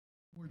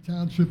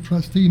Township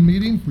Trustee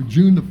meeting for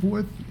June the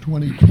 4th,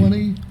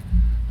 2020.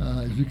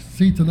 As you can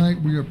see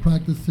tonight, we are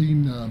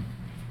practicing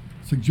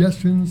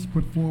suggestions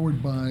put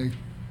forward by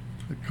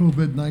the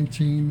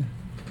COVID-19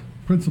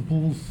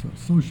 principles of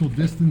social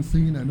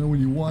distancing. I know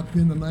when you walked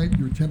in tonight,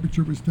 your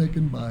temperature was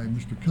taken by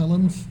Mr.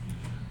 Cullums.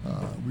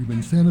 We've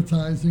been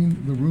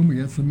sanitizing the room. We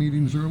had some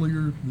meetings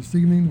earlier this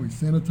evening. We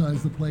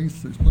sanitized the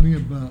place. There's plenty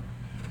of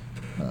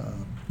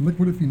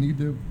liquid if you need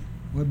to.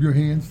 Rub your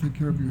hands, take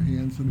care of your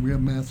hands, and we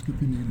have masks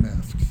if you need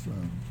masks.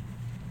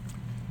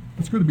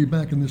 It's good to be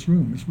back in this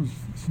room. It's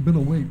a bit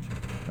of wait.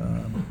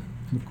 And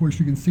of course,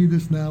 you can see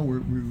this now.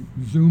 We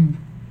Zoom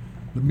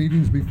the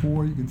meetings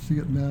before. You can see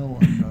it now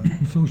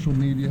on social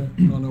media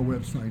and on our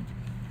website.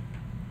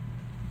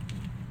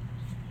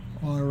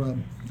 Our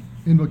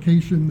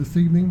invocation this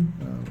evening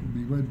will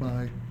be read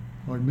by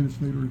our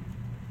administrator,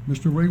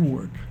 Mr. Ray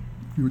Warwick.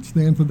 If you would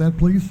stand for that,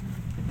 please,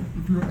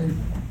 if you're able.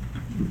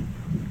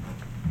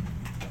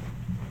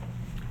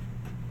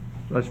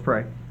 Let's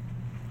pray.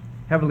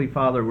 Heavenly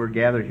Father, we're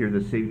gathered here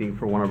this evening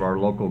for one of our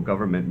local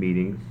government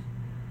meetings.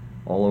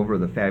 All over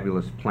the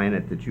fabulous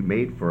planet that you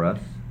made for us,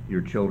 your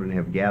children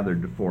have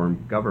gathered to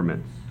form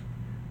governments.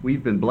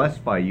 We've been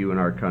blessed by you in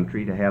our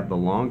country to have the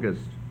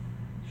longest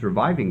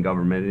surviving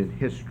government in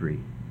history.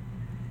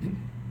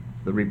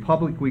 The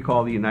republic we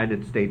call the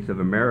United States of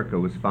America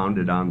was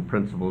founded on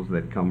principles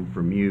that come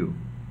from you.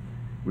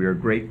 We are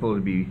grateful to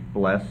be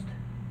blessed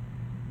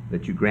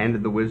that you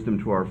granted the wisdom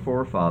to our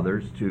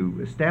forefathers to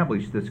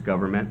establish this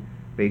government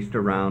based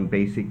around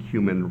basic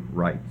human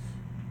rights.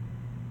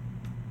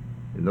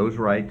 And those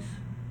rights,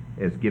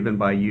 as given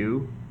by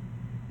you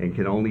and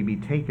can only be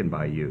taken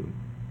by you.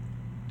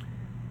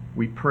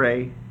 We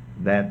pray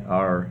that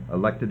our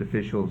elected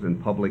officials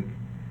and public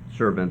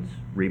servants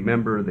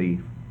remember the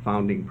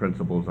founding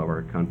principles of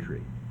our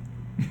country.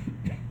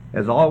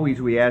 As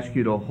always, we ask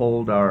you to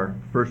hold our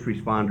first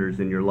responders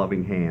in your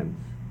loving hands.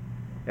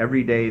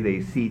 Every day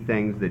they see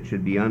things that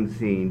should be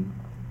unseen,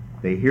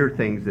 they hear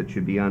things that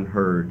should be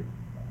unheard,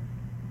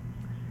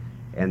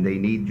 and they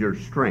need your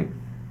strength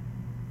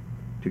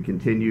to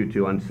continue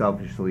to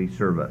unselfishly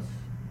serve us.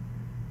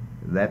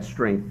 That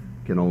strength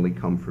can only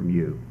come from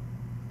you.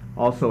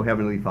 Also,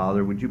 Heavenly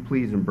Father, would you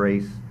please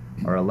embrace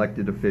our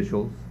elected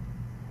officials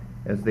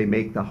as they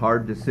make the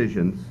hard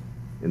decisions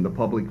in the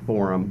public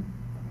forum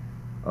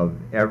of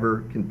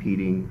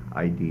ever-competing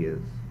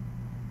ideas.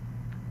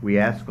 We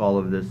ask all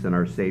of this in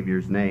our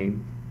Savior's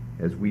name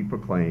as we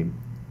proclaim,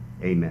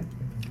 Amen.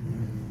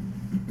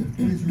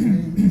 Please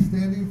remain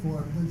standing for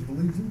our Pledge of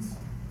Allegiance.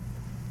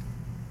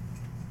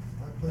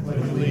 I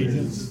pledge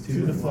allegiance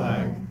to the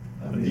flag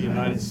of the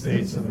United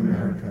States of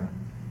America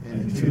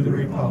and to the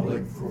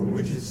republic for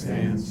which it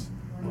stands,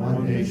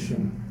 one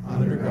nation,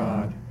 under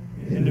God,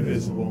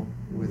 indivisible,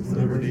 with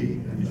liberty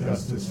and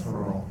justice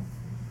for all.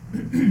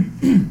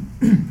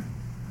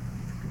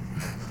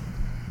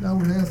 Now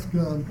we ask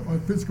our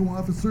fiscal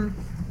officer,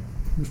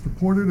 Mr.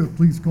 Porter, to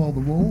please call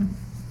the roll.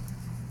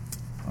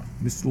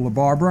 Mr.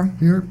 LaBarbera?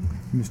 Here.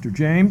 Mr.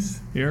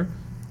 James? Here.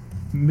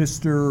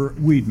 Mr.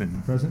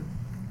 Weedman? Present.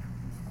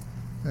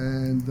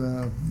 And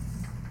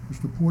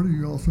Mr. Porter,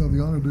 you also have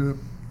the honor to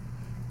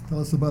tell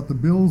us about the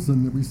bills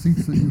and the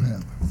receipts that you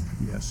have.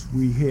 Yes,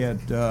 we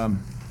had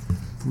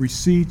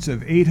receipts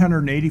of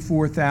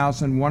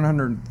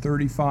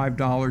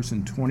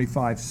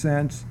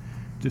 $884,135.25,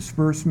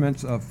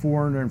 disbursements of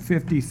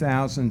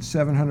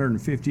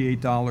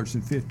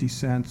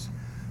 $450,758.50.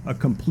 A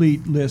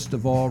complete list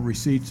of all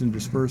receipts and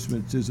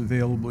disbursements is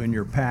available in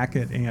your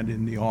packet and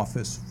in the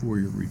office for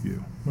your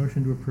review.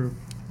 Motion to approve.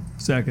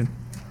 Second.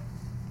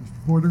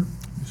 Mr. Porter?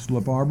 Mr.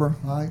 LaBarbera?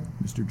 Aye.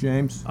 Mr.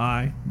 James?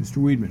 Aye. Mr.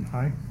 Weedman?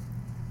 Aye.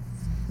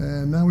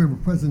 And now we have a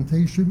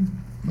presentation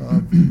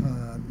of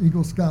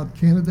Eagle Scout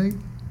candidate.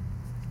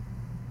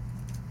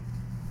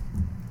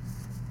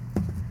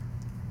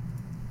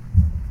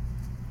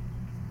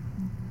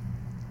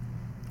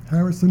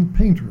 Harrison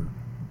Painter.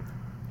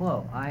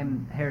 Hello,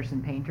 I'm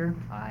Harrison Painter.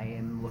 I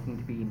am looking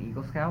to be an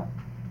Eagle Scout,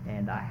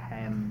 and I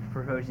am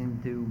proposing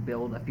to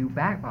build a few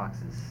bat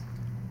boxes.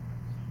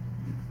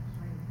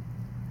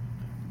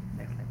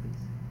 Next slide,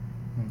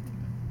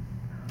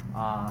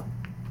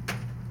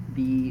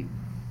 please.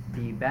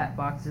 The bat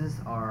boxes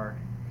are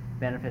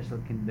beneficial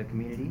to the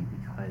community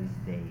because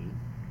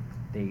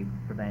they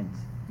prevent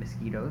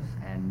mosquitoes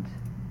and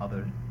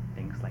other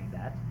things like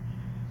that.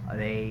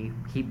 They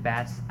keep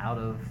bats out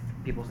of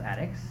people's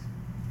attics,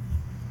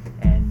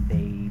 and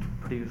they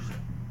produce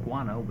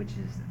guano, which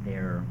is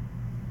their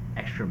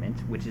excrement,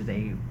 which is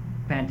a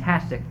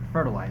fantastic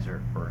fertilizer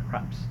for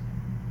crops.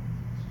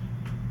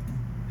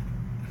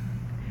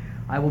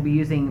 I will be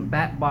using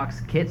bat box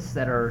kits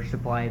that are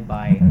supplied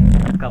by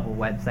a couple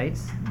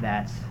websites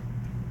that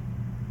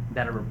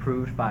are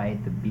approved by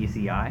the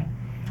BCI,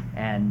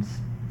 and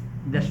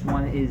this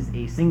one is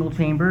a single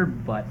chamber,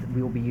 but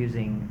we will be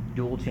using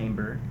dual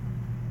chamber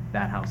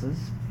bat houses.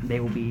 They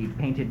will be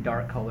painted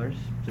dark colors,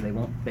 so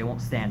they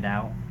won't stand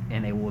out,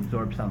 and they will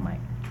absorb sunlight.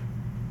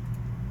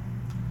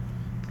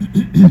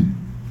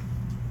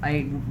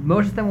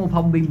 Most of them will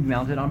probably be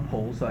mounted on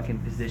poles, so I can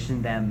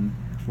position them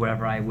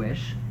wherever I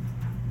wish.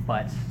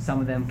 But some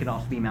of them can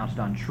also be mounted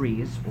on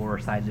trees or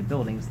sides of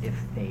buildings if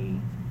they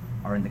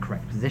are in the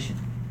correct position.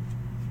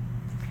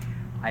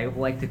 I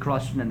like to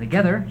cluster them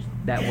together.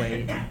 That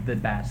way, the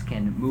bats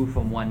can move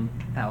from one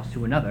house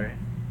to another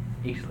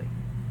easily.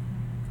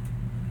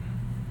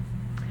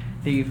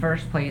 The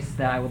first place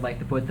that I would like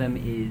to put them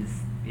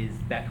is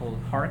Bechtold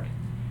Park,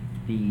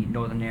 the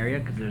northern area,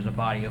 because there's a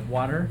body of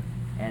water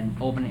and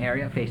open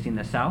area facing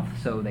the south,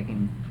 so they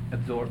can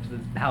absorb. So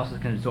the houses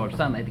can absorb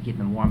sunlight to keep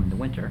them warm in the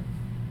winter.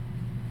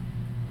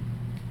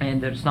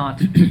 And it's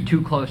not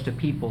too close to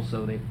people,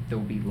 so there will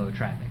be low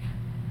traffic.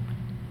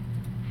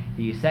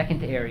 The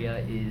second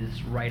area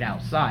is right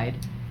outside,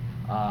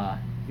 because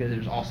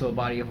there's also a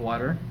body of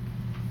water.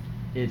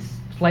 It's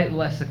slightly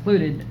less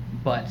secluded,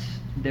 but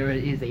there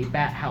is a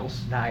bat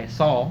house that I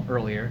saw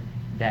earlier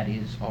that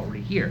is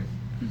already here.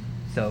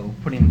 So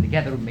putting them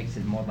together makes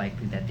it more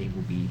likely that they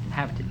will be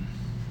inhabited.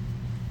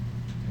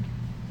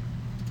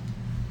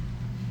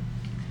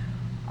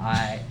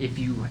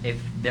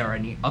 If there are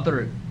any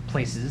other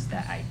places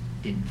that I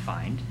didn't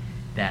find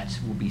that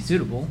will be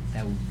suitable,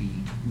 that would be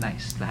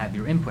nice to have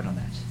your input on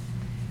that.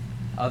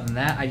 Other than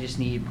that, I just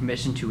need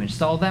permission to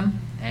install them,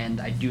 and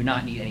I do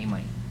not need any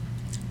money.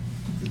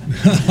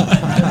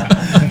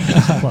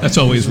 That's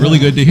always really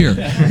good to hear.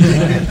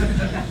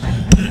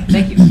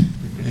 Thank you.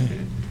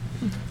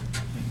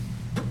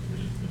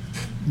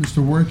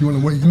 Mr. Worth, you want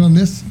to weigh in on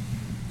this?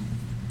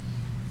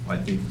 I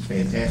think it's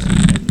fantastic.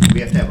 Do we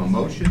have to have a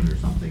motion or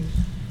something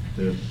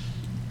to?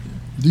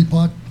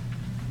 Deepak,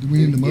 do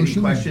we need a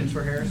motion? Any questions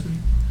for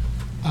Harrison?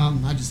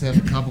 I just have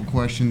a couple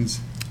questions.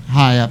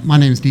 Hi, my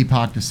name is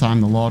Deepak Desai.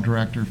 I'm the law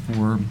director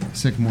for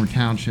Sycamore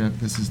Township.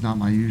 This is not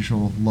my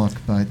usual look,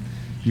 but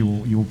you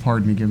will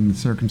pardon me given the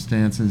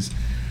circumstances.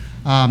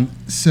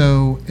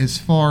 So as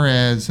far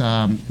as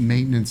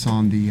maintenance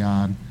on the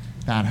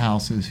bat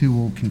houses, who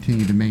will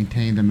continue to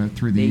maintain them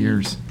through the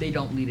years? They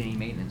don't need any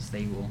maintenance.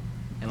 They will,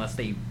 unless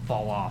they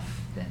fall off,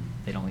 then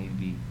they don't need to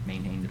be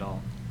maintained at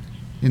all.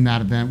 In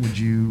that event, would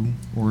you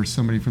or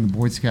somebody from the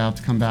Boy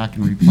Scouts come back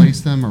and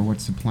replace them, or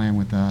what's the plan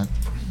with that?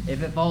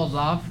 If it falls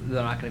off,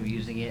 they're not going to be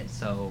using it,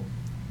 so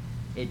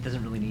it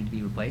doesn't really need to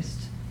be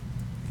replaced.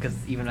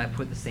 Because even if I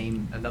put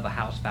another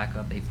house back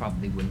up, they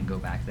probably wouldn't go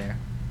back there.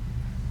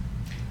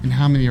 And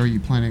how many are you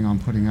planning on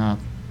putting up?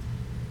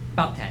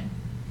 About 10.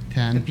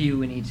 10? A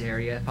few in each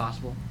area, if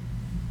possible.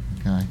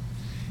 Okay.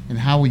 And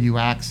how will you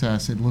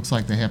access? It looks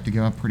like they have to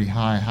go up pretty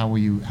high. How will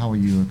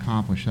you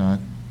accomplish that?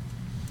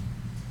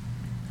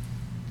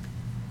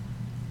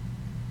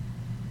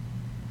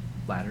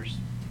 Ladders.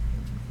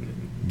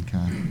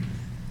 Okay.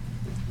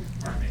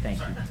 Thank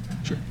you.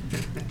 Sure.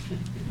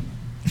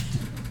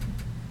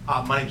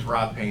 My name's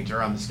Rod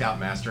Painter. I'm the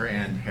Scoutmaster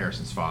and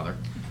Harrison's father.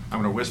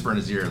 I'm going to whisper in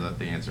his ear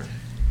the answer.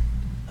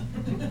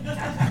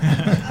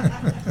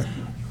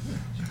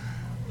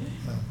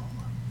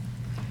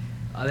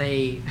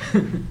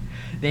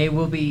 They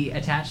will be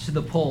attached to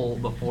the pole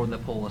before the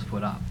pole is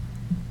put up.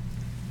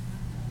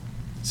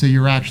 So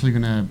you're actually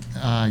going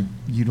to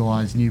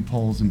utilize new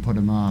poles and put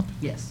them up?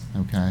 Yes.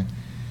 Okay.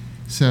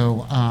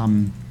 So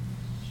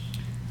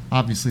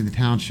obviously the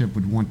township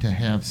would want to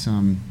have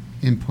some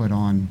input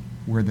on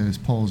where those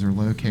poles are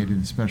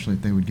located, especially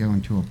if they would go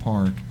into a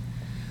park.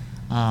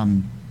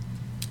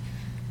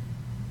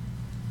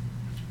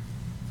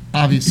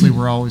 Obviously,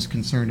 we're always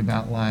concerned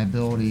about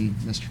liability,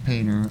 Mr.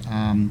 Painter.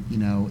 You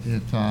know,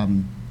 if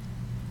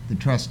the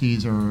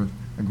trustees are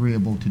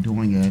agreeable to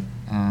doing it,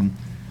 and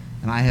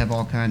I have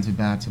all kinds of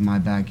bats in my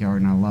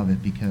backyard, and I love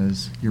it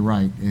because you're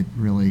right, it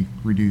really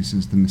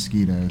reduces the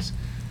mosquitoes.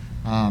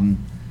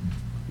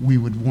 We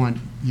would want,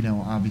 you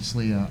know,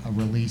 obviously a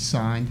release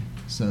sign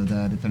so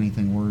that if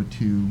anything were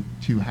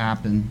to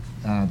happen,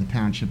 the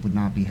township would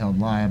not be held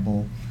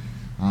liable.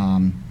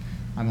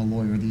 I'm a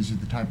lawyer. These are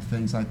the type of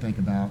things I think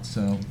about,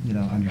 so, you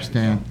know,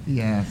 understand.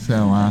 Yeah,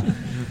 so.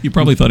 You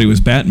probably thought he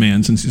was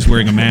Batman since he's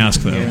wearing a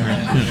mask, though.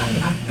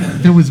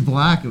 If it was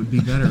black, it would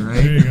be better,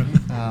 right? There you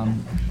go.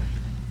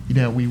 You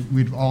know,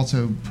 we'd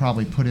also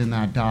probably put in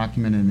that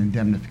document an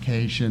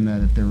indemnification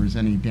that if there was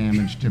any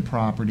damage to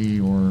property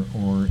or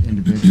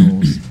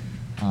individuals,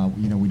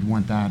 you know, we'd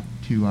want that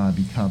to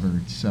be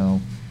covered. So,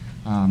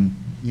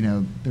 you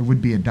know, there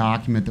would be a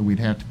document that we'd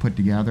have to put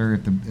together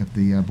if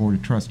the Board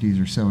of Trustees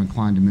are so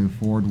inclined to move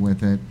forward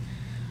with it.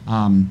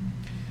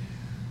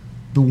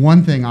 The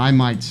one thing I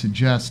might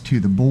suggest to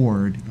the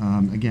board,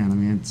 again, I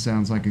mean, it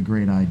sounds like a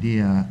great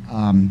idea,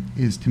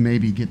 is to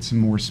maybe get some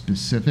more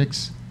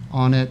specifics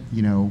on it.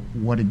 You know,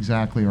 what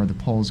exactly are the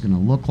poles going to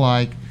look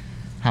like?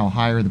 How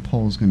high are the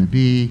poles going to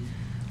be?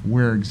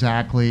 Where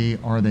exactly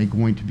are they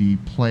going to be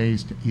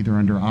placed, either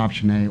under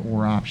option A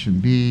or option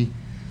B?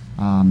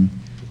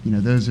 You know,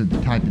 those are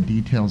the type of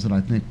details that I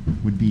think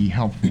would be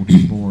helpful to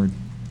the board.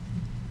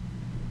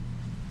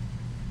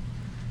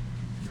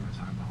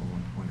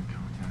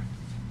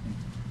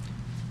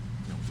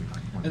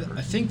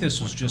 I think this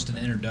was just an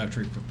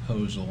introductory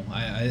proposal.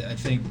 I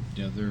think,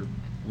 you know, they're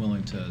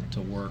willing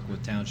to work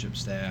with township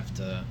staff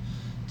to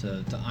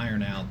to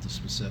iron out the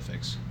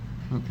specifics.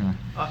 Okay.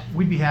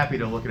 We'd be happy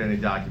to look at any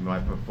document I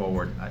put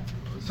forward.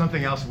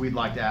 Something else we'd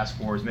like to ask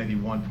for is maybe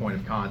one point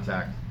of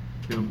contact,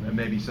 who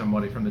maybe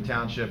somebody from the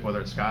township,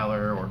 whether it's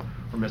Skylar or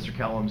Mr.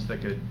 Kellums,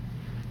 that could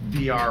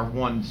be our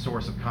one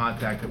source of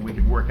contact that we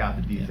could work out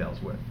the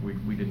details with.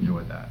 We'd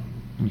enjoy that.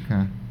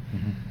 Okay.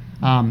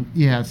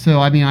 Yeah, so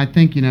I mean, I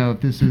think,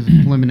 if this is a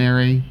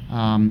preliminary,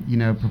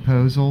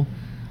 proposal,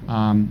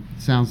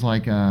 sounds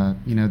like,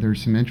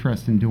 there's some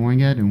interest in doing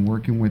it and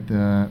working with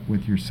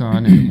your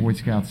son and the Boy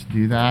Scouts to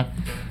do that.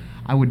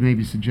 I would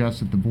maybe suggest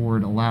that the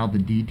board allow the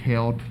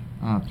detailed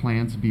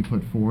plans to be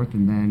put forth,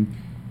 and then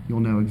you'll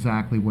know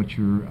exactly what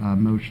you're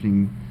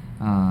motioning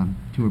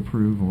to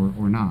approve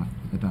or not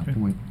at that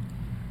point.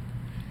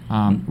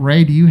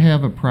 Ray, do you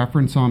have a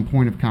preference on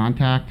point of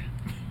contact?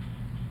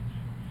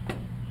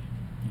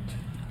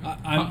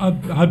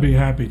 I'd be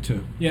happy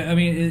to. Yeah, I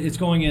mean, it's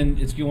going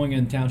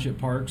in township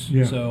parks,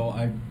 Yeah. so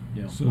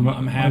So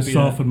I'm happy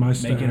myself to and my make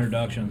staff.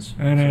 introductions.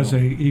 And so. as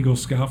a Eagle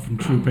Scout from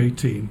Troop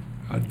 18,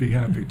 I'd be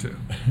happy to.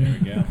 There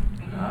we go.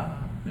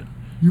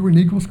 You were an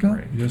Eagle Scout?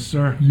 Yes,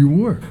 sir. You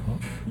were.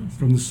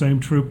 From the same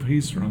troop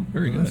he's from.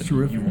 Very good. That's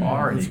terrific. You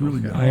are an That's Eagle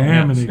really Scout. good. I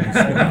am an Eagle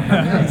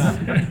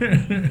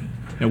Scout.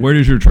 And where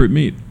does your troop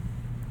meet?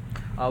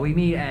 We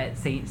meet at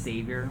St.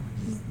 Xavier,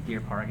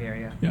 Deer Park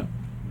area. Yeah.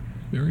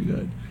 Very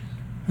good.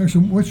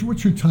 Harrison, what's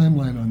your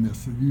timeline on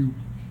this?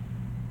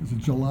 Is it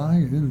July,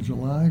 end of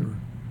July, or?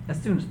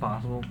 As soon as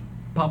possible,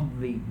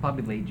 probably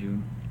late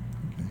June.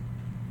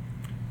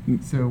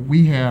 So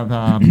we have,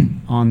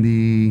 on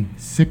the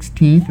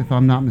 16th, if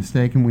I'm not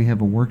mistaken, we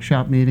have a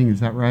workshop meeting, is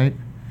that right?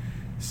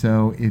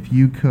 So if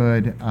you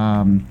could,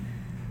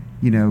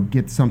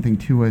 get something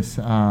to us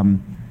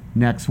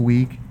next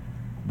week,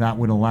 that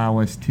would allow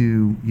us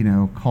to,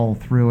 cull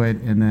through it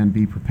and then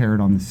be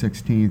prepared on the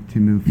 16th to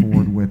move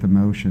forward with a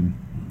motion.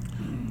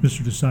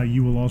 Mr. Desai,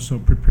 you will also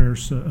prepare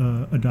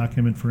a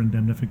document for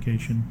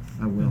indemnification.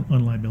 I will.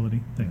 On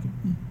liability. Thank you.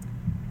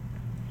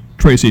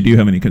 Tracy, do you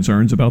have any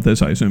concerns about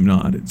this? I assume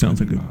not. It sounds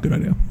like a good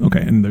idea.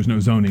 Okay, and there's no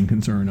zoning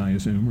concern, I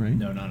assume, right?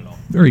 No, not at all.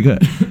 Very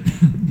good.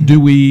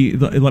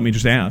 Let me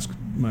just ask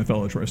my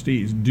fellow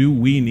trustees, do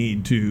we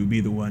need to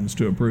be the ones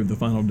to approve the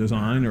final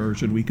design, or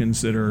should we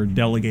consider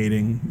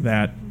delegating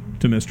that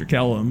to Mr.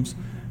 Kellums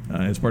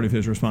as part of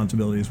his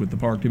responsibilities with the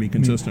park to be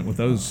consistent with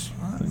those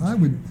things? I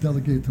would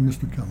delegate to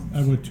Mr. Kellums.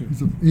 I would too.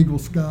 He's an Eagle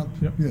Scout.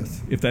 Yep.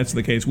 Yes. If that's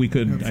the case, we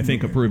could, I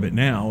think, Absolutely. approve it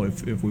now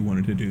if we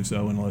wanted to do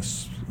so,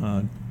 unless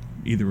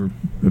either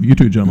of you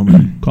two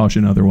gentlemen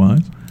caution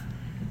otherwise.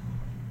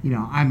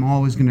 I'm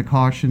always going to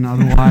caution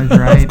otherwise,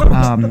 right?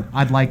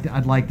 I'd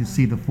like to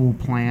see the full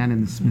plan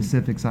and the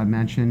specifics I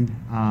mentioned.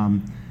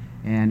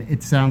 And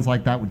it sounds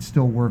like that would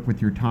still work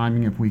with your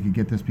timing if we could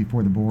get this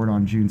before the board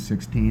on June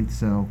 16th.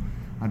 So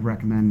I'd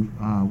recommend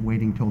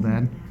waiting till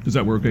then. Does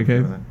that work,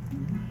 okay?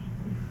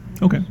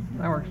 Okay.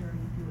 That works.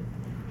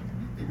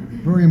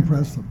 Very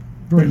impressive.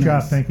 Very Great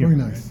job, nice. thank you. Very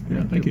nice.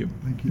 Yeah, thank you.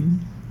 Thank you.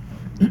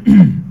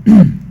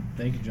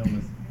 Thank you,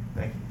 gentlemen.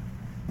 Thank you.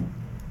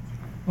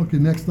 Okay,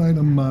 next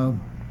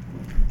item,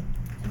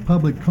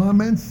 public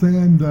comments,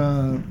 and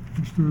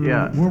Mr.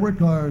 Yeah.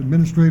 Warwick, our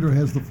administrator,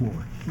 has the floor.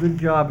 Good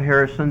job,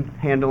 Harrison,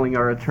 handling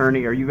our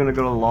attorney. Are you going to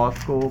go to law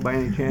school by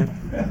any chance?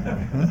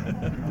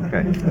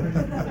 Okay.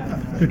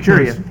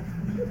 Curious.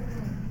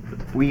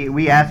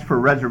 We asked for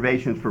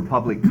reservations for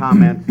public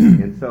comments,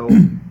 and so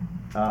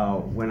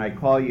when I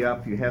call you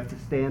up, you have to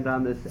stand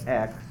on this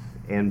X,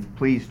 and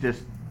please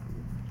just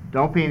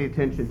don't pay any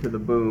attention to the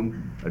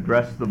boom.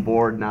 Address the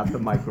board, not the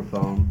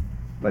microphone.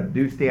 But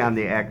do stay on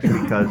the X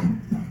because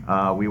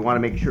we want to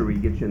make sure we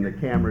get you in the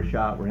camera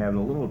shot. We're having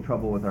a little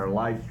trouble with our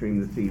live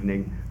stream this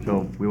evening,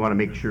 so we want to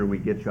make sure we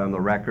get you on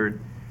the record.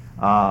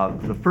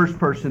 The first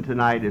person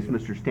tonight is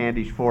Mr.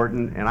 Standish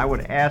Fortin, and I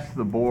would ask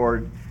the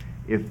board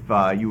if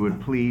you would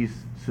please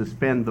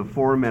suspend the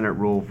 4-minute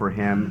rule for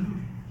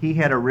him. He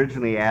had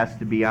originally asked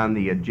to be on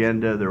the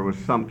agenda. There was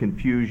some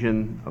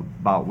confusion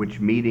about which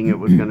meeting it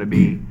was going to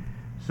be,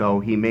 so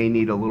he may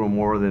need a little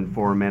more than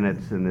 4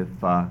 minutes, and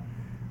if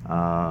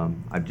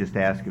I've just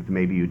asked if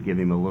maybe you'd give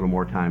him a little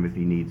more time if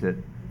he needs it.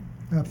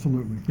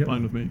 Absolutely. Yep.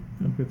 Fine with me.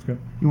 That's good.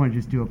 You want to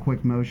just do a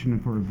quick motion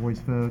for a voice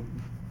vote?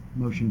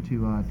 Motion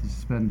to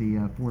suspend the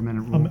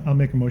 4-minute rule? I'll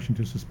make a motion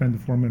to suspend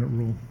the 4-minute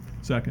rule.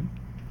 Second.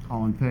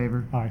 All in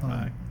favor? Aye.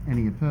 Aye.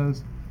 Any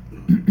opposed?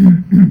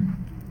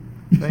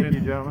 Thank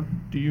you,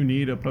 gentlemen. Do you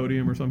need a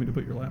podium or something to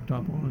put your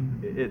laptop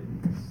on?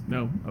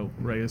 No? Oh,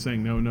 Ray is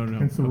saying no.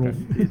 Against the Okay. rules.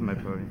 He's my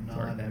podium.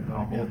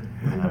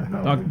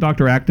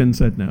 Dr. Acton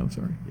said no,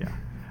 sorry.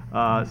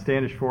 Yeah.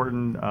 Standish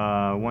Fortin,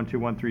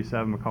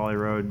 12137 Macaulay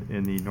Road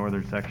in the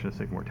northern section of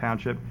Sycamore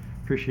Township.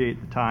 Appreciate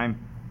the time.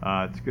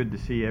 It's good to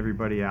see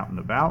everybody out and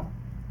about.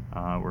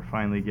 We're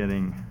finally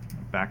getting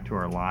back to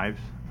our lives,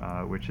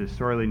 which is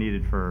sorely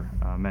needed for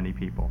many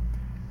people.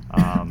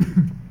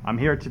 I'm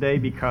here today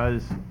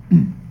because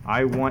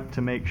I want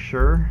to make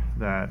sure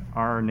that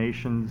our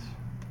nation's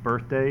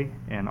birthday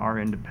and our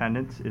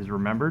independence is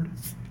remembered,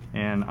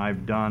 and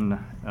I've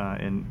done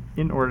an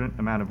inordinate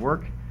amount of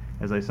work,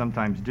 as I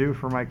sometimes do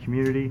for my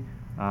community,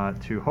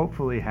 to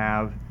hopefully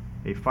have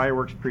a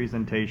fireworks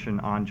presentation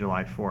on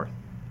July 4th.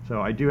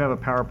 So I do have a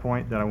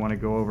PowerPoint that I want to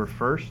go over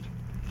first.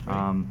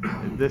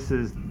 This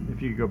is,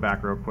 if you could go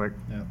back real quick.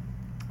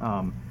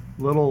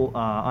 Little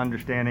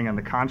understanding on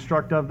the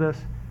construct of this.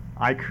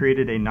 I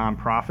created a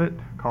nonprofit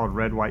called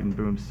Red, White, and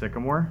Boom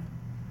Sycamore.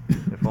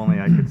 If only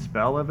I could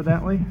spell,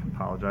 evidently.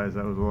 Apologize,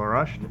 that was a little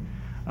rushed.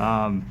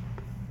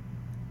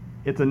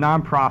 It's a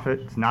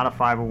nonprofit. It's not a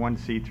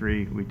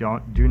 501c3. We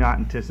do not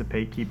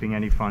anticipate keeping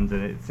any funds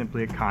in it. It's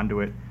simply a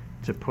conduit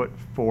to put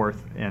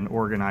forth and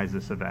organize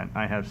this event.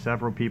 I have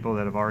several people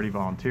that have already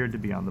volunteered to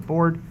be on the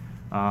board,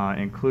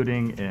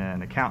 including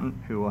an accountant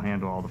who will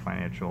handle all the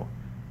financial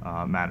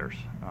matters.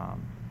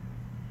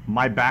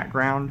 My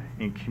background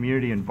in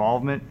community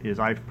involvement is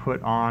I've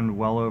put on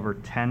well over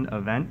 10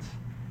 events.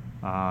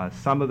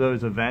 Some of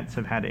those events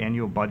have had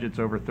annual budgets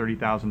over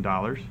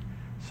 $30,000.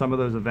 Some of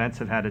those events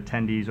have had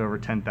attendees over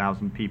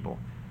 10,000 people.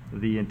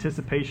 The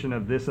anticipation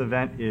of this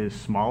event is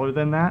smaller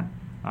than that.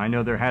 I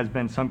know there has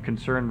been some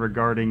concern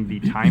regarding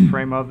the time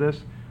frame of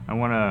this. I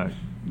want to,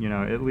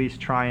 at least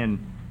try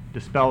and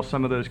dispel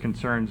some of those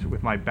concerns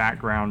with my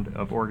background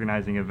of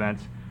organizing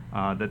events,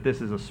 that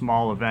this is a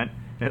small event,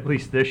 at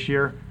least this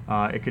year.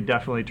 It could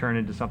definitely turn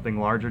into something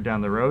larger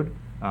down the road,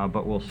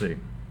 but we'll see.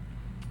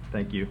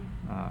 Thank you,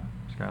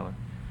 Skylar.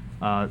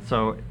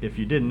 So if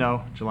you didn't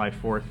know, July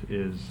 4th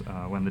is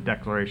when the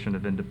Declaration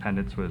of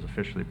Independence was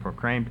officially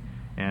proclaimed,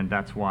 and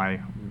that's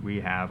why we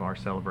have our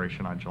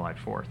celebration on July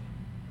 4th.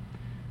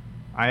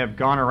 I have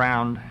gone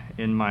around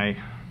in my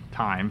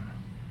time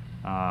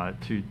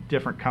to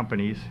different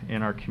companies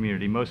in our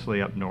community,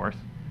 mostly up north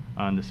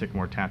in the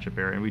Sycamore Township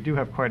area, and we do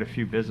have quite a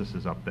few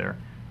businesses up there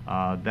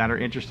that are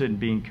interested in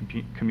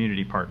being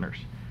community partners.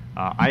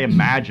 I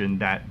imagine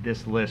that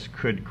this list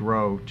could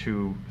grow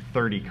to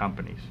 30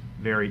 companies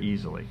very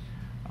easily.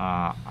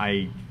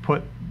 I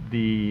put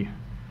the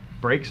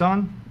brakes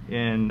on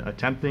in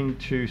attempting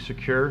to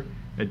secure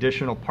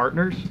additional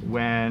partners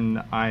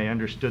when I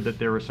understood that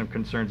there were some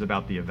concerns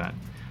about the event.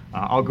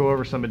 I'll go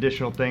over some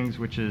additional things,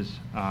 which is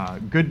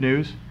good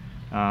news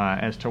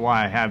as to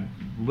why I have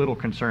little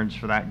concerns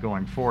for that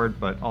going forward,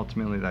 but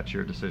ultimately that's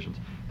your decisions.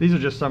 These are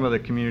just some of the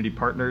community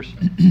partners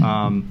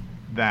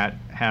that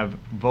have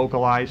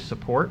vocalized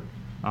support,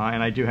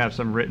 and I do have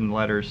some written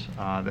letters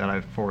that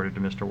I've forwarded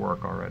to Mr.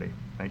 Warwick already.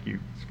 Thank you,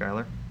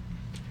 Skylar.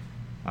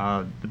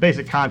 The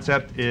basic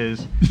concept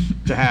is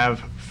to have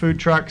food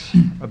trucks,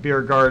 a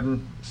beer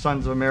garden,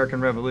 Sons of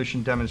American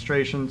Revolution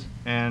demonstrations,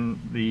 and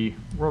the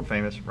world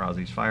famous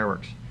Rousey's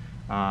fireworks.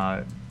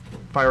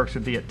 Fireworks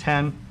would be at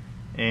 10,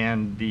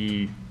 and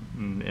the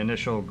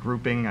initial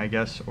grouping, I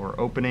guess, or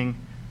opening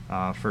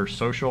for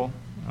social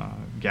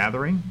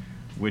gathering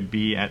would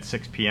be at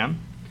 6 p.m.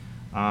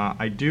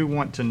 I do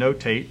want to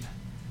notate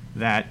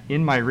that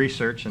in my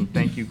research, and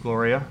thank you,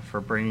 Gloria, for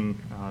bringing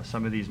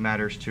some of these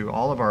matters to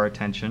all of our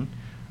attention,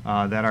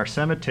 that our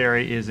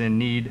cemetery is in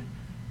need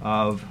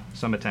of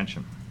some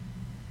attention.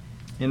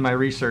 In my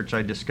research,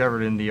 I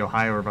discovered in the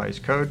Ohio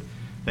Revised Code,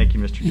 thank you,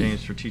 Mr.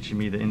 James, for teaching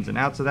me the ins and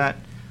outs of that,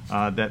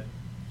 that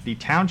the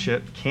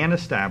township can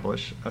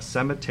establish a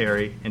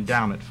cemetery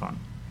endowment fund.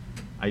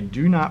 I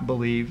do not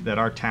believe that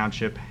our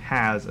township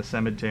has a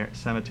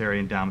cemetery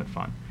endowment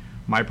fund.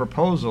 My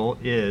proposal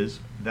is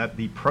that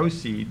the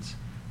proceeds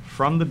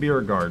from the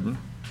beer garden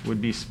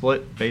would be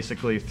split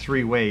basically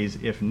 3 ways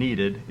if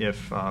needed.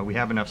 If we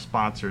have enough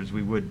sponsors,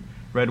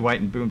 Red,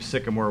 White, and Boom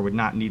Sycamore would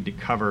not need to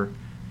cover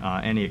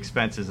any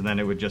expenses, and then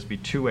it would just be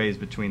 2 ways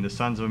between the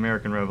Sons of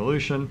American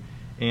Revolution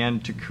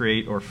and to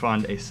create or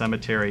fund a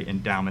cemetery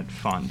endowment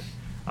fund.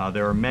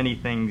 There are many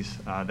things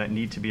that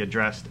need to be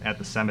addressed at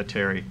the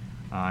cemetery,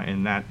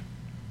 and that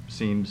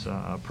seems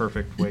a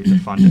perfect way to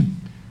fund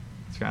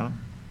it. Skylar?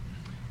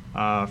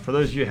 For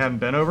those of you who haven't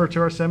been over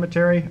to our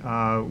cemetery,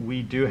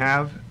 we do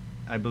have,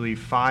 I believe,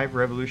 5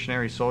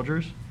 Revolutionary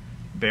soldiers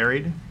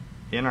buried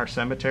in our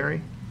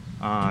cemetery.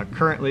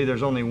 Currently,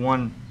 there's only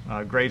 1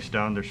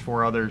 gravestone. There's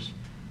 4 others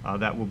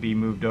that will be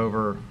moved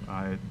over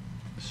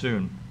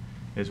soon,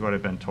 is what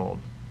I've been told.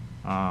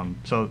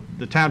 So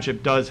the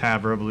township does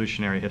have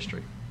Revolutionary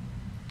history.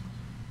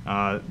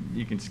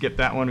 You can skip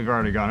that one. We've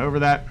already gone over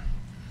that.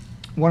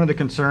 One of the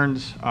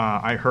concerns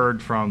I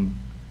heard from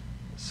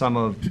some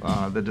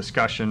of the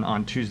discussion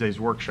on Tuesday's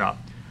workshop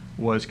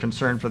was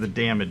concern for the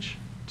damage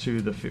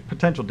to the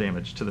potential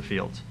damage to the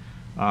fields.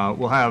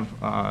 We'll have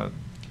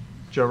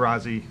Joe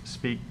Rousey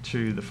speak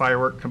to the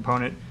firework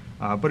component,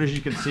 but as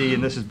you can see,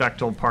 and this is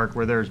Bechtold Park,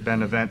 where there's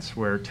been events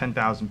where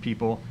 10,000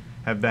 people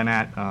have been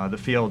at. The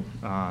field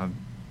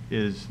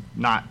is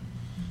not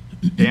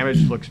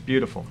damaged, looks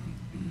beautiful,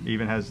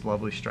 even has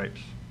lovely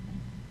stripes.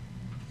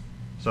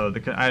 So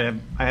I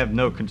have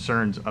no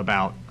concerns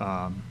about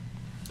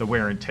the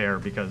wear and tear,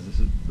 because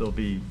there'll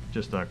be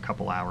just a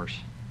couple hours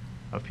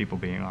of people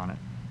being on it.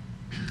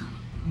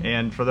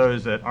 And for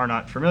those that are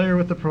not familiar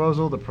with the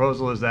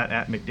proposal is that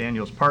at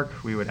McDaniels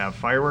Park we would have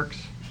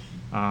fireworks.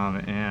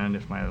 And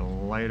if my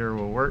lighter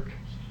will work,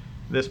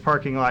 this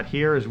parking lot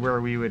here is where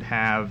we would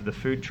have the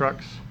food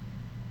trucks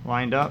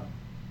lined up.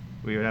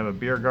 We would have a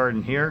beer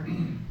garden here.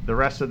 The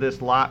rest of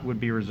this lot would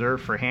be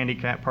reserved for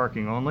handicap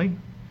parking only.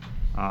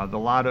 The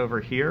lot over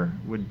here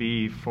would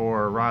be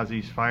for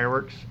Rozzi's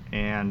Fireworks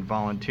and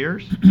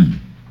volunteers.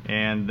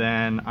 And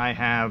then I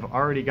have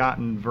already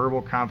gotten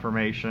verbal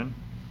confirmation.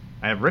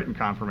 I have written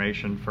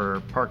confirmation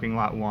for parking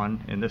lot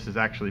 1, and this is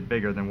actually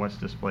bigger than what's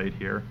displayed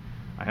here.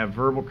 I have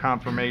verbal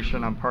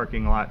confirmation on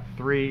parking lot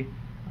 3.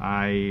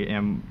 I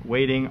am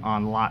waiting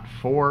on lot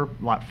 4.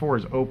 Lot 4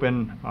 is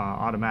open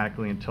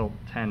automatically until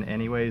 10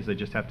 anyways. They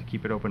just have to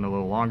keep it open a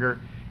little longer.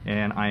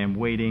 And I am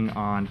waiting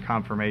on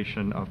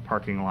confirmation of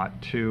parking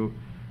lot 2,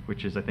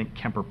 which is, I think,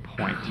 Kemper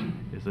Point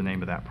is the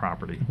name of that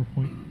property. Kemper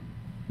Point?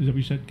 Is that what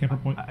you said, Kemper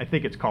Point? I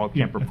think it's called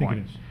Yeah, Kemper I think Point.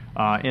 it is.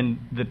 And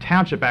the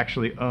township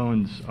actually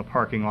owns a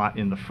parking lot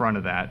in the front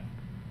of that.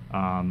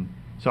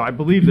 So I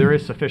believe there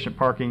is sufficient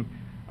parking.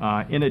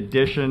 In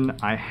addition,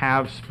 I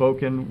have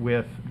spoken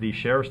with the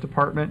Sheriff's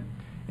Department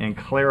and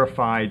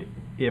clarified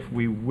if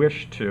we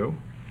wish to,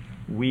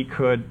 we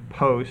could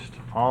post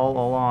all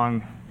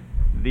along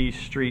these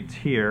streets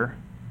here,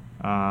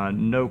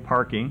 no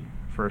parking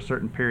for a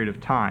certain period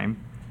of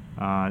time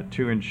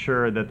to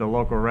ensure that the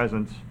local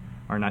residents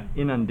are not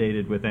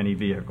inundated with any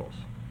vehicles.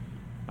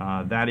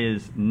 That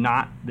is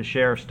not the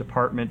Sheriff's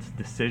Department's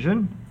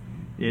decision.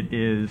 It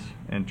is,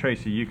 and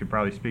Tracy, you could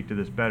probably speak to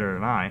this better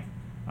than I,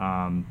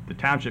 the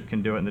township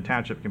can do it and the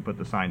township can put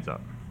the signs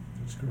up.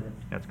 That's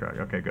correct. That's correct.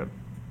 Okay, good.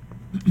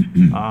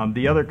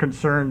 The other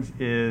concerns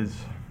is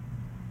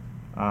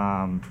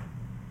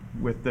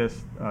with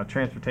this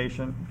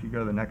transportation. If you go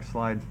to the next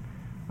slide,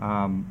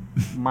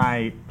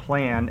 my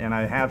plan, and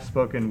I have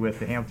spoken with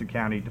the Hamilton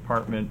County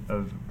Department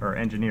of, or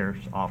Engineers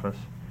Office,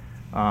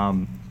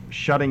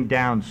 shutting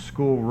down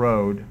School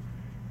Road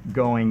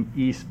going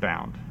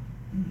eastbound.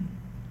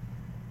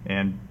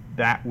 And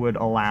that would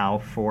allow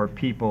for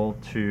people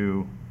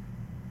to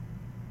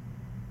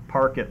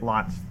park at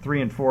lots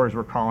 3 and 4, as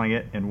we're calling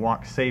it, and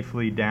walk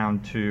safely down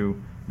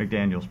to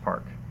McDaniels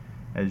Park.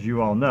 As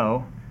you all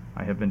know,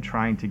 I have been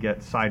trying to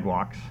get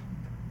sidewalks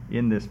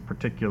in this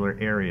particular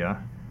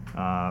area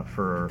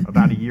for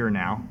about a year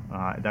now.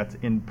 That's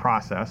in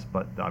process,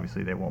 but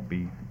obviously they won't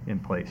be in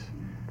place.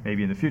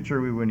 Maybe in the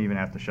future we wouldn't even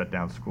have to shut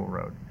down School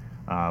Road.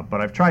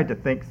 But I've tried to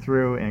think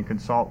through and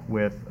consult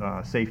with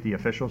safety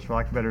officials, for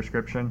lack of a better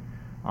description,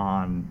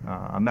 on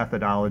a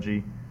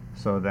methodology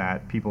so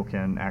that people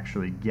can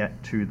actually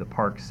get to the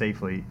park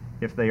safely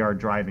if they are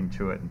driving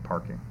to it and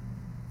parking.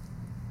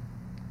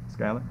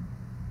 Skylar?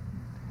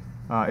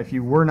 If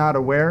you were not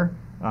aware,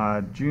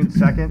 June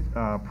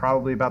 2nd,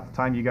 probably about the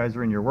time you guys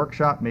were in your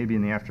workshop, maybe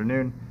in the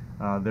afternoon,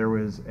 there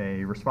was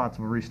a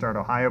Responsible Restart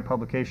Ohio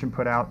publication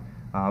put out,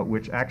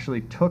 which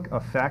actually took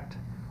effect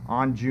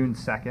on June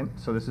 2nd,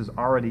 so this is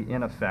already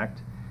in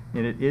effect,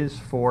 and it is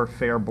for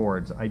fair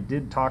boards. I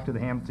did talk to the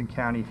Hamilton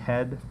County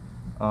head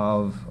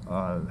of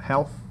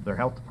health, their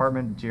health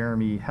department,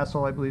 Jeremy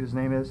Hessel, I believe his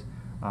name is.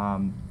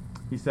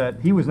 He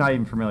said he was not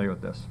even familiar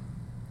with this,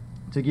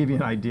 to give you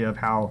an idea of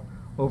how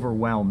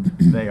overwhelmed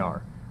they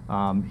are.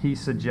 He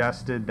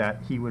suggested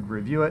that he would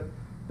review it,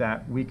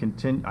 that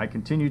I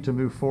continue to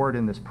move forward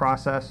in this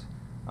process,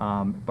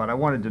 but I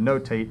wanted to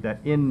notate that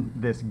in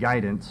this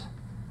guidance,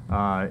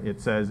 it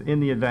says,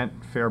 in the event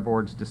fair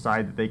boards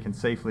decide that they can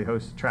safely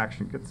host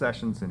attraction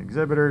concessions and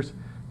exhibitors,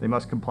 they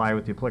must comply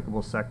with the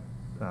applicable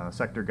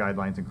sector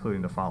guidelines,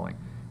 including the following.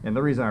 And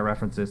the reason I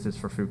reference this is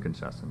for food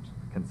concessions,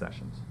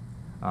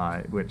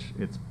 which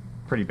it's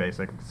pretty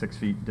basic, 6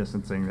 feet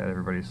distancing that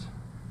everybody's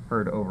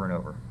heard over and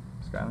over.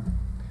 Skylar?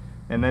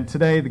 And then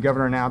today, the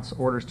governor announced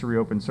orders to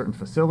reopen certain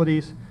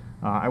facilities.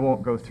 I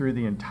won't go through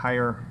the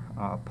entire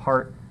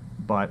part,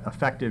 but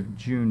effective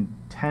June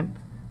 10th,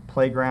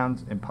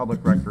 playgrounds and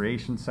public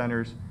recreation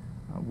centers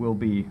will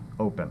be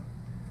open.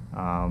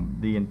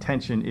 The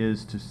intention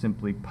is to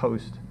simply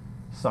post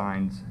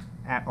signs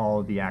at all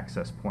of the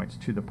access points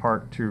to the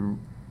park to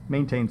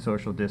maintain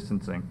social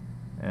distancing,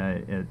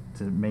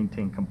 to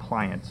maintain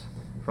compliance,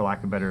 for lack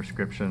of a better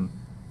description,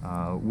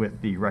 with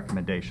the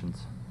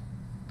recommendations.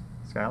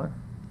 Skylar?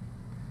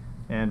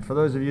 And for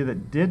those of you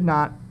that did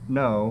not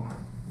know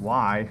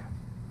why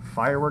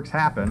fireworks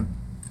happen,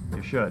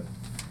 you should.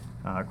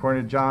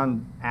 According to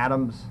John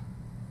Adams,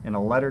 in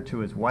a letter to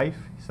his wife,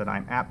 he said,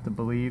 "I'm apt to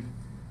believe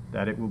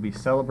that it will be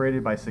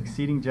celebrated by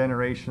succeeding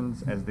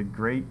generations as the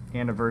great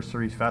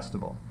anniversary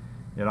festival.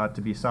 It ought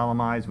to be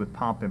solemnized with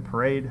pomp and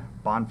parade,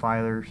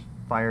 bonfires,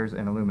 fires,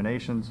 and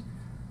illuminations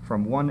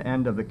from one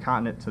end of the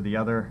continent to the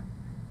other,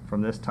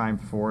 from this time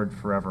forward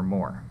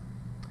forevermore."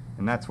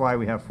 And that's why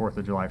we have 4th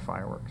of July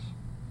fireworks.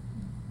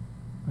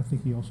 I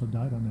think he also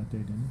died on that day,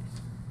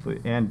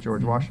 didn't And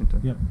George Washington.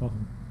 he? Yeah, both of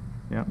them.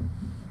 Yeah.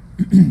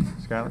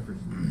 Skylar?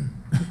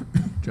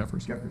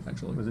 Jefferson,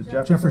 actually. Was it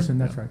Jefferson? Jefferson,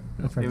 that's right.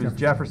 That's right. It was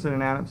Jefferson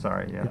and Adams,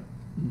 sorry, yeah.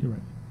 You're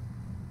right.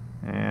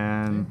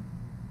 And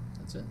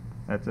That's it.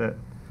 that's it.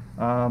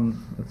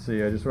 Let's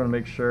see, I just want to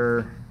make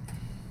sure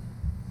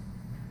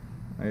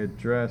I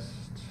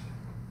addressed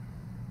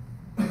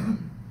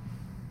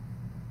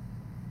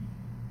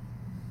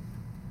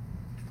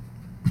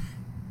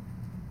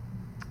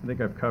I think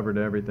I've covered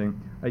everything.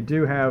 I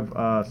do have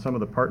some of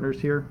the partners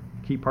here,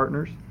 key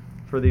partners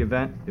for the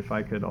event, if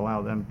I could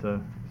allow them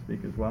to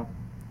speak as well.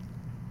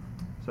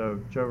 So,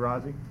 Joe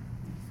Rossi.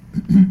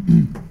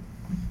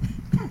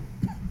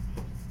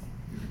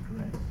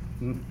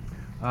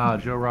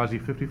 Joe Rossi,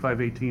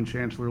 5518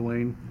 Chancellor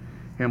Lane,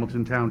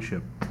 Hamilton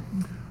Township.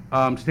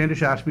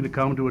 Standish asked me to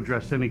come to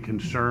address any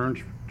concerns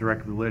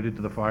directly related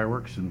to the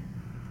fireworks and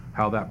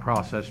how that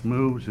process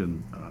moves,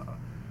 and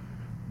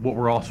what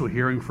we're also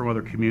hearing from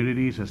other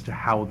communities as to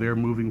how they're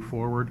moving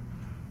forward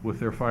with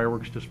their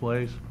fireworks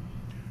displays.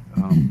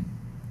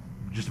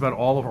 Just about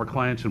all of our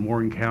clients in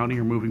Warren County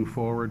are moving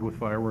forward with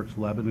fireworks,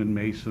 Lebanon,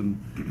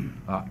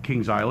 Mason,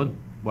 Kings Island,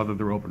 whether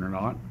they're open or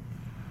not.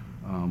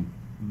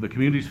 The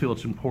communities feel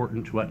it's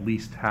important to at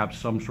least have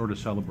some sort of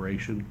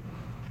celebration.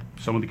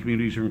 Some of the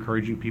communities are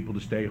encouraging people to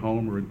stay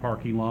home or in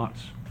parking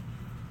lots.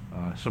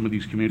 Some of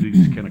these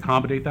communities can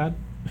accommodate that.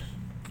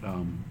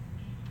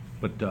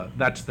 But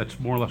that's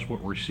more or less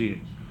what we're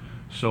seeing.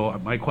 So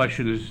my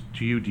question is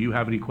to you, do you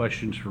have any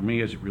questions for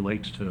me as it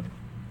relates to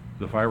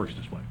the fireworks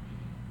display?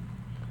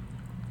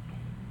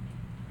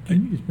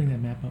 Can you just bring that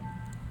map up?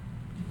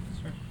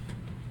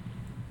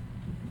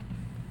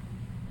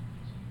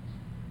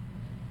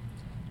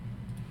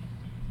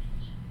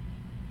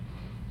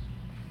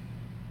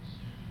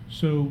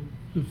 So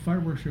the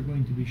fireworks are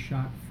going to be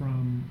shot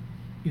from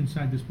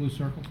inside this blue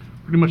circle?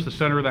 Pretty much the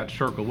center of that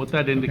circle. What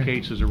that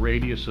indicates is a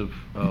radius of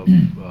a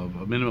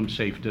minimum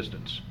safe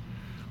distance,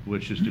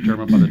 which is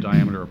determined by the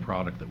diameter of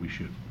product that we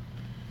shoot.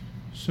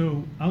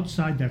 So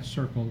outside that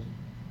circle,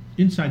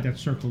 inside that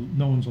circle,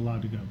 no one's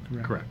allowed to go,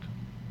 correct? Correct.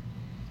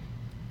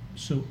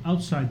 So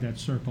outside that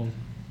circle,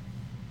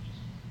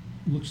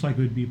 looks like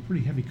it would be a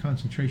pretty heavy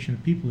concentration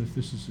of people if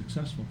this is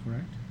successful,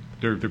 correct?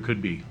 There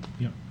could be.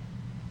 Yeah.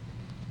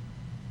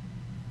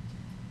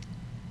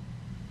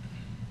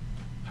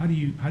 How do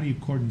you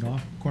cordon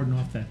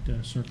off that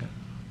circle?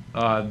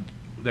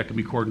 That can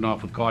be cordoned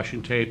off with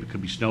caution tape. It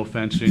could be snow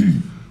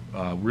fencing.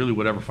 Really,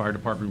 whatever fire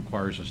department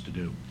requires us to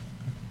do.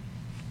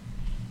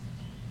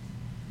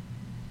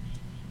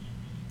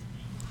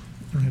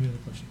 I don't have any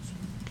other questions.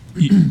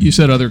 You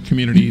said other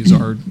communities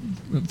are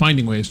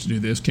finding ways to do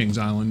this, Kings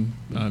Island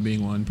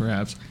being one,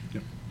 perhaps.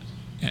 Yep.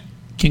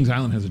 Kings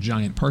Island has a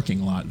giant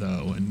parking lot,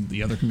 though, and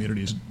the other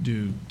communities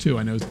do, too.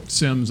 I know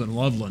Sims and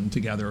Loveland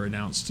together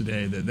announced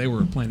today that they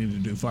were planning to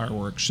do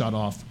fireworks shut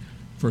off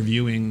for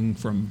viewing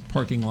from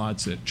parking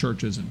lots at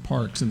churches and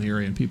parks in the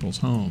area and people's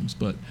homes.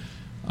 But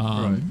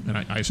and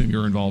I assume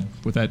you're involved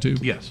with that, too?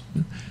 Yes.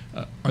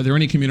 Are there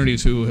any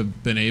communities who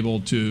have been able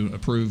to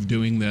approve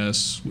doing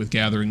this with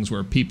gatherings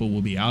where people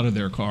will be out of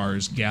their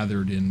cars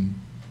gathered in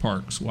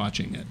parks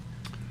watching it?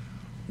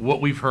 What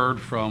we've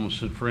heard from,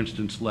 for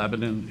instance,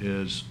 Lebanon,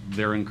 is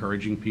they're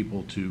encouraging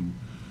people to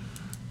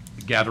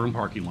gather in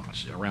parking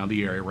lots around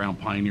the area, around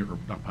Pioneer, or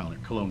not Pioneer,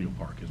 Colonial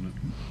Park, isn't it?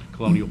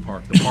 Colonial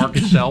Park. The park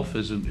itself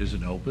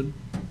isn't open,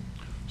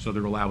 so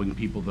they're allowing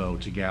people, though,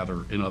 to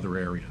gather in other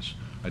areas.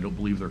 I don't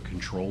believe they're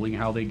controlling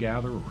how they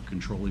gather or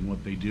controlling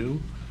what they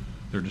do.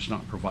 They're just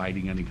not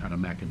providing any kind of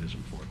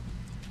mechanism for it.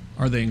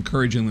 Are they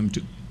encouraging them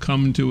to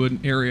come to an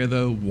area,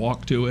 though,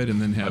 walk to it,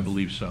 and then have... I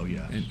believe so,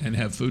 yes. And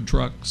have food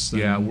trucks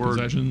and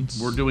possessions?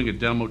 We're doing a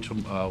demo to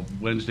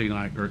Monday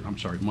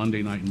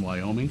night in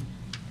Wyoming.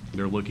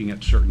 They're looking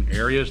at certain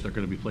areas. They're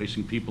going to be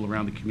placing people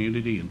around the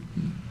community in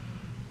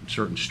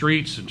certain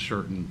streets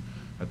and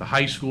at the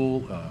high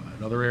school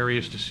and other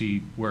areas to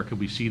see where can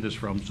we see this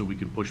from so we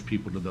can push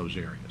people to those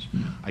areas.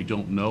 I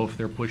don't know if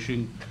they're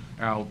pushing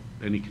out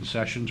any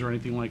concessions or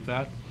anything like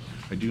that.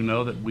 I do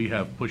know that we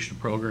have pushed the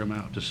program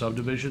out to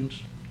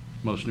subdivisions.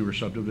 Most newer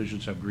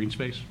subdivisions have green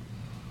space.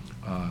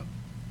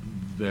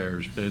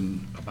 There's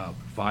been about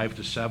 5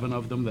 to 7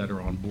 of them that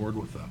are on board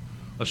with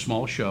a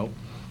small show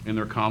in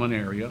their common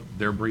area.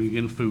 They're bringing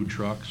in food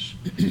trucks.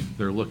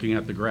 They're looking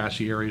at the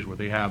grassy areas where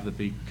they have that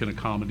they can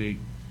accommodate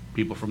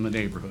people from the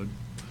neighborhood.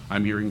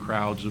 I'm hearing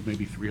crowds of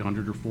maybe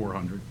 300 or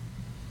 400.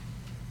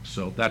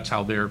 So that's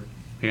how they're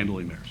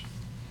handling theirs.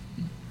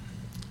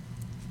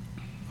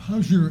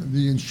 How's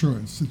the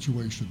insurance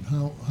situation?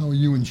 How are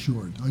you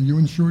insured? Are you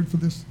insured for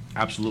this?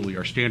 Absolutely.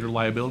 Our standard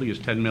liability is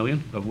 $10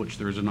 million, of which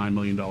there is a $9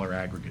 million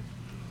aggregate.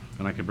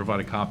 And I can provide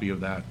a copy of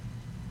that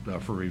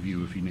for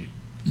review if you need.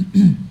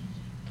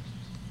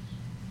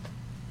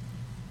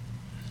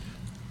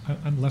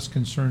 I'm less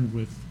concerned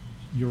with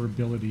your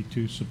ability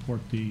to support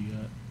the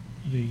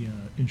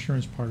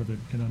insurance part of it,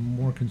 and I'm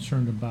more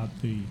concerned about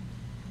the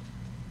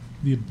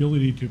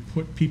ability to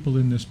put people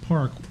in this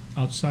park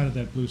outside of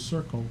that blue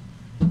circle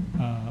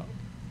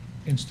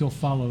and still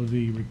follow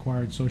the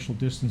required social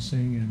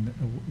distancing,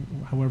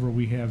 and however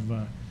we have,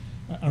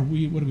 what are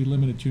we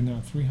limited to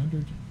now,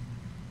 300?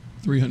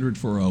 300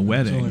 for a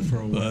wedding. That's only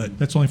for a wedding. But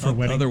that's only for a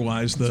wedding.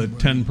 Otherwise, the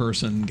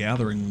 10-person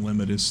gathering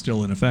limit is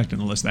still in effect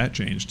unless that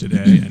changed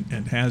today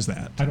and has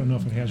that. I don't know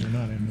if it has or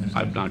not.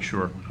 I'm not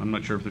sure. I'm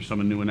not sure if there's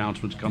some new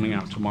announcements coming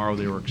out tomorrow.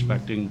 They were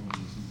expecting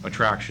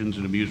attractions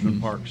and amusement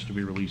parks to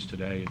be released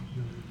today.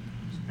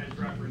 As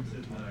referenced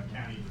in the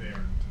county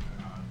fair,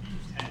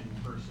 the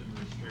 10-person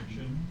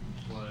restriction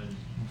was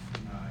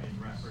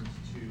in reference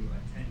to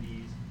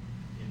attendees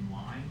in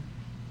line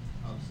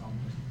of something.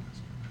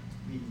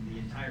 Meaning the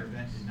entire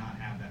event did not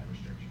have that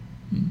restriction.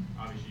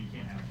 Obviously, you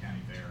can't have a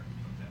county fair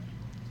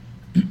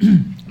of 10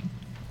 people.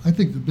 I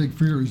think the big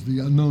fear is the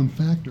unknown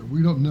factor.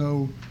 We don't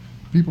know.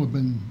 People have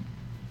been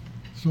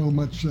so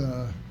much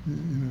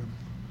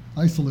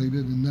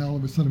isolated, and now all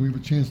of a sudden we have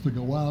a chance to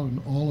go out,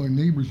 and all our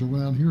neighbors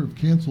around here have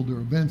canceled their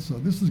events. So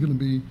this is going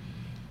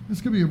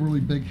to be a really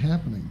big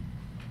happening.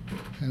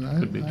 And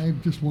I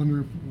just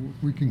wonder if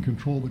we can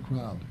control the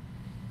crowd.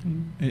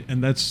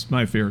 And that's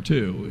my fear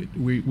too.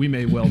 We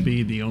may well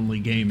be the only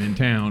game in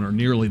town, or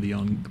nearly the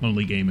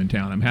only game in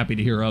town. I'm happy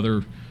to hear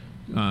other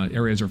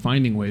areas are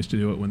finding ways to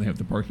do it when they have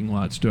the parking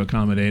lots to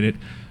accommodate it.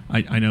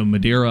 I know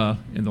Madeira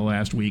in the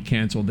last week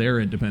canceled their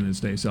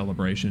Independence Day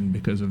celebration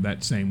because of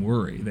that same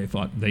worry. They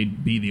thought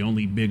they'd be the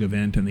only big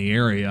event in the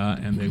area,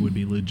 and they would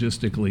be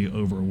logistically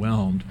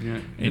overwhelmed.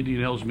 Yeah,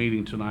 Indian Hills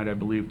meeting tonight, I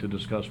believe, to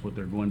discuss what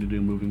they're going to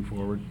do moving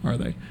forward. Are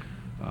they?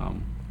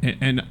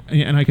 And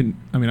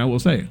I will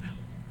say,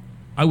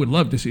 I would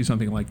love to see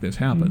something like this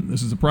happen.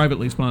 This is a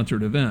privately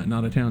sponsored event,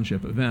 not a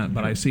township event,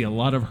 but I see a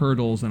lot of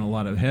hurdles and a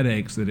lot of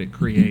headaches that it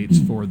creates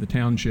for the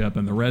township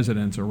and the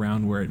residents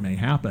around where it may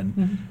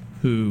happen,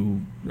 who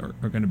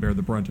are going to bear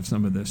the brunt of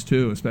some of this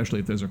too, especially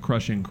if there's a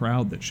crushing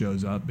crowd that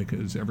shows up,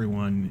 because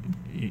everyone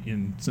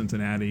in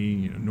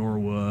Cincinnati,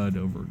 Norwood,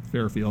 over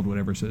Fairfield,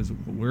 whatever, says,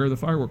 where are the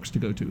fireworks to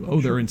go to?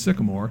 Oh, they're in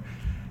Sycamore.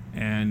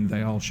 And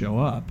they all show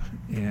up,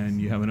 and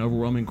you have an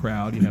overwhelming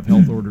crowd. You have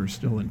health orders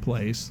still in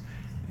place,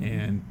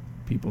 and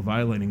people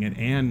violating it.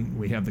 And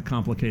we have the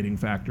complicating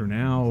factor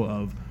now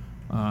of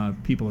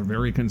people are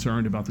very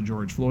concerned about the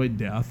George Floyd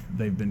death.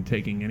 They've been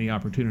taking any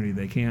opportunity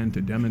they can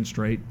to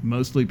demonstrate,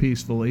 mostly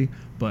peacefully,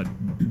 but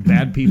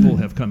bad people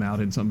have come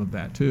out in some of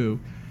that too.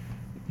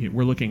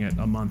 We're looking at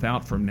a month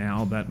out from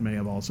now. That may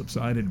have all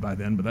subsided by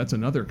then, but that's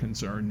another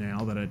concern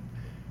now that I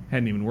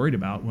hadn't even worried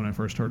about when I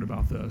first heard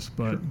about this.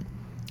 But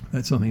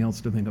that's something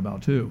else to think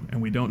about too.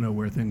 And we don't know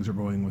where things are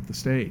going with the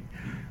state.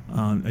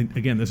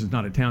 Again, this is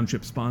not a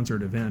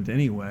township-sponsored event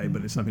anyway,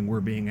 but it's something we're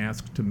being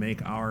asked to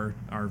make our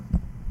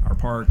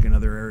park and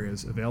other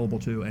areas available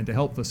to, and to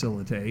help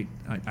facilitate.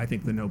 I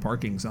think the no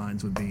parking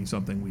signs would be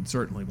something we'd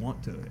certainly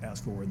want to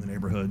ask for in the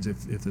neighborhoods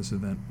if this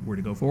event were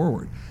to go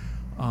forward.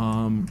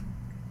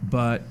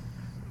 But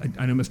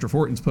I know Mr.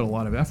 Fortin's put a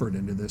lot of effort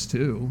into this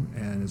too,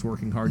 and is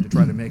working hard to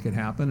try to make it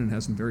happen, and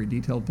has some very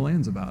detailed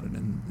plans about it.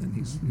 And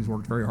he's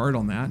worked very hard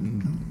on that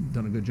and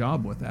done a good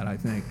job with that, I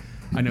think.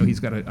 I know he's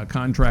got a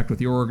contract with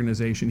your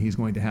organization he's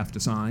going to have to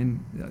sign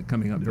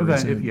coming up very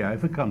soon.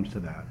 If it comes to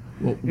that.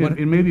 Well,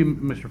 and maybe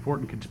Mr.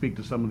 Fortin could speak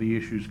to some of the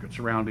issues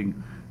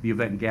surrounding the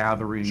event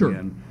gathering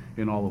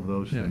and all of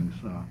those things.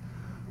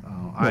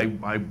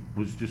 I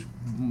was just,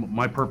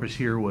 my purpose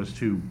here was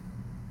to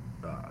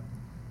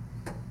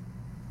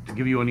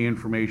give you any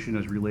information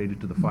as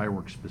related to the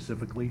fireworks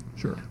specifically.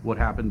 Sure. What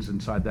happens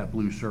inside that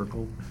blue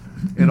circle,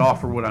 and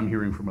offer what I'm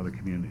hearing from other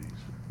communities.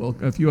 Well,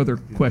 a few other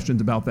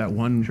questions about that.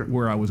 One,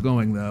 where I was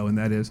going though, and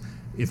that is,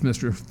 if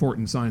Mr.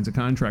 Fortin signs a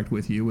contract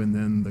with you and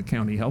then the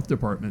county health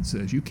department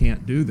says you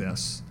can't do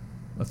this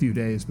a few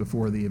days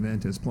before the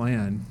event is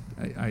planned,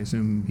 I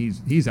assume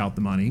he's out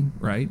the money,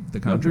 right? The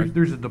contract. No,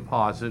 there's a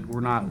deposit.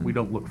 We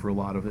don't look for a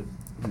lot of it.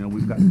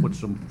 We've got to put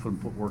some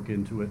footwork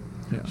into it.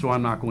 Yeah. So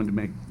I'm not going to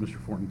make Mr.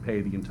 Fortin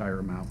pay the entire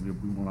amount.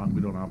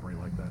 We don't operate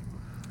like that.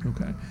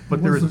 Okay.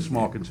 But there is a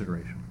small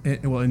consideration.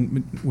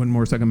 And one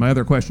more second. My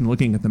other question,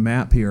 looking at the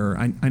map here,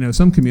 I know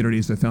some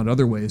communities have found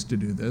other ways to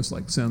do this,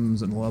 like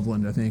Sims and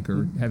Loveland, I think,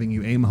 are having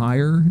you aim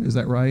higher. Is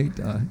that right?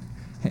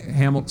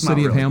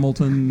 City of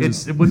Hamilton.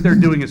 What they're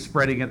doing is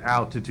spreading it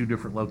out to two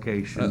different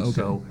locations.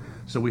 Okay.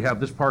 So we have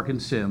this park in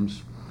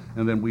Sims,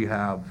 and then we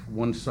have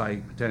one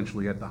site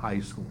potentially at the high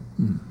school,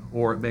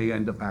 or it may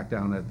end up back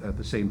down at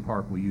the same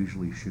park we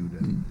usually shoot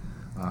in.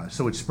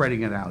 So it's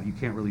spreading it out. You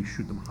can't really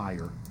shoot them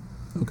higher.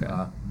 Okay.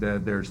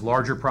 There's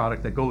larger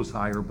product that goes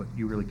higher, but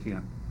you really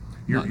can't.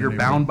 You're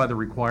bound by the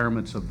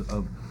requirements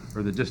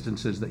or the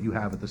distances that you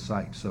have at the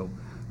site. So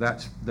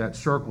that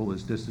circle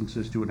is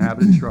distances to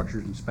inhabited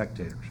structures and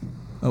spectators.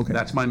 Okay.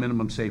 That's my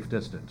minimum safe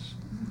distance.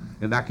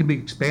 And that can be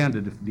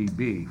expanded if need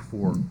be,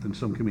 and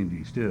some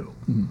communities do.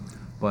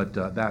 But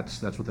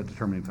that's what the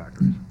determining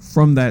factor is.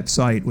 From that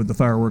site, would the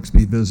fireworks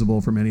be visible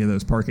from any of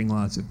those parking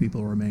lots if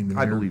people remained there?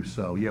 I believe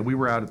so. Yeah, we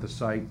were out at the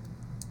site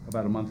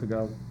about a month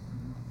ago,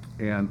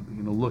 and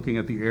looking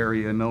at the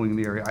area and knowing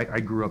the area. I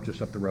grew up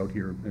just up the road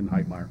here in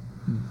Heitmeyer,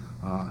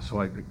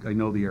 so I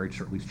know the area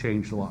certainly has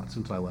changed a lot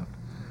since I left.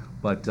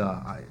 But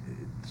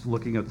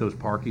looking at those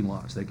parking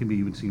lots, they can be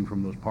even seen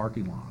from those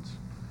parking lots.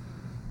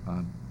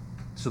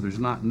 So there's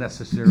not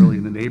necessarily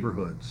in the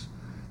neighborhoods.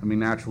 I mean,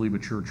 naturally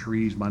mature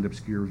trees might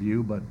obscure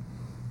view, but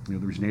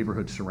there's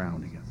neighborhoods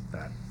surrounding it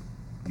that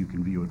you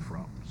can view it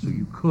from. So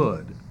you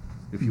could,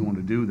 if you want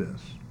to do this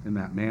in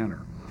that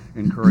manner,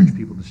 encourage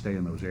people to stay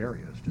in those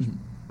areas. Just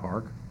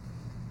park,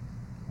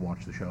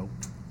 watch the show.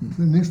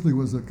 There initially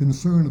was a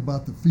concern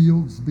about the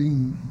fields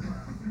being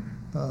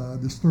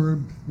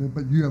disturbed,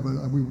 but you have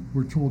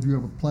we're told you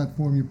have a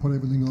platform you put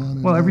everything on.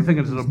 And Well, everything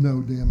is there's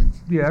no damage.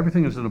 Yeah,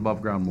 everything is in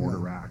above-ground mortar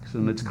Yeah. racks,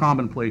 and it's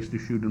commonplace to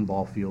shoot in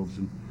ball fields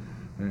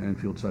and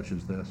fields such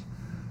as this.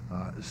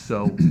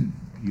 So,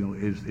 you know,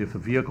 if a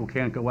vehicle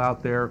can't go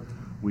out there,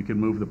 we can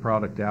move the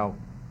product out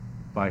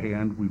by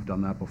hand. We've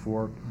done that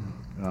before.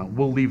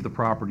 We'll leave the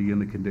property in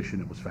the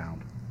condition it was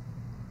found.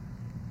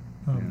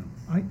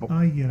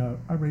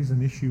 I raised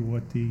an issue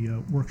at the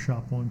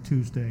workshop on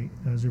Tuesday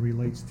as it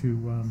relates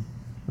to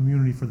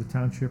immunity for the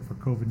township for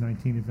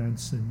COVID-19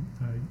 events. And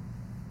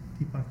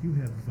Deepak, you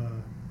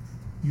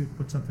had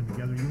put something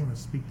together. You want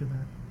to speak to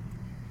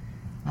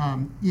that?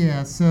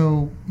 Yeah,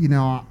 so, you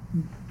know,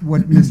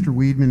 what Mr.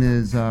 Weedman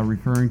is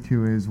referring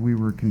to is we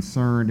were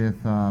concerned if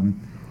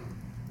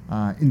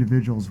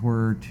individuals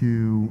were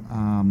to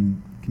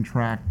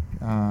contract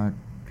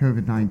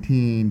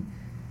COVID-19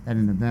 at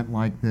an event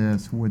like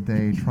this, would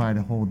they try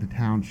to hold the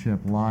township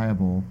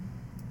liable?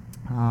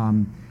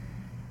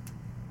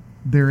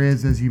 There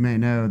is, as you may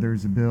know,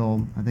 there's a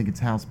bill, I think it's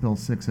House Bill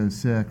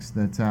 606,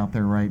 that's out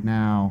there right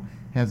now,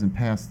 hasn't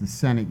passed the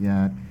Senate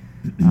yet,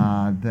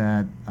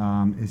 that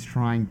is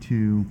trying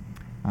to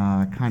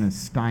kind of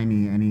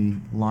stymie any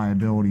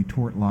liability,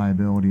 tort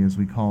liability as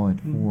we call it,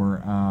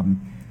 for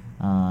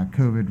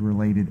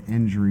COVID-related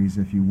injuries,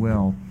 if you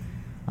will.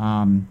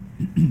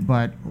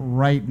 But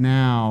right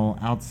now,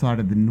 outside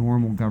of the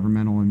normal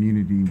governmental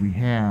immunity we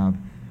have,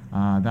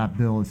 that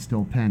bill is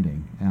still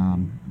pending.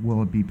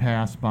 Will it be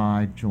passed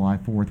by July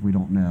 4th? We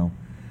don't know.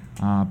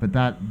 But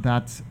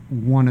that's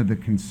one of the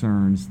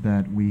concerns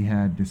that we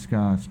had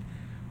discussed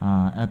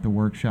at the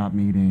workshop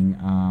meeting.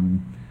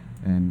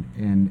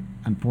 And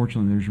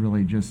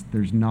unfortunately,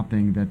 there's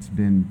nothing that's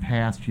been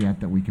passed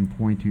yet that we can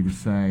point to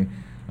say,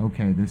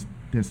 okay,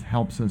 this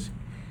helps us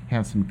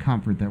have some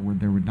comfort that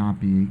there would not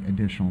be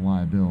additional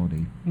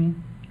liability.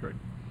 Great.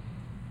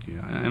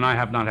 Yeah, and I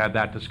have not had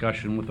that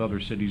discussion with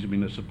other cities and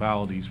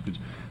municipalities because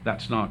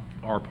that's not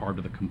our part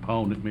of the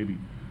component. Maybe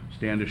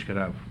Standish could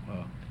have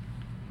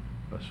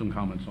some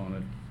comments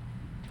on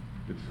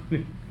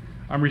it.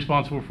 I'm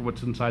responsible for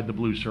what's inside the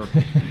blue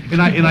circle,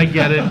 and I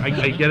get it. I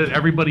get it.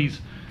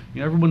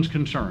 Everyone's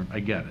concerned. I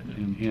get it.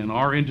 And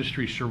our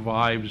industry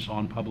survives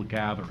on public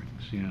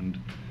gatherings, and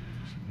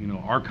you know,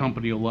 our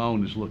company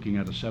alone is looking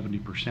at a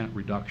 70%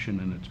 reduction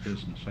in its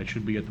business. I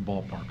should be at the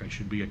ballpark. I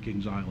should be at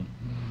Kings Island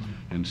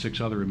and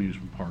 6 other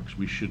amusement parks.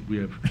 We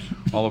have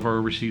all of our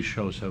overseas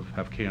shows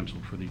have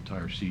canceled for the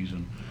entire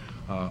season.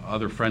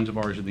 Other friends of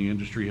ours in the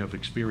industry have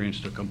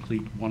experienced a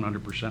complete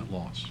 100%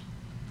 loss,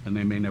 and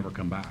they may never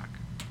come back.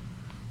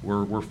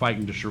 We're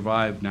fighting to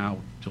survive now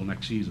till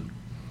next season,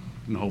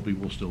 and hoping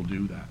we'll still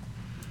do that.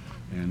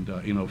 And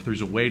you know, if there's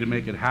a way to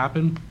make it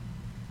happen,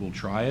 we'll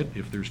try it.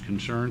 If there's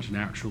concerns,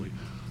 naturally.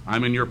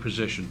 I'm in your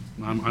position.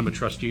 I'm a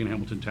trustee in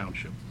Hamilton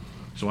Township,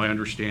 so I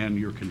understand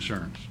your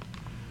concerns.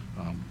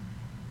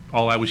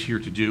 All I was here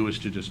to do is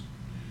to just,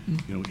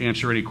 you know,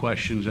 answer any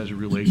questions as it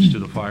relates to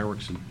the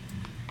fireworks and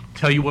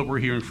tell you what we're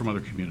hearing from other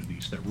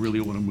communities that really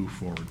want to move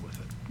forward with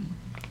it.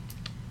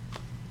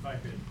 If I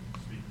could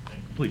speak,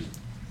 thank you. Please.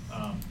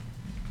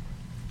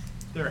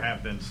 There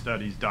have been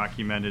studies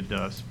documented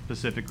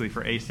specifically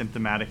for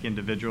asymptomatic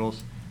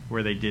individuals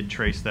where they did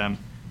trace them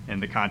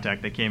and the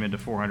contact. They came into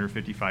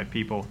 455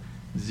 people.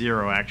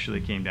 0 actually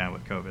came down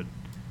with COVID.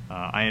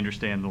 I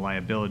understand the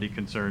liability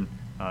concern.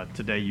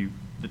 Today,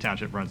 the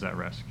township runs that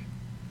risk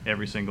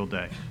every single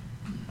day.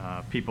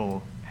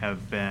 People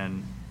have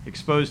been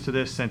exposed to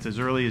this since as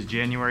early as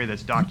January.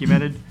 That's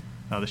documented.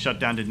 The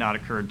shutdown did not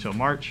occur until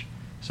March.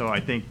 So I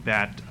think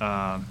that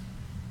that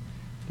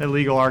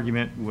legal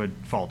argument would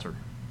falter.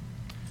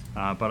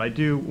 But I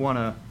do want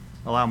to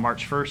allow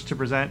March 1st to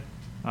present.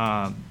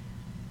 The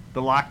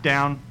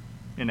lockdown,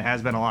 and it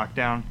has been a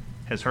lockdown,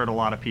 has hurt a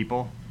lot of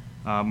people.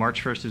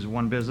 March 1st is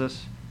one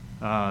business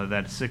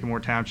that Sycamore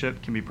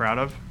Township can be proud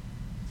of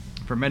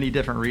for many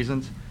different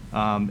reasons.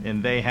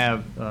 And they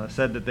have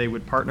said that they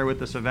would partner with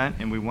this event,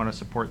 and we want to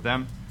support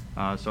them.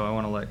 So I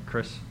want to let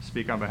Chris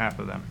speak on behalf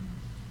of them.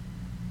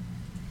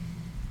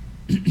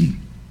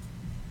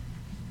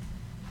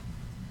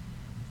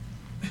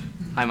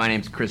 Hi, my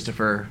name's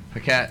Christopher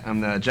Paquette.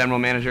 I'm the general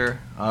manager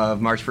of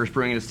March 1st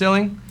Brewing and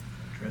Distilling.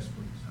 Address,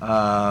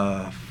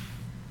 please.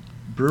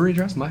 Brewery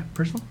address, my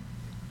personal?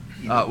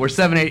 We're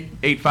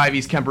 7885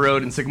 East Kemper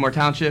Road in Sycamore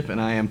Township,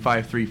 and I am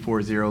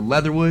 5340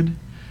 Leatherwood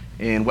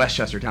in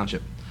Westchester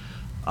Township.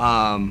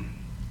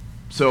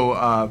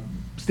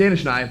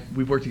 Standish and I,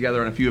 we've worked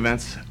together on a few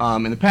events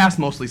in the past,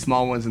 mostly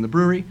small ones in the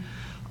brewery.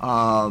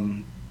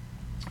 But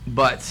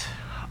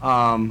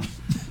I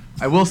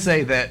will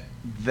say that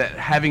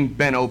having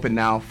been open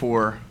now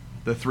for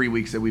the 3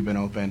 weeks that we've been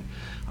open,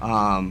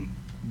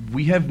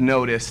 we have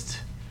noticed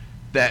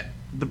that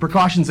the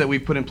precautions that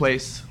we've put in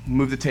place,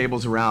 move the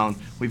tables around,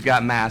 we've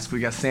got masks,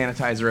 we've got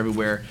sanitizer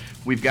everywhere,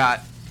 we've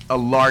got a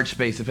large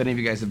space. If any of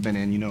you guys have been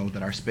in, you know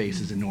that our space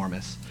is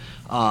enormous.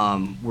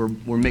 We're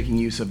making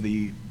use of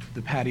the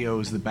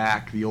patios, the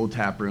back, the old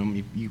tap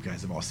room. You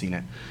guys have all seen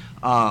it.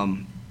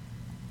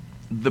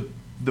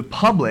 The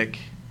public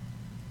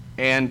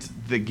and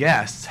the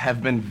guests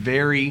have been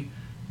very,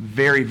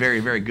 very,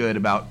 very, very good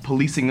about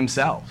policing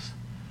themselves.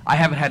 I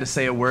haven't had to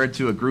say a word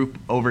to a group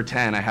over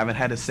 10. I haven't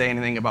had to say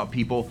anything about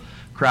people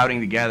crowding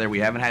together. We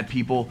haven't had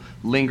people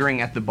lingering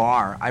at the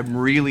bar. I'm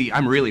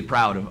really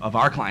proud of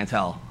our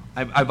clientele.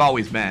 I've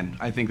always been.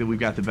 I think that we've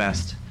got the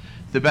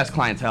best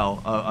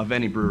clientele of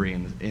any brewery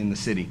in the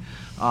city.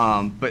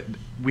 But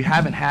we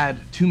haven't had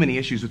too many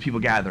issues with people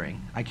gathering.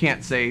 I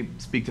can't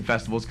speak to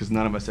festivals because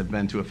none of us have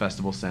been to a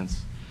festival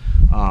since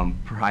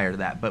prior to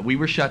that. But we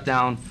were shut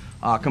down,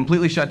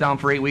 completely shut down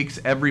for 8 weeks.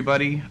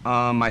 Everybody,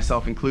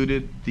 myself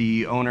included,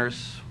 the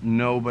owners,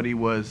 nobody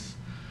was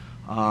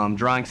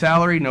drawing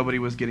salary, nobody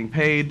was getting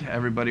paid.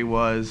 Everybody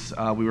was,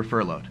 we were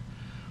furloughed.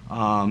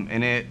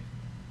 And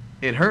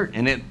it hurt,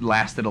 and it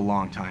lasted a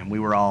long time. We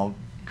were all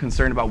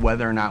concerned about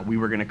whether or not we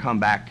were going to come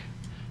back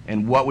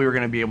and what we were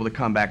going to be able to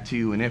come back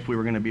to and if we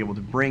were going to be able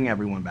to bring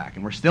everyone back.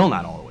 And we're still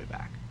not all the way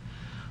back.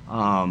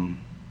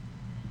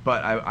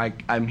 But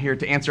I'm here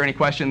to answer any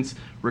questions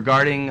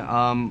regarding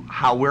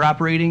how we're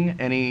operating,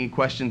 any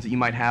questions that you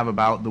might have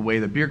about the way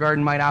the beer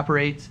garden might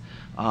operate,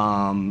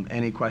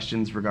 any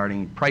questions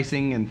regarding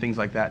pricing and things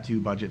like that too,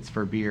 budgets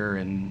for beer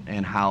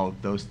and how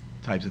those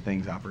types of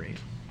things operate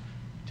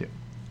too.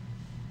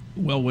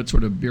 Well, what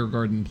sort of beer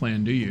garden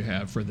plan do you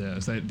have for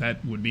this?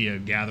 That would be a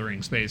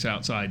gathering space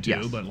outside too,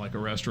 Yes. but like a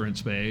restaurant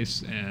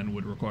space, and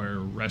would require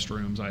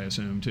restrooms, I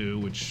assume, too,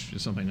 which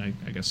is something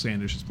I guess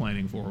Standish is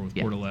planning for with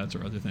Yeah. portalettes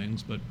or other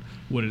things. But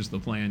what is the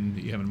plan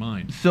that you have in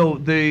mind? So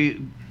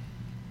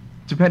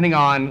depending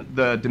on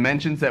the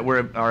dimensions that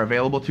are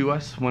available to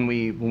us when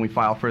we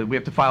file for, we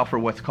have to file for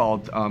what's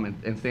called,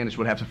 and Standish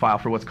would have to file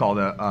for what's called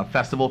a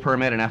festival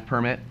permit, an F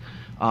permit,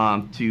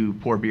 to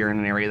pour beer in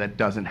an area that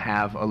doesn't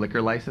have a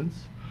liquor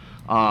license.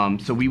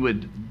 So we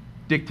would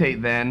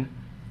dictate then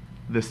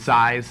the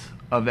size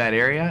of that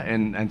area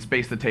and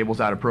space the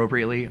tables out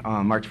appropriately.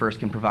 March 1st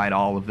can provide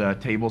all of the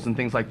tables and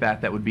things like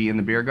that would be in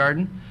the beer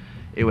garden.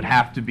 It would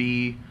have to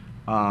be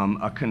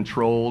a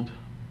controlled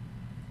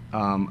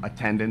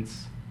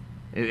attendance.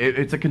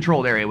 It's a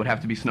controlled area. It would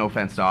have to be snow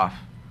fenced off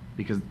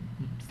because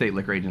state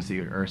liquor agency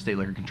or state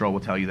liquor control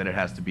will tell you that it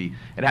has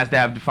to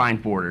have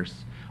defined borders.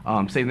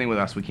 Same thing with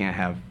us. We can't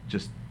have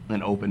just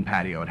an open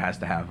patio. It has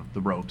to have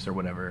the ropes or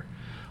whatever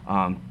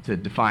to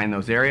define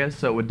those areas.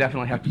 So it would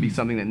definitely have to be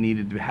something that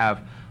needed to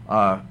have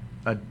a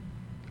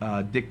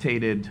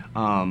dictated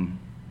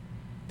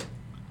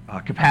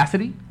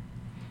capacity,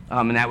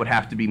 and that would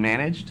have to be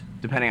managed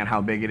depending on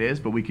how big it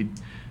is. But we could,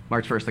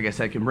 March 1st, like I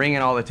said, can bring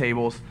in all the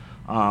tables.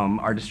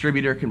 Our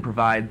distributor can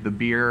provide the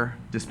beer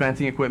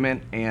dispensing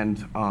equipment,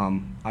 and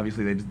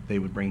obviously they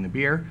would bring the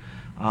beer,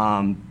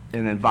 and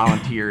then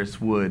volunteers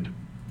would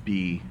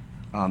be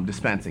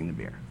dispensing the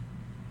beer.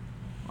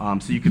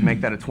 So you could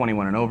make that a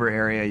 21 and over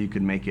area. You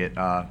could make it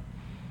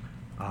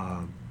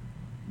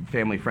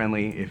family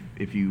friendly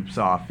if you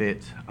saw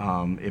fit,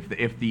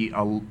 if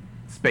the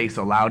space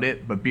allowed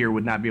it, but beer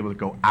would not be able to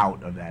go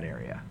out of that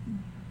area.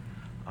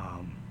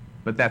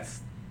 But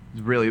that's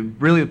really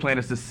the plan,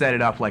 is to set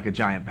it up like a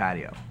giant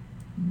patio.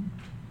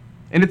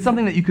 And it's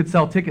something that you could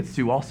sell tickets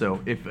to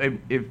also. If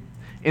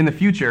in the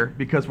future,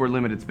 because we're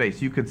limited space,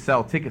 you could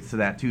sell tickets to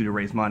that too to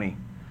raise money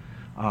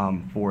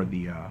for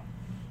the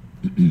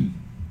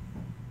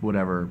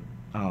whatever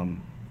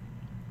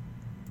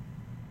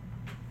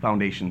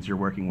foundations you're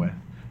working with.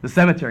 The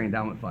Cemetery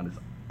Endowment Fund is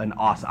an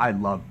awesome, I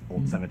love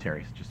old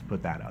cemeteries, just to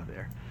put that out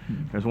there.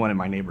 There's one in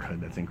my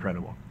neighborhood that's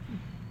incredible.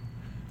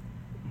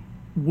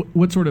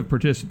 What sort of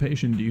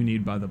participation do you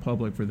need by the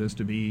public for this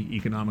to be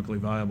economically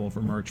viable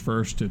for March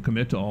 1st to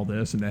commit to all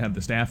this and to have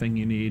the staffing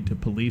you need to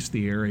police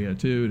the area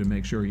too, to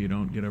make sure you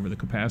don't get over the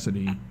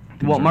capacity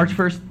concerns? Well, March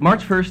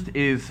 1st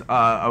is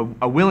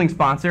a willing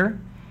sponsor,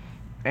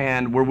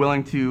 and we're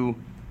willing to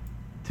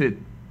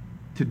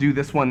do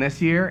this one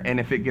this year, and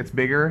if it gets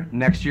bigger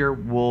next year,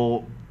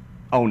 we'll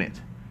own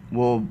it.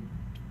 We'll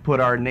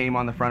put our name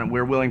on the front, and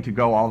we're willing to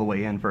go all the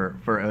way in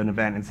for an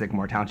event in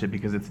Sycamore Township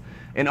because it's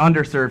an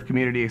underserved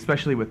community,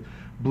 especially with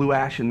Blue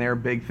Ash and their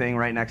big thing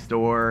right next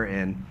door,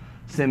 and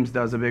Sims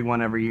does a big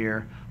one every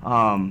year.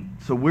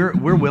 So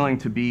we're willing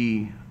to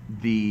be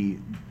the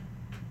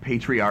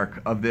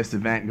patriarch of this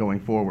event going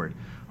forward.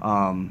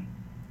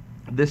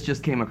 This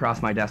just came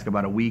across my desk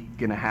about a week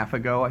and a half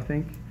ago, I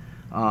think,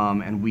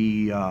 and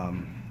we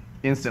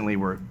instantly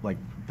were like,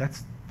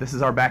 this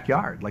is our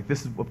backyard. Like,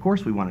 this is, of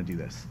course we want to do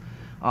this.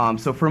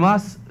 So from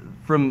us,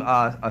 from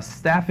a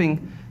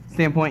staffing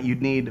standpoint,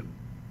 you'd need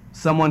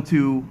someone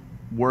to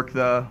work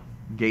the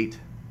gate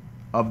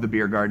of the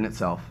beer garden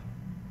itself,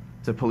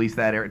 to police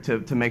that area,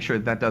 to make sure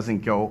that doesn't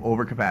go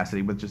over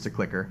capacity with just a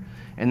clicker,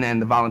 and then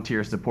the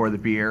volunteers to pour the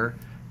beer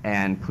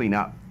and clean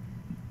up.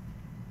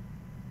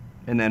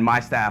 And then my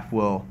staff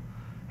will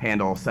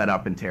handle set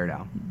up and tear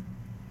down.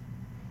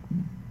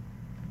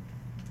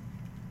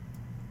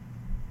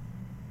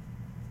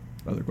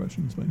 Other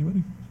questions by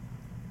anybody?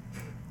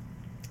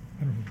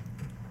 I don't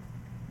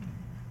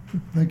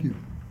know. Thank you.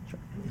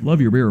 Love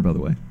your beer, by the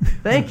way.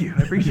 Thank you.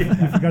 I appreciate You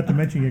that. forgot to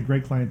mention you had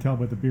great clientele,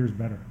 but the beer's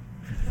better.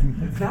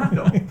 It's not,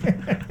 though.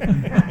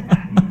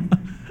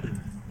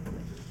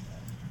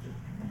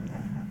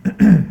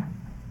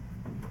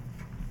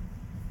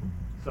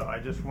 So I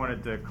just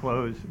wanted to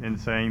close in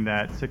saying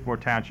that Sycamore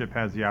Township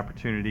has the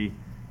opportunity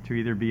to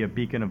either be a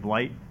beacon of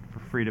light for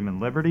freedom and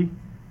liberty,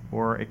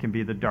 or it can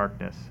be the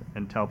darkness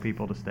and tell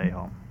people to stay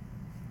home.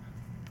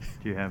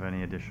 Do you have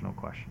any additional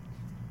questions?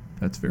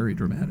 That's very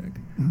dramatic.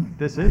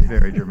 This is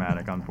very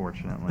dramatic,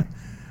 unfortunately.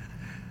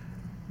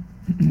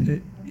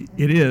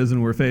 It is,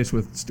 and we're faced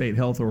with state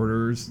health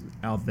orders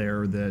out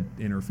there that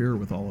interfere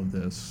with all of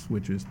this,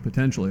 which is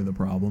potentially the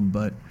problem.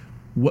 But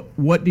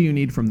what do you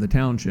need from the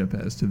township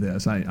as to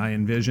this? I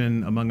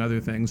envision, among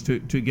other things, to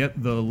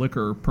get the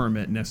liquor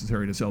permit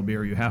necessary to sell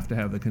beer, you have to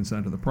have the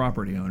consent of the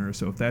property owner.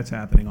 So if that's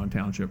happening on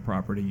township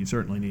property, you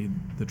certainly need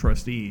the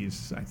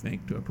trustees, I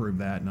think, to approve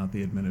that, not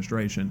the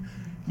administration.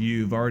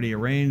 You've already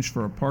arranged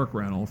for a park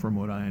rental, from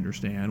what I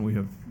understand. We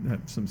have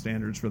some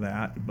standards for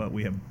that, but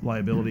we have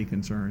liability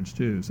concerns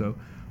too. So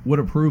what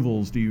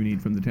approvals do you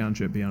need from the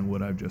township beyond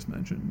what I've just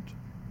mentioned?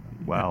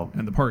 Well,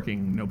 and the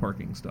parking, no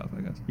parking stuff,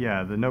 I guess.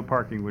 Yeah, the no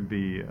parking would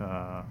be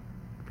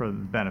for the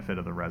benefit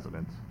of the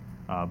residents.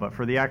 But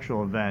for the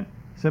actual event,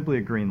 simply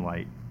a green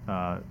light.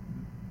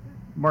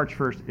 March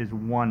 1st is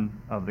one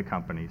of the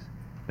companies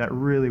that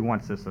really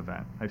wants this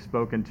event. I've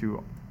spoken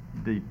to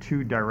the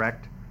 2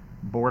 direct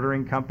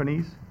bordering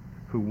companies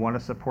who want to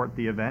support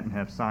the event and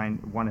have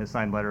signed, one has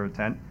signed letter of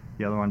intent,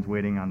 the other one's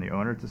waiting on the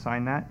owner to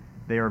sign that.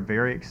 They are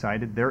very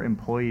excited. Their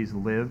employees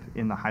live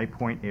in the High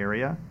Point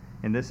area,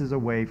 and this is a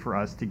way for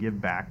us to give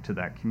back to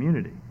that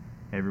community.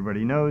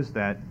 Everybody knows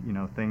that, you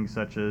know, things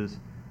such as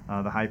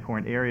the High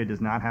Point area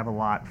does not have a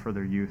lot for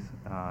their youth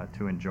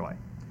to enjoy.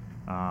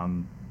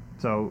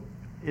 So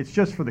it's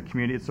just for the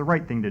community. It's the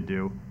right thing to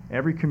do.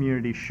 Every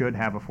community should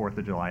have a 4th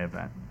of July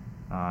event.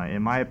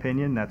 In my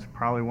opinion, that's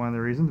probably one of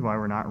the reasons why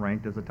we're not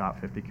ranked as a top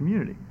 50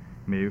 community.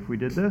 Maybe if we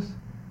did this,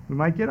 we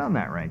might get on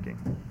that ranking.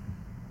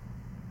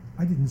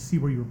 I didn't see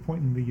where you were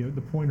pointing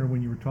the pointer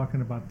when you were talking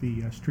about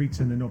the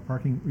streets and the no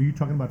parking. Are you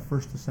talking about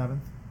 1st to 7th?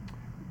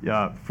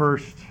 Yeah,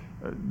 first,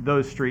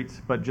 those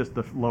streets, but just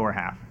the lower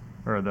half,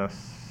 or the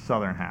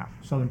southern half.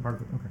 Southern part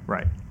of it, okay.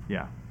 Right,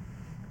 yeah.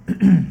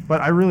 But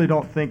I really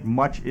don't think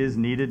much is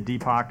needed.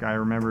 Deepak, I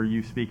remember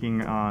you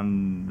speaking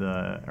on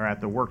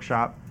at the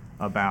workshop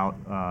about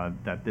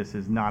that this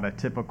is not a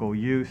typical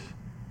use,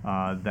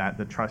 that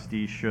the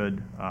trustees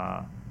should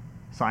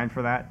sign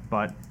for that,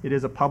 but it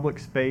is a public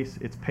space.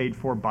 It's paid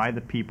for by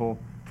the people.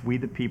 We,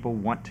 the people,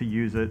 want to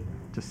use it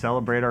to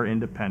celebrate our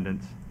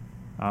independence.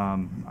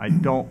 I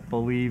don't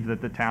believe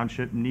that the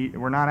township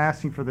we're not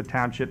asking for the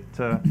township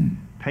to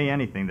pay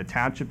anything. The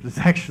township is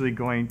actually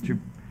going to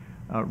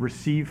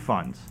receive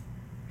funds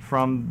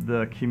from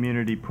the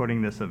community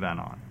putting this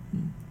event on.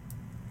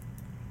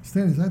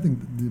 Stannis, I think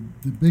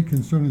the big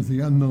concern is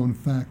the unknown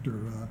factor.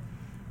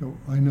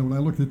 I know when I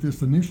looked at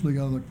this initially,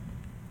 I was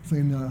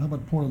saying, how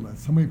about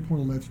portalets? How many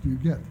portalets do you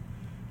get?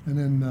 And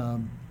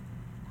then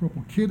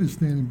Corporal Kidd is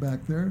standing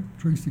back there.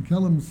 Tracy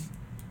Kellum's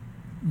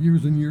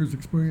years and years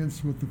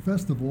experience with the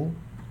festival.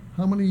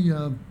 How many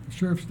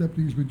sheriff's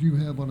deputies would you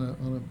have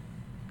on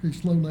a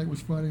slow night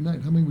was Friday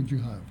night? How many would you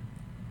have?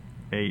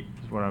 8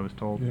 is what I was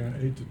told. Yeah,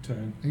 8 to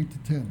 10. 8 to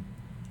 10.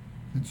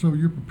 And so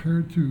you're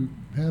prepared to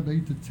have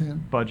 8 to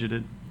 10?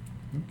 Budgeted.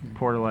 Okay.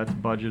 Portalets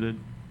budgeted.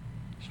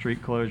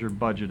 Street closure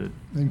budgeted.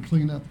 And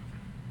clean up?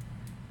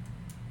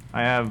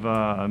 I have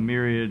a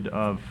myriad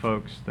of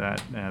folks that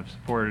have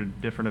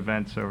supported different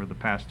events over the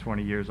past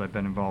 20 years I've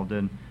been involved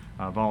in.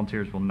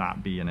 Volunteers will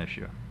not be an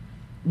issue.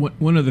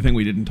 One other thing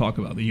we didn't talk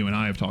about that you and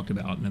I have talked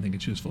about, and I think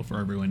it's useful for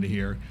everyone to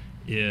hear,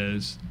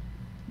 is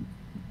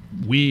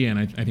and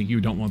I think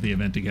you don't want the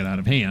event to get out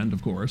of hand,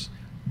 of course,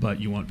 but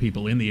you want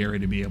people in the area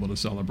to be able to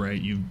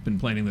celebrate. You've been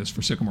planning this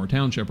for Sycamore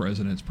Township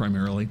residents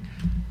primarily.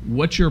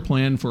 What's your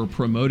plan for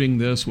promoting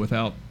this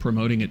without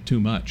promoting it too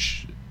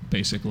much,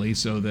 basically,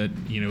 so that,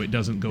 you know, it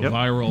doesn't go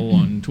viral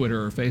on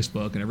Twitter or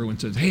Facebook and everyone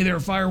says, hey, there are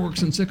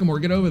fireworks in Sycamore,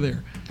 get over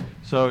there?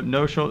 So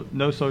no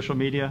social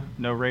media,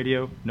 no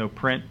radio, no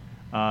print.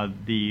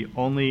 The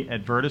only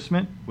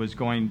advertisement is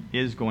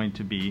going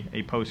to be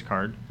a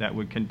postcard that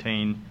would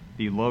contain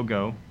the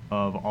logo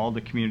of all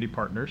the community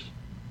partners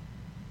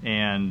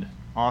and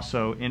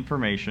also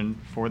information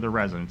for the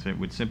residents. It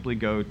would simply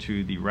go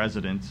to the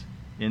residents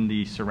in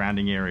the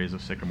surrounding areas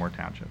of Sycamore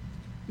Township.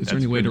 Is there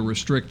any way to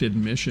restrict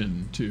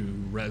admission to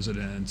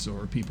residents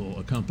or people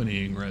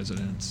accompanying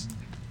residents?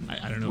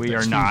 I don't know if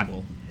that's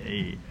feasible.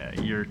 We are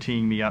not, you're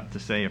teeing me up to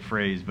say a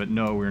phrase, but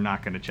no, we're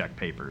not going to check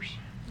papers.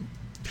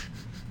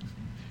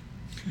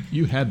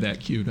 You had that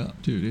queued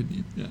up too, didn't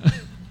you? Yeah.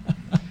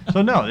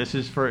 So no, this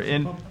is for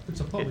it's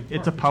a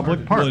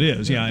public park. Well, it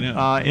is, yeah, I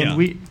know.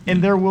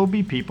 And there will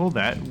be people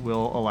that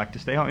will elect to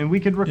stay home, and we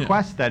could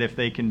request that if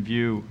they can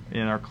view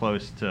and are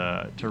close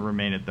to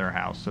remain at their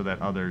house, so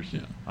that others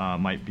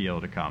might be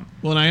able to come.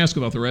 Well, and I ask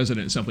about the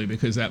residents simply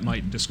because that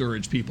might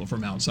discourage people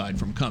from outside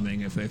from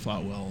coming if they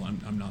thought, well,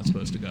 I'm not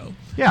supposed to go.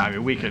 Yeah, I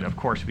mean, we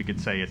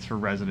could say it's for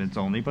residents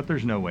only, but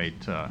there's no way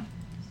to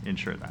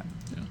ensure that.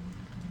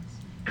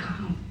 Yeah.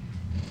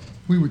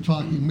 We were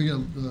talking, we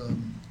had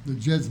the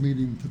JEDS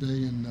meeting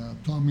today, and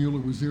Tom Mueller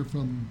was here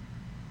from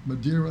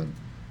Madeira,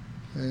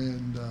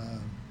 and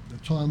the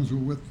Toms were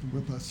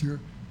with us here.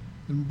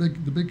 And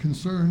the big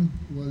concern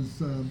was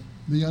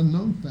the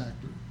unknown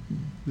factor.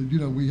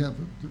 That, we have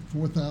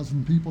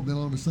 4,000 people, then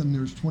all of a sudden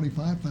there's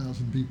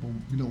 25,000 people.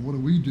 What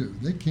do?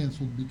 They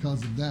canceled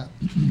because of that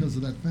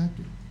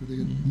factor. They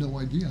had no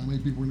idea how many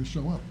people were going to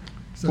show up.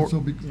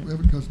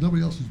 Because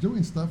nobody else is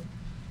doing stuff,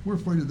 we're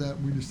afraid of that.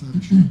 We decided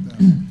to shoot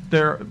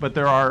that. But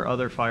there are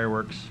other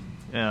fireworks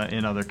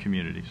in other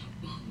communities.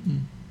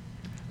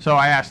 So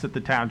I asked that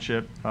the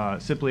township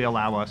simply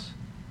allow us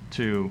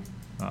to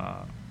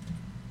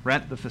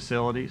rent the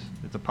facilities.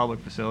 It's a public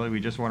facility. We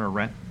just want to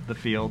rent the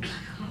fields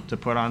to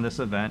put on this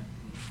event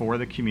for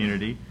the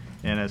community.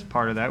 And as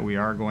part of that, we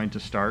are going to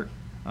start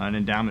an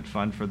endowment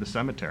fund for the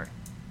cemetery.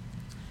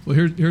 Well,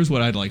 here's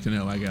what I'd like to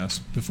know, I guess,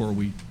 before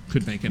we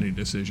could make any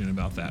decision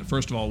about that.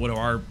 First of all, what do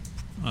our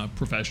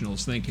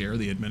professionals think here?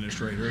 The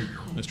administrator,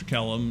 Mr.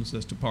 Kellums,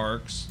 as to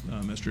parks,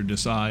 Mr.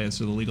 Desai as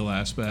to the legal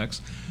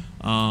aspects.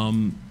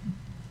 And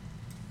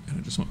I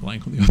just went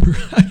blank on the other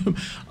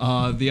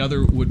item. The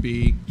other would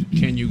be,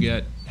 can you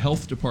get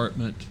health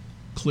department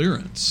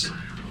clearance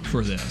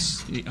for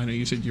this? I know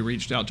you said you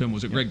reached out to him.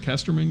 Was it Greg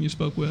Kesterman you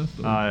spoke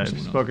with? I've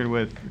spoken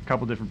with a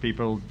couple different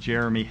people.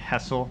 Jeremy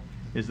Hessel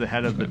is the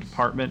head of the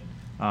department.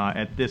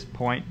 At this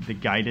point, the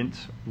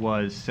guidance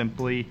was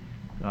simply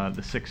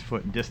the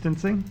 6-foot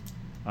distancing.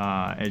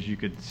 As you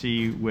could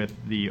see with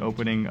the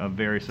opening of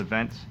various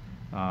events,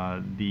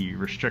 the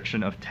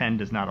restriction of 10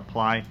 does not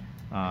apply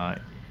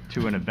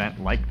to an event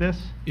like this.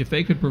 If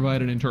they could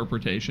provide an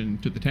interpretation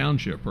to the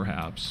township,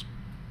 perhaps,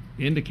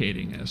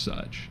 indicating as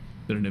such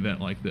that an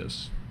event like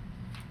this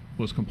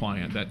was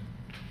compliant, that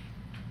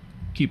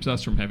keeps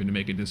us from having to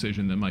make a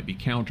decision that might be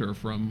counter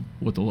from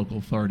what the local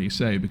authorities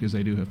say, because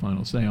they do have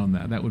final say on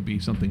that. That would be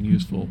something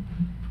useful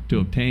to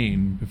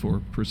obtain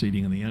before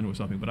proceeding in the end with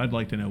something. But I'd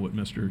like to know what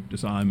Mr.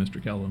 Desai,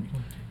 Mr. Kellum,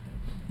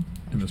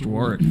 and Mr.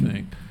 Warwick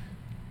think.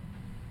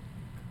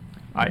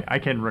 I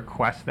can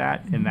request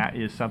that, and that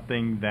is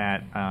something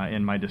that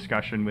in my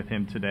discussion with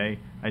him today,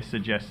 I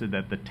suggested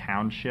that the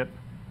township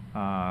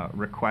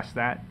request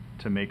that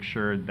to make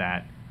sure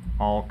that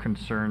all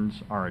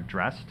concerns are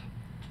addressed.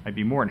 I'd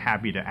be more than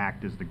happy to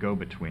act as the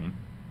go-between.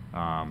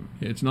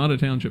 It's not a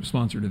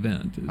township-sponsored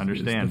event.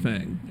 Understand is the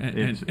thing, and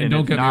it's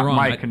don't get me wrong.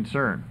 My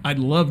concern. I'd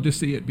love to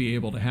see it be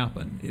able to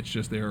happen. It's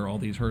just there are all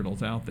these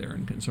hurdles out there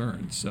and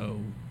concerns.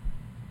 So,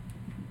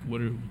 what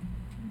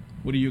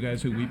do you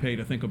guys who we pay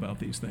to think about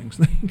these things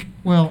think?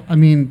 Well, I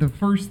mean, the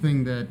first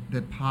thing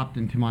that popped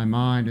into my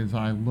mind as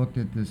I looked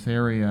at this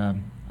area,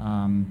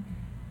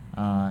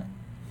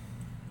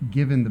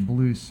 given the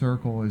blue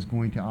circle is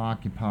going to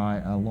occupy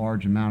a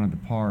large amount of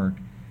the park,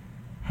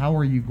 how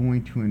are you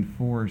going to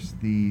enforce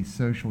the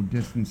social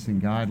distancing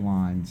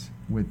guidelines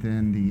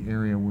within the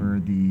area where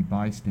the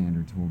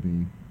bystanders will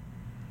be?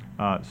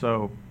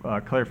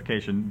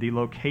 Clarification, the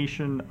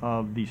location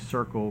of the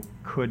circle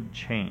could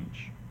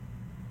change.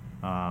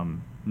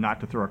 Not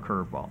to throw a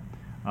curveball,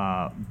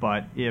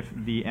 but if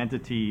the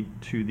entity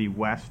to the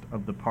west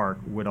of the park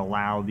would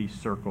allow the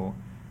circle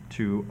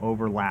to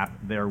overlap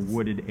their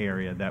wooded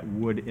area, that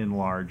would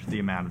enlarge the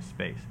amount of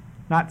space.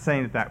 Not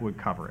saying that would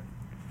cover it.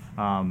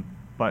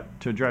 But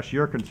to address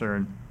your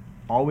concern,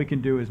 all we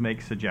can do is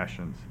make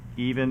suggestions.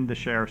 Even the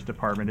sheriff's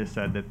department has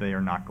said that they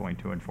are not going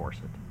to enforce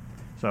it.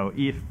 So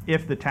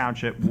if the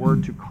township were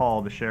to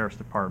call the sheriff's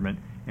department,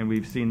 and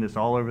we've seen this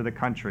all over the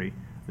country,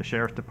 the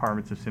sheriff's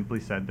departments have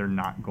simply said they're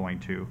not going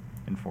to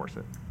enforce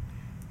it.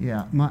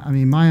 Yeah,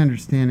 my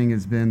understanding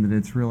has been that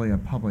it's really a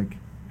public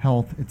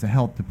health, it's a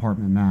health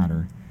department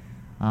matter.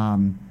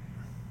 But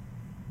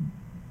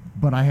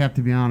I have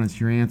to be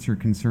honest, your answer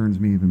concerns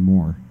me even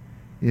more.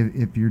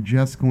 If you're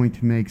just going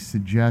to make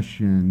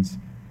suggestions,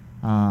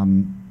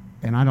 and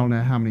I don't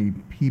know how many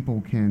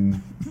people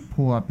can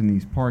pull up in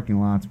these parking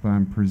lots, but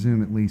I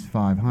presume at least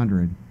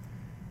 500,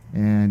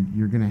 and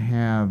you're going to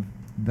have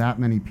that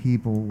many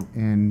people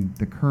in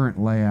the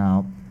current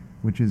layout,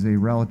 which is a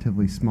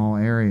relatively small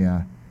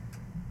area,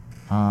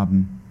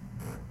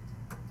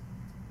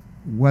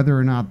 whether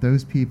or not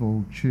those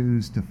people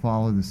choose to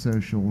follow the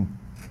social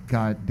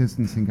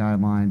distancing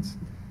guidelines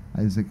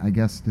is, I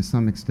guess, to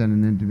some extent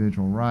an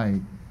individual right.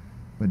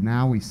 But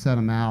now we set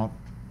them out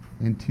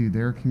into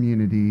their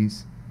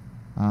communities,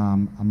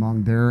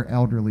 among their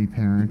elderly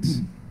parents,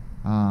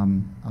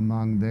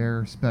 among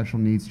their special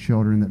needs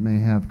children that may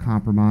have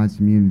compromised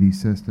immunity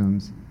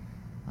systems.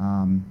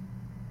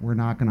 We're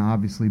not going to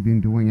obviously be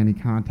doing any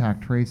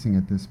contact tracing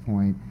at this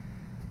point.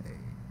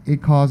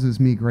 It causes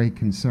me great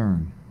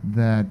concern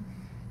that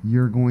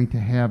you're going to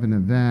have an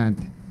event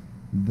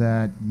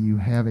that you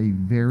have a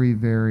very,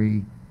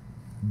 very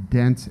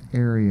dense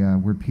area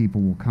where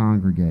people will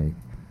congregate.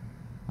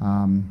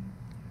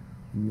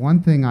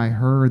 One thing I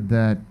heard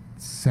that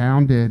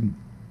sounded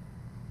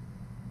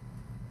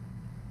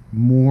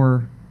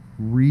more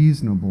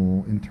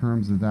reasonable in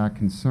terms of that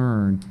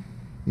concern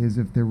is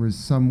if there was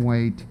some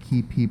way to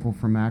keep people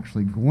from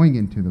actually going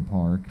into the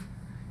park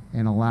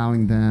and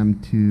allowing them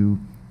to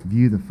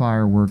view the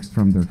fireworks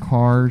from their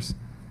cars,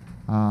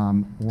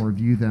 or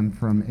view them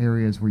from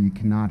areas where you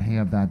cannot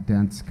have that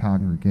dense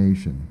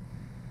congregation.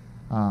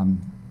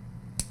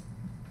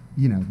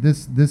 You know,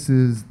 this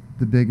is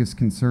the biggest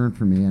concern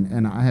for me,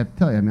 and I have to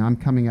tell you, I mean, I'm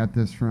coming at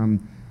this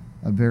from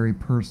a very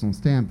personal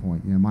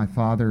standpoint. You know, my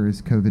father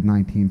is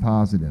COVID-19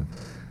 positive.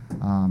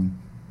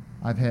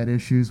 I've had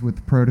issues with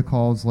the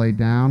protocols laid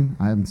down.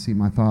 I haven't seen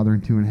my father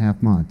in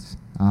 2.5 months.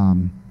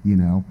 You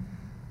know,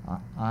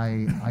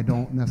 I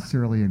don't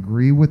necessarily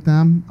agree with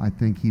them. I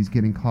think he's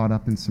getting caught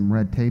up in some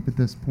red tape at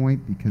this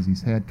point because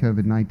he's had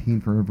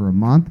COVID-19 for over a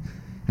month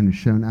and has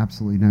shown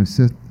absolutely no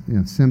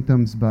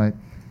symptoms. But,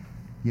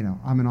 you know,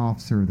 I'm an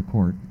officer of the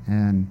court,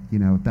 and, you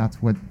know,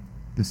 that's what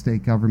the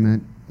state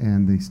government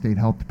and the state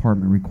health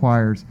department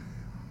requires.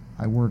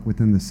 I work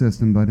within the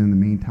system, but in the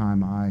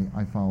meantime,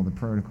 I follow the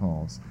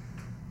protocols.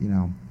 You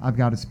know, I've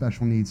got a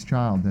special needs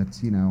child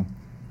that's, you know,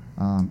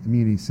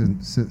 immunity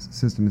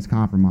system is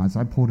compromised.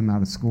 I pulled him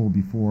out of school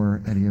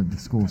before any of the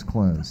schools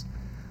closed.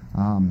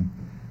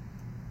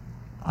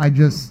 I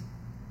just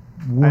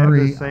worry.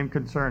 I have the same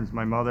concerns.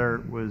 My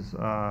mother was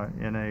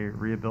in a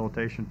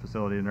rehabilitation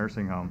facility, a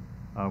nursing home,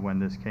 when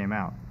this came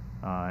out,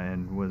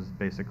 and was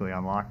basically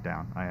on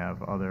lockdown. I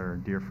have other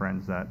dear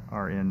friends that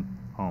are in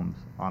homes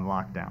on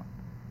lockdown.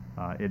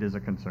 It is a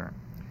concern,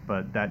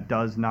 but that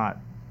does not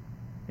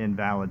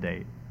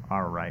invalidate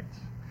our rights.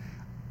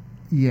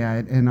 Yeah,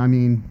 and I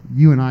mean,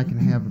 you and I can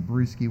have a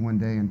brewski one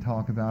day and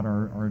talk about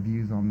our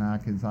views on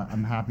that, because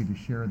I'm happy to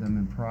share them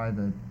in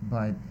private.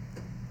 But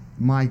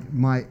my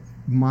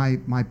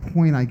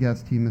point, I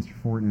guess, to you, Mr.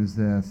 Fortin, is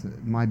this: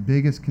 my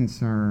biggest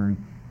concern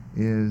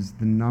is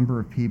the number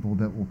of people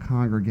that will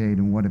congregate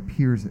in what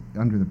appears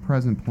under the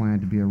present plan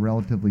to be a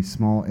relatively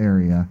small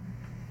area,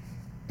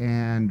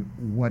 and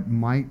what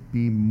might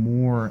be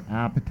more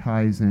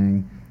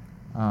appetizing,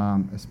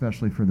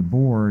 especially for the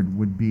board,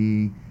 would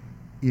be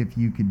if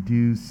you could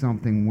do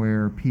something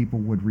where people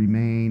would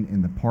remain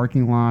in the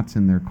parking lots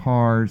in their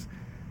cars,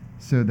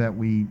 so that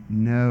we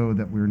know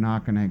that we're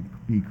not going to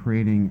be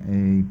creating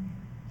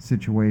a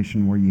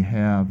situation where you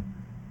have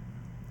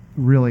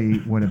really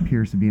what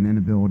appears to be an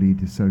inability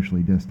to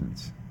socially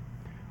distance.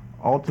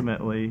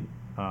 Ultimately,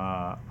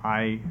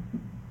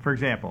 for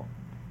example,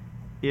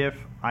 if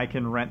I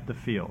can rent the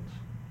fields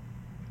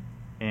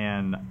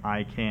and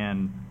I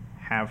can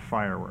have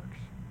fireworks,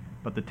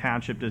 but the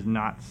township does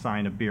not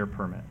sign a beer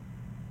permit,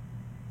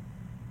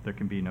 there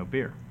can be no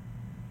beer,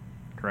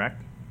 correct?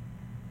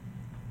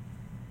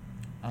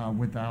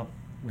 Without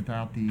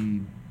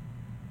the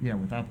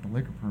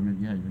liquor permit,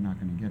 yeah, you're not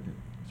going to get it.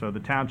 So the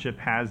township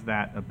has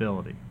that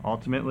ability.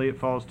 Ultimately, it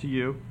falls to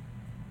you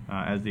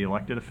as the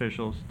elected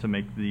officials to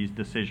make these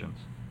decisions.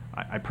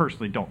 I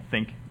personally don't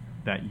think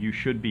that you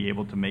should be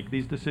able to make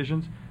these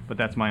decisions, but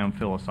that's my own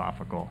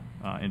philosophical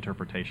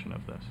interpretation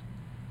of this.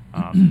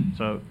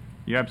 So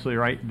you're absolutely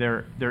right.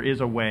 There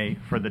is a way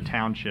for the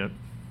township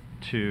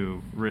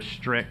to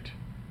restrict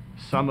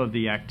some of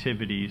the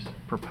activities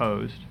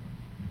proposed,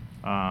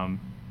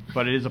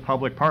 but it is a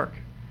public park.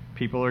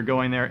 People are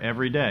going there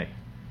every day.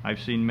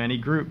 I've seen many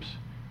groups,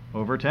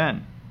 over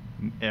 10,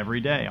 every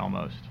day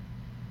almost.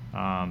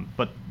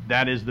 But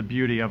that is the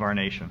beauty of our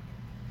nation.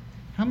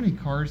 How many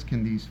cars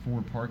can these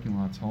 4 parking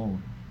lots hold?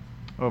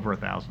 Over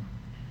 1,000.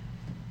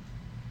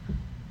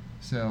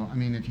 So, I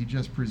mean, if you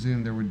just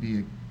presume there would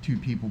be 2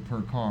 people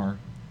per car,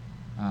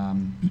 I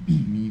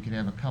mean, you could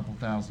have a couple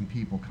thousand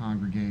people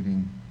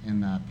congregating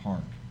in that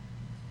park.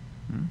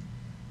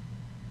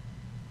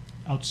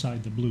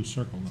 Outside the blue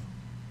circle, though.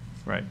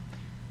 Right.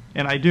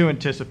 And I do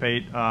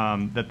anticipate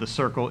that the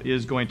circle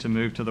is going to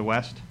move to the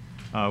west,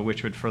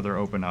 which would further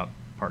open up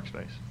park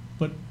space.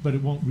 But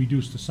it won't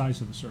reduce the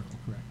size of the circle,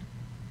 correct?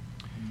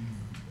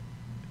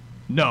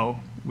 No,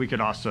 we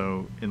could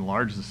also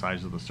enlarge the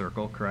size of the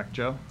circle, correct,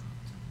 Joe?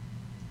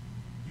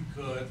 You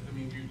could. I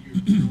mean,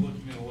 you're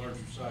looking at a larger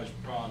size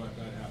product.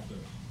 I'd have to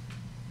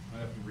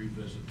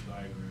revisit the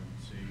diagram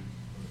and see.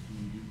 But,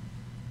 I mean,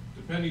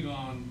 depending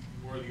on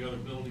where the other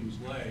buildings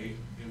lay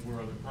and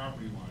where other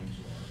property lines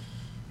are,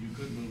 you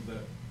could move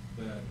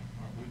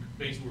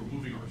basically we're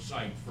moving our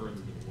site further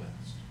to the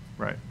west.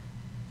 Right.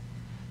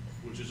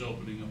 Which is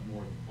opening up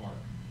more of the park.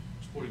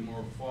 It's putting more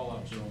of a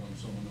fallout zone on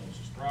someone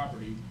else's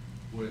property,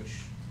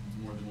 which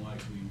more than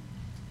likely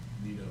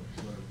need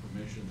a letter of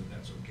permission that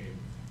that's okay with them.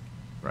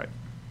 Right.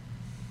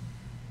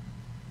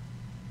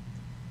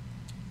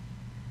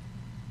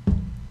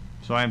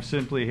 So I am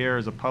simply here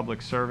as a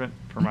public servant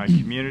for my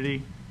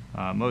community,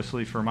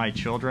 mostly for my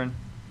children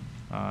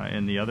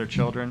and the other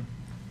children,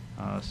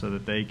 so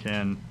that they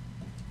can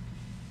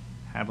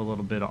have a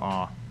little bit of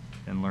awe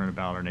and learn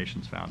about our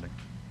nation's founding.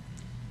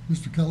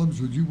 Mr. Kellums,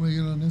 would you weigh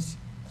in on this?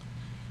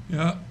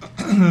 Yeah,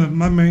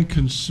 my main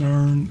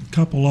concern, a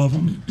couple of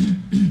them,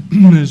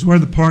 is where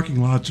the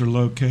parking lots are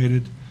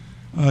located,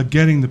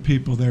 getting the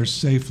people there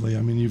safely.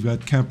 I mean, you've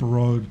got Kemper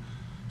Road,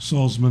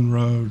 Salzman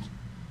Road,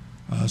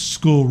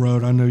 School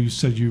Road. I know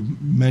you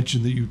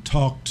mentioned that you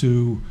talked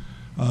to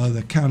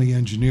the county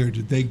engineer.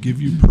 Did they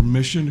give you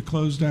permission to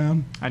close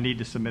down? I need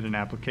to submit an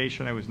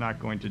application. I was not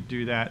going to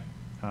do that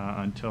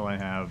until I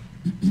have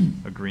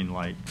a green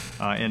light.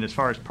 And as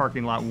far as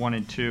parking lot 1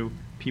 and 2,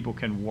 people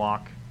can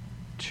walk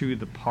to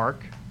the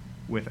park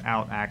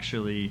without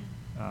actually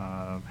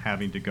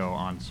having to go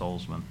on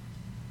Solzman.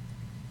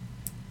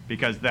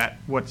 Because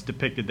what's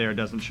depicted there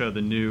doesn't show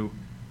the new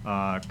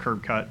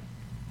curb cut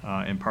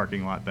and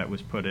parking lot that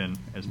was put in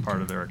as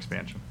part of their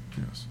expansion.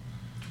 Yes.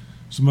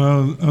 So my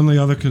only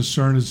other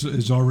concern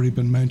has already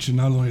been mentioned,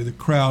 not only the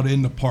crowd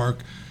in the park,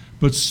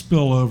 but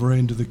spillover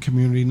into the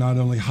community, not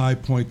only High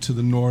Point to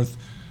the north,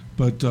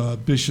 but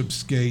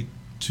Bishopsgate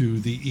to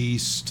the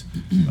east.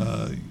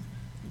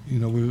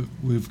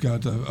 We've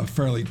got a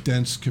fairly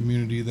dense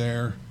community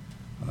there.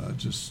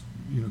 Just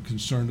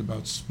concerned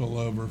about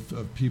spillover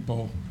of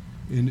people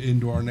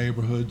into our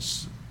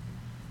neighborhoods,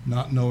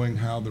 not knowing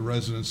how the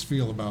residents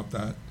feel about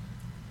that.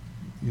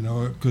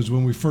 Because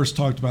when we first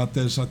talked about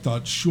this, I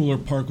thought Schuler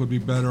Park would be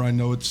better. I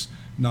know it's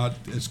not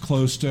as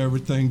close to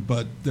everything,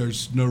 but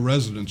there's no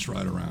residents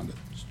right around it.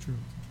 It's true.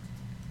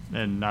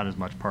 And not as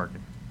much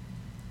parking.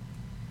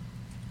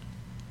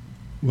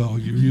 Well,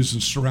 you're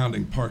using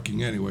surrounding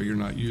parking anyway. You're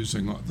not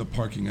using the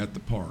parking at the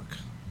park.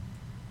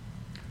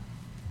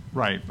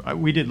 Right.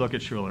 We did look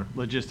at Schuler.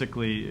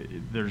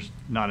 Logistically, there's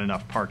not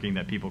enough parking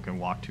that people can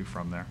walk to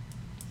from there.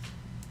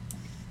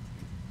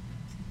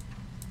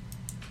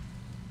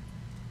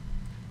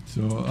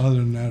 So other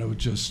than that, it would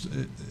just,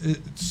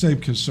 same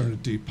concern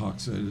that Deepak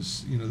said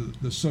is,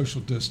 the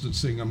social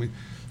distancing. I mean,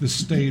 the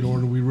state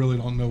order, we really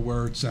don't know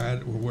where it's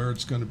at or where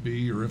it's going to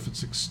be or if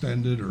it's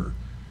extended or,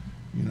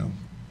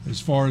 as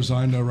far as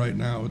I know right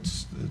now,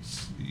 it's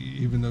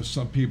even though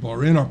some people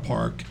are in our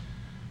park,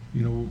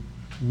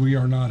 we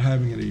are not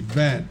having an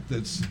event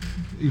that's,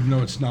 even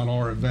though it's not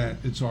our event,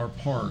 it's our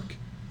park.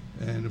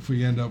 And if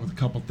we end up with a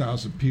couple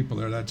thousand people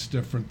there, that's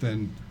different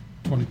than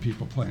 20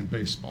 people playing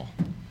baseball.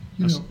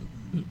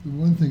 The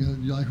one thing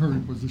I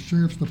heard was the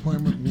sheriff's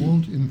department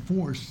won't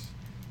enforce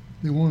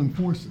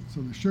it.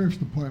 So the sheriff's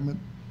department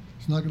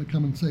is not going to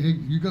come and say, hey,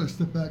 you got to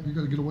step back, you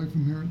got to get away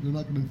from here. They're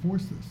not going to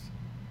enforce this.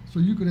 So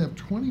you could have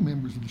 20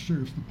 members of the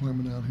sheriff's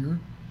department out here,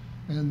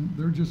 and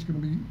they're just going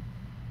to be,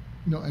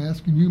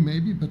 asking you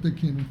maybe, but they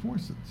can't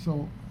enforce it.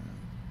 So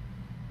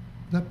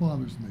that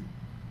bothers me.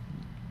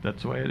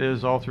 That's the way it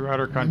is all throughout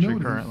our country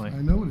currently.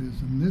 I know it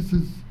is, and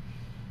the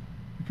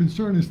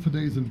concern is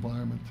today's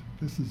environment.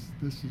 That's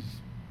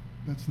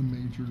the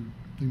major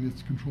thing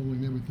that's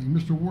controlling everything.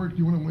 Mr. Ward, do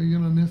you want to weigh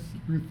in on this?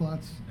 Your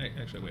thoughts?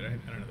 Actually, wait, I had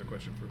another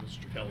question for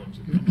Mr. Kellums,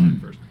 if you don't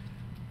mind first.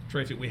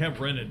 Tracy, we have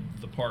rented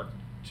the park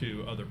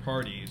to other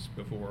parties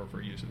before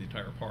for use of the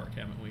entire park,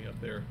 haven't we, up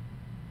there?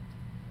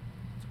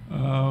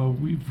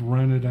 We've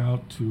rented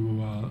out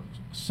to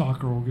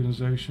soccer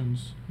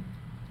organizations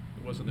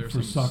Wasn't there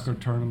for some soccer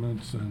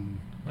tournaments and.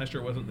 Last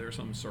year, wasn't there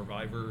some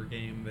Survivor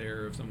game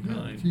there of some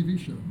kind? TV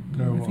show.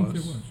 There I was. think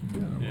there was.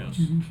 Yeah.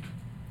 TV show.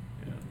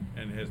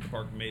 Yeah. And has the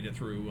park made it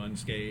through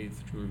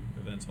unscathed through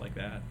events like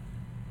that?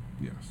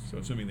 Yes. So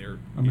assuming they're.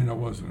 I mean, there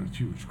wasn't a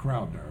huge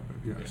crowd there, but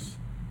yes.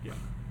 Yeah.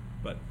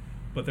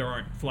 But there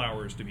aren't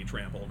flowers to be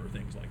trampled or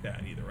things like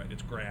that either, right?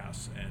 It's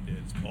grass and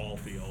it's ball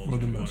fields. For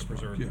the and you want most to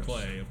preserve part, the yes.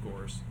 clay, of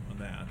course, on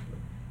that.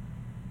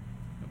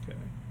 But, okay.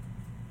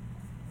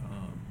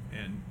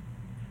 And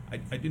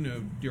I do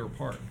know Deer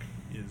Park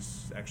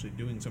is actually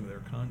doing some of their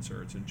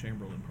concerts in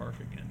Chamberlain Park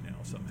again now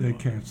somehow. They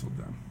canceled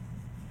them.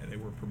 And they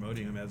were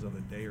promoting them as of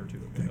a day or two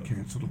ago. They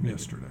canceled them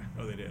yesterday.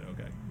 Oh, they did?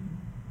 Okay.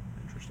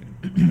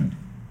 Interesting.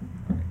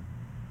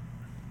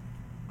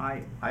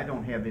 I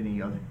don't have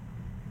any other,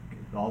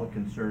 all the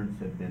concerns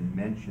have been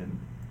mentioned.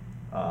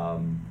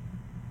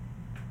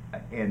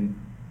 And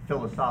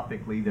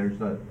philosophically,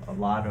 there's a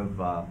lot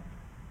of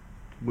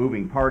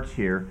moving parts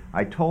here.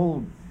 I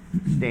told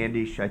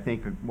Standish, I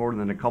think more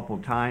than a couple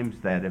of times,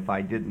 that if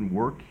I didn't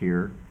work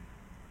here,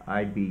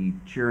 I'd be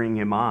cheering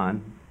him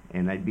on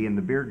and I'd be in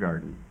the beer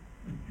garden.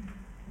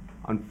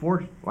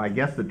 Unfortunately, well, I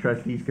guess the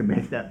trustees can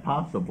make that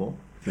possible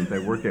since I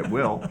work at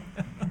Will.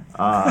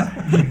 Well,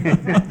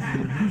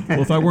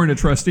 if I weren't a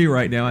trustee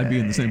right now, I'd be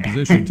in the same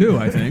position too,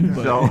 I think.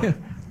 But, So,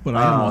 but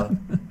I am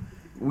one.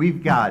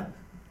 We've got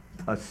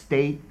a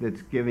state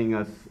that's giving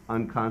us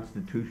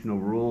unconstitutional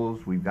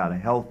rules. We've got a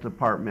health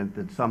department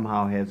that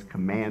somehow has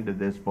command of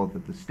this, both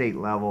at the state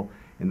level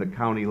and the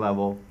county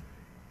level.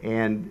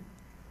 And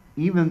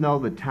even though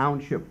the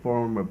township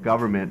form of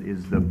government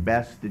is the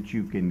best that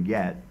you can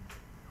get,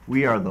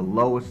 we are the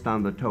lowest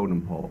on the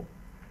totem pole.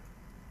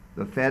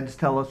 The feds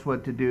tell us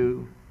what to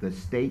do, the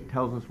state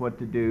tells us what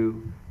to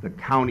do, the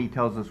county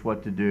tells us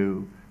what to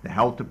do, the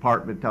health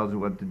department tells us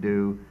what to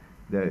do,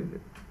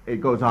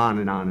 it goes on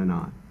and on and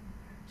on.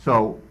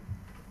 So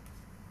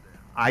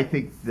I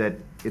think that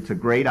it's a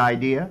great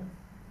idea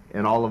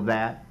and all of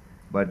that,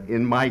 but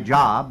in my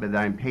job that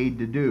I'm paid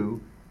to do,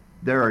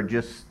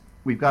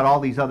 we've got all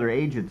these other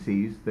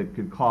agencies that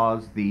could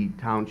cause the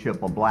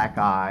township a black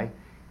eye,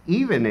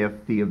 even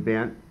if the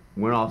event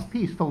went off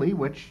peacefully,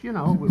 which,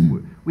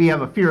 we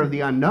have a fear of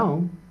the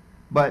unknown,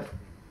 but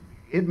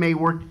it may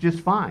work just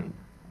fine.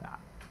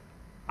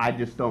 I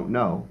just don't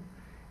know.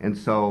 And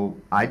so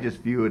I just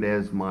view it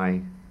as my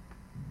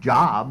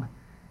job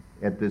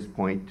at this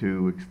point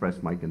to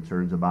express my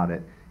concerns about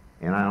it,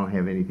 and I don't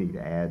have anything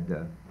to add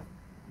to,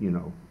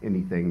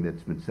 anything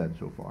that's been said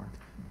so far.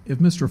 If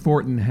Mr.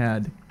 Fortin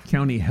had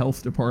county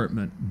health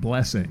department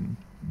blessing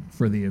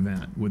for the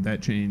event, would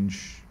that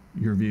change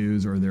your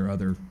views, or are there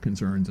other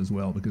concerns as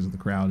well because of the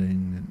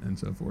crowding and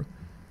so forth?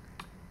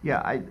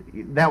 Yeah,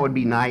 that would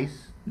be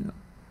nice. Yeah.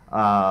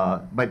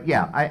 But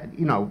yeah,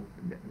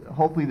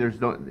 hopefully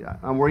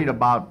I'm worried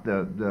about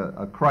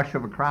a crush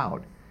of a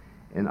crowd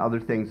and other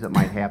things that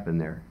might happen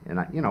there. And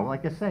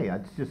like I say,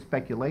 it's just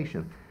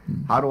speculation.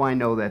 How do I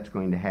know that's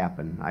going to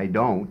happen? I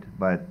don't,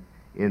 but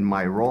in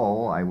my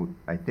role,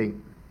 I think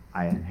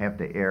I have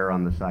to err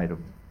on the side of,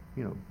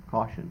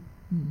 caution.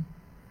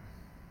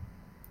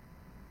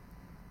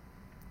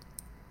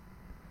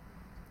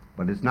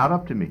 But it's not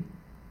up to me.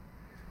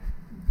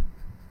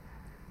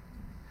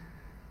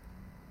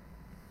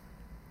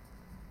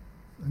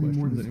 Any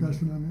more Questions, anybody?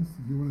 discussion on this?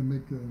 Do you want to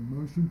make a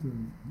motion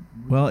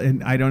to? Well,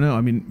 and I don't know.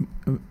 I mean,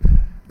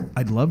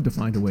 I'd love to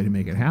find a way to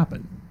make it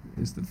happen,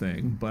 is the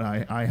thing.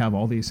 But I have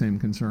all these same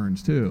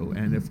concerns too.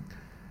 And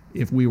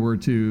if we were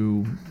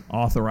to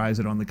authorize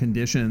it on the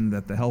condition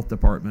that the health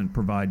department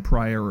provide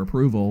prior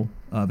approval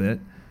of it,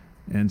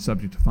 and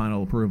subject to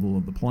final approval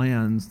of the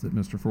plans that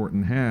Mr.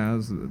 Fortin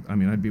has, I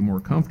mean, I'd be more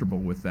comfortable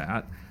with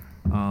that.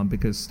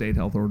 Because state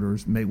health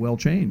orders may well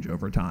change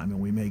over time, and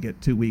we may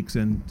get 2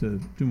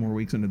 more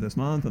weeks into this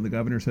month, and the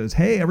governor says,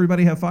 "Hey,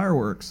 everybody have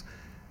fireworks,"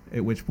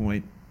 at which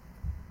point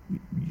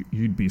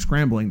you'd be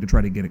scrambling to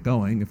try to get it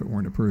going if it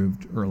weren't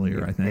approved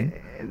earlier, I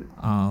think.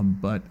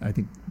 But I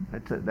think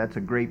that's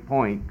a great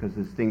point, because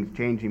this thing's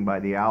changing by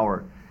the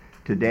hour.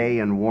 Today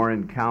in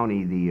Warren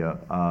County,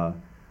 the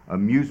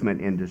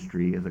amusement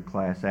industry is a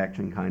class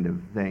action kind of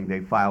thing.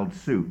 They filed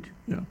suit,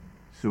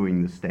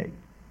 suing the state.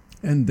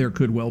 And there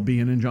could well be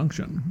an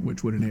injunction,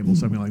 which would enable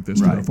something like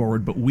this to go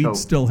forward, but we'd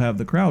still have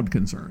the crowd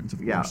concerns,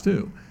 of course,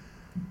 too.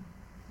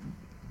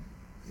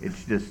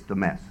 It's just a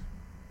mess.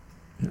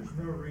 There's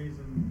no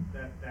reason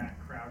that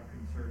crowd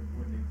concern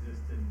wouldn't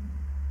exist in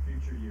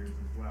future years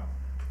as well.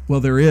 Well,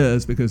 there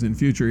is, because in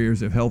future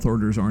years, if health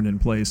orders aren't in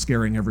place,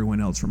 scaring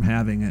everyone else from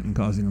having it and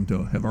causing them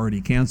to have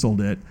already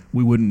canceled it,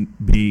 we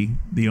wouldn't be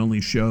the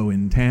only show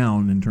in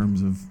town in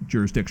terms of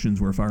jurisdictions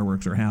where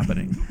fireworks are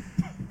happening.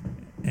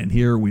 And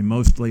here we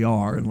mostly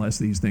are, unless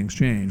these things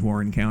change.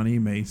 Warren County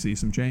may see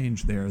some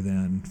change there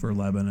then for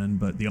Lebanon,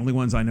 but the only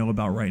ones I know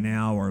about right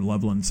now are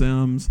Loveland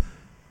Sims,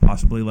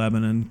 possibly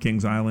Lebanon,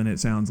 Kings Island, it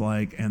sounds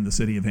like, and the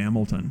city of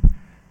Hamilton.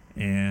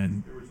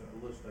 And There was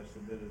a list I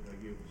submitted, I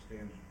gave the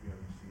stands, if you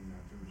haven't seen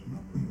that, there was a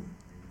number of.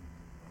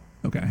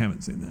 okay, I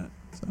haven't seen that,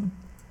 so,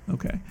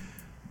 okay.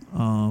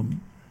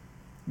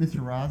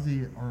 Mr.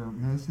 Rozzi, are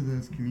most of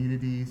those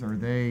communities, are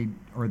they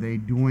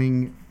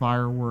doing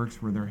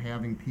fireworks where they're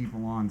having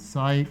people on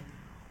site,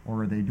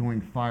 or are they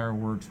doing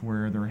fireworks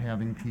where they're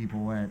having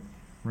people at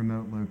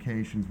remote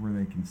locations where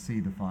they can see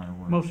the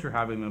fireworks? Most are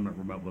having them at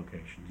remote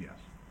locations, yes.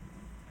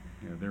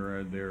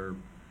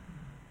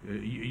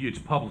 It's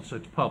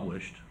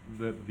published.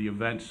 The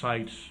event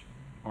sites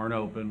aren't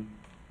open.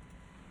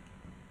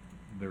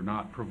 They're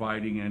not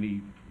providing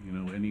any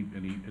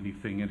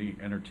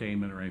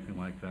entertainment or anything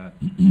like that.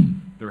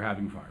 They're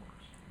having fireworks.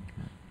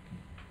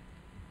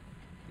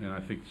 And I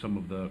think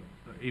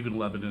even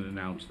Lebanon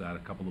announced that a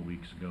couple of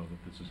weeks ago,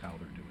 that this is how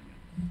they're doing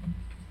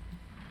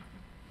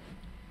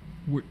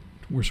it.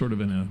 We're sort of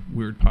in a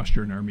weird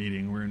posture in our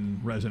meeting. We're in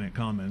resonant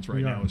comments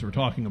right now as we're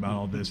talking about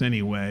all this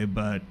anyway,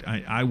 but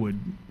I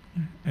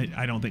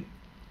don't think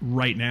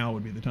right now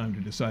would be the time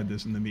to decide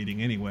this in the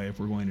meeting anyway, if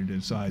we're going to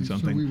decide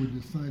something. So we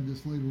would decide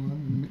this later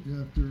on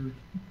after.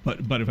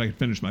 But if I could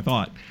finish my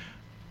thought,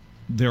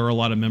 there are a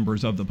lot of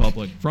members of the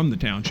public from the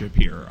township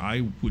here.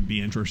 I would be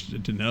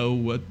interested to know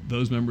what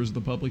those members of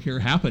the public here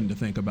happen to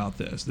think about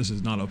this. This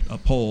is not a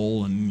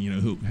poll, and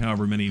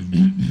however many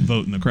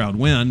vote in the crowd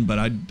win, but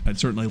I'd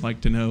certainly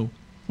like to know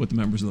what the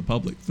members of the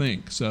public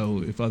think.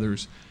 So if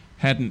others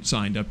hadn't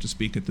signed up to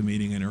speak at the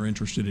meeting and are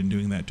interested in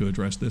doing that to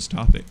address this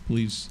topic,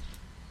 please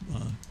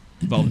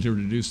volunteer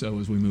to do so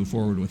as we move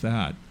forward with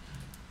that.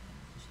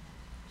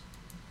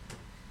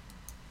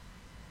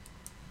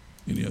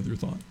 Any other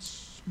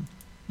thoughts?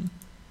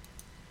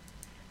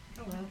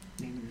 Hello.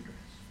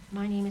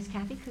 My name is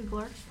Kathy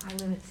Kugler. I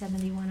live at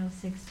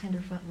 7106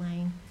 Tenderfoot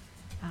Lane,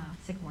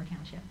 Sycamore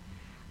Township.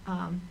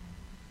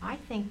 I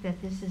think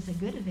that this is a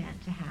good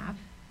event to have.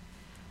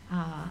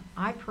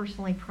 I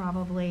personally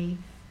probably,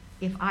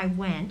 if I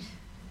went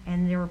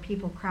and there were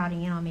people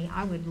crowding in on me,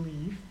 I would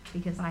leave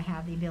because I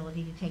have the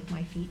ability to take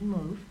my feet and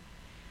move.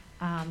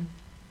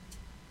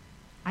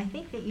 I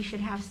think that you should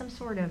have some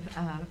sort of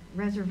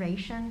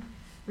reservation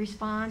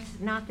response,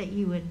 not that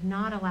you would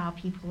not allow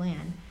people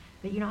in,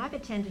 but I've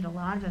attended a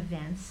lot of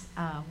events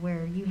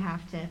where you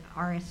have to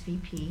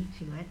RSVP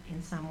to it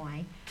in some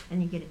way,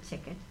 and you get a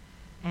ticket,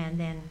 and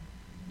then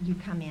you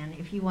come in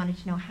if you wanted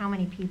to know how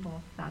many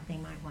people thought they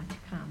might want to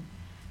come.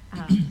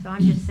 So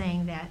I'm just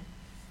saying that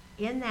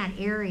in that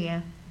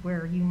area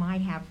where you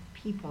might have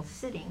people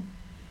sitting,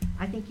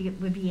 I think you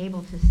would be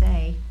able to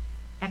say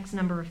X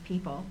number of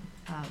people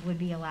would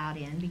be allowed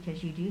in,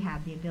 because you do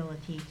have the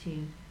ability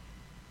to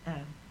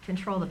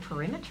control the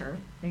perimeter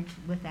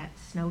with that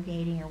snow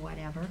gating or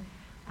whatever.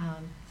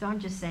 So I'm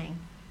just saying,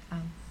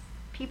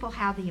 people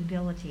have the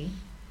ability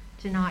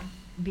to not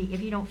be,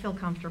 if you don't feel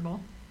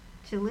comfortable,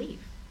 to leave.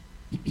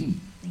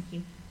 Thank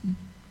you.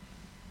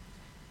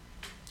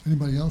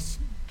 Anybody else?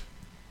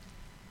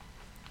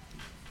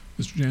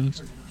 Mr.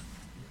 Janice?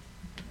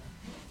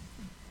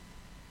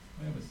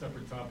 I have a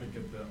separate topic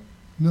at the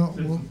No,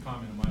 citizens'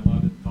 comment. Am I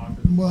allowed to talk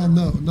to the Well,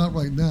 no, not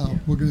right now.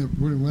 We're gonna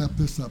wrap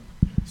this up.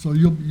 So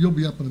you'll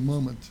be up in a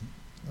moment.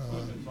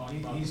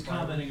 He's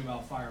commenting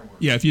about fireworks.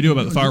 Yeah, if you do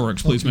about the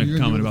fireworks, please Okay, make you're a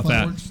gonna comment do about the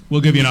that. fireworks?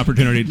 We'll give you an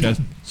opportunity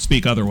to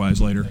speak otherwise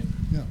later.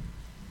 Yeah.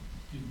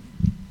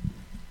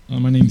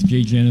 My name's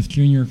Jay Janis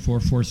Jr.,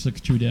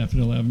 4462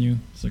 Daffodil Avenue,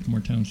 Sycamore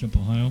Township,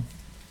 Ohio.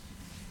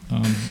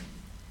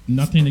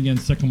 Nothing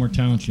against Sycamore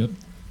Township,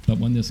 but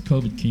when this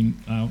COVID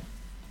came out,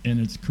 and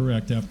it's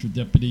correct, after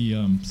Deputy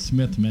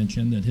Smith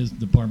mentioned that his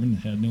department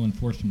had no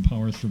enforcement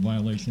powers for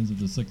violations of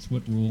the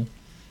 6-foot rule,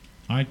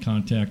 I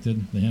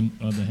contacted the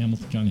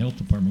Hamilton County Health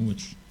Department,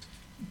 which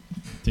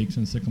takes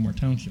in Sycamore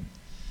Township.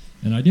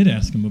 And I did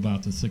ask them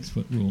about the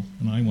 6-foot rule,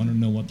 and I wanted to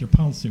know what their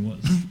policy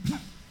was.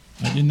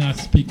 I did not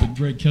speak with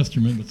Greg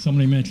Kesterman, but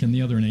somebody mentioned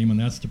the other name, and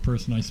that's the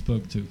person I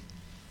spoke to.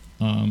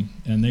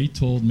 And they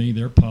told me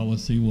their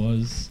policy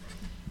was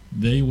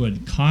they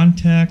would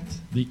contact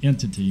the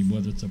entity,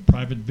 whether it's a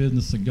private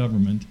business or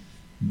government.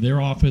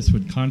 Their office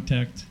would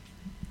contact,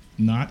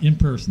 not in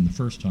person the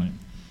first time,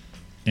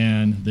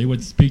 and they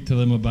would speak to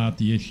them about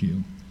the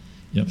issue.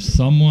 If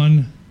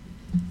someone,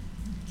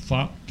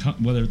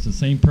 whether it's the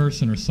same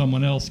person or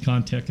someone else,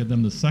 contacted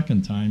them the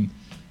second time,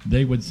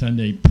 they would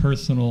send a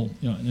personal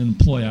an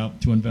employee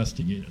out to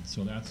investigate it.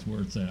 So that's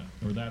where it's at,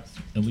 or that's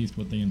at least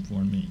what they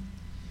informed me.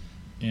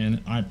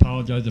 And I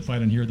apologize if I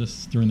didn't hear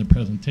this during the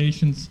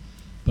presentations,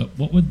 but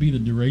what would be the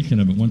duration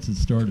of it once it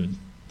started,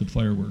 the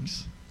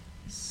fireworks?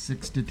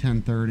 6 to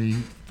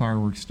 10:30,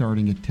 fireworks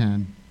starting at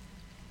 10.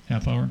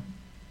 Half hour?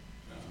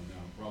 No,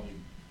 probably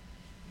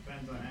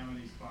Depends on how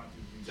many spots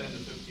you 10 to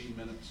 15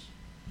 minutes.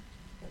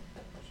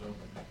 So,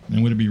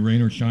 And would it be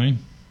rain or shine?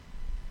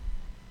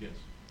 yes.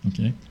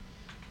 Okay.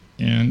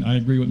 And I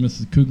agree with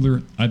Mrs.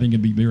 Kugler. I think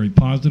it'd be very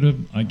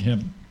positive. I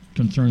have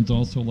concerns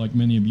also, like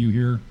many of you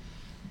here,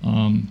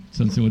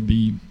 since it would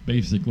be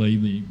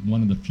basically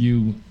one of the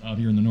few out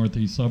here in the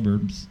northeast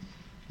suburbs.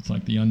 It's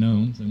like the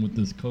unknowns. And with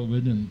this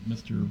COVID, and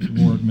Mr.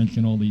 Ward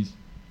mentioned all these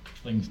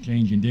things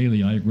changing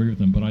daily, I agree with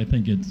him. But I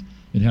think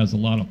it has a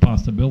lot of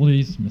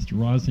possibilities. Mr.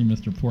 Rossi,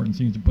 Mr. Fortin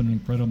seems to put an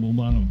incredible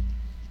amount of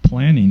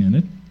planning in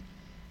it.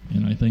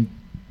 And I think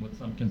with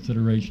some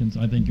considerations,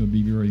 I think it would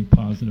be very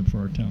positive for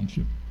our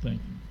township.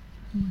 Thank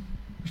you.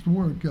 Mr.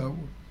 Warwick,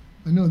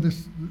 I know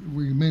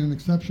we made an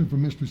exception for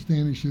Mr.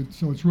 Standish,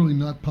 so it's really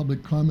not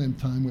public comment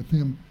time with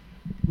him.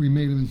 We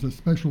made it as a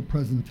special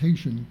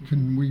presentation.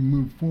 Can we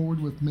move forward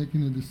with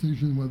making a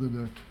decision whether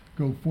to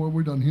go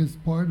forward on his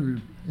part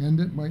or end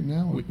it right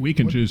now? We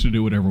can choose to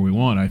do whatever we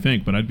want, I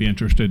think, but I'd be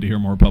interested to hear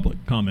more public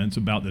comments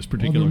about this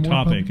particular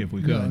topic if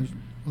we could.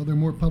 Are there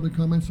more public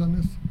comments on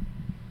this?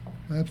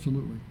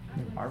 Absolutely.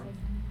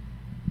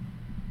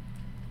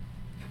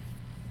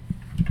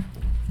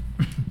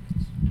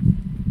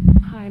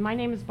 Hi, my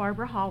name is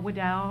Barbara Hall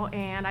Waddell,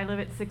 and I live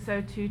at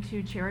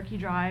 6022 Cherokee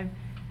Drive,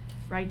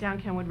 right down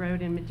Kenwood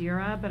Road in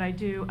Madeira, but I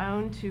do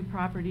own 2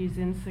 properties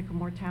in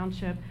Sycamore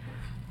Township.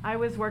 I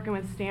was working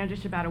with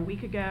Standish about a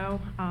week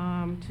ago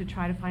to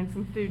try to find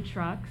some food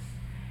trucks,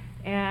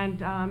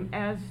 and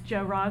as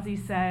Joe Rossi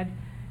said,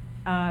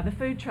 the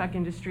food truck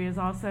industry is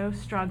also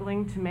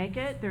struggling to make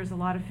it. There's a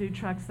lot of food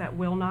trucks that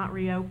will not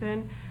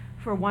reopen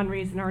for one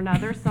reason or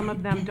another. Some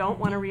of them don't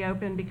want to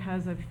reopen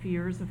because of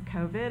fears of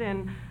COVID,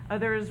 and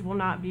others will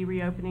not be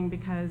reopening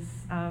because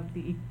of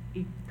the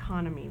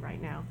economy right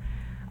now.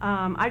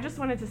 I just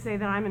wanted to say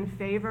that I'm in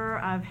favor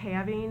of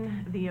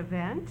having the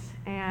event,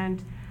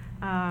 and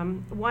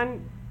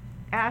one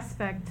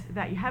aspect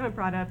that you haven't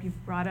brought up,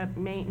 you've brought up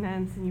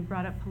maintenance, and you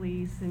brought up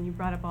police, and you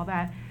brought up all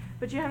that,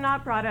 but you have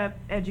not brought up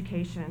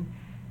education.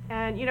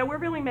 And you know, we're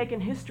really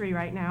making history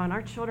right now, and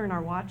our children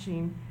are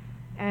watching.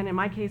 And in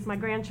my case, my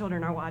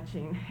grandchildren are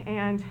watching.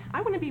 And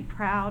I want to be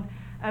proud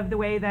of the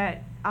way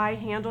that I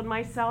handled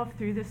myself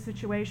through this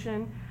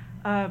situation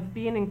of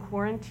being in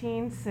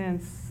quarantine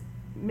since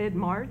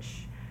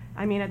mid-March.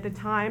 I mean, at the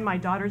time, my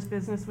daughter's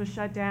business was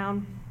shut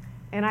down,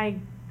 and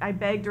I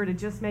begged her to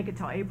just make it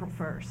till April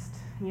 1st.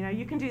 You know,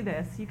 you can do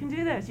this, you can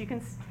do this, you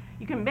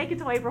can make it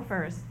till April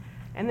 1st.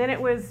 And then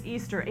it was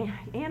Easter.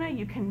 Anna,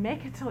 you can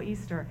make it till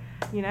Easter.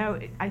 You know,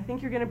 I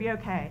think you're gonna be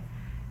okay.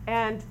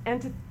 And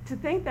to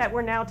think that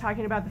we're now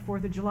talking about the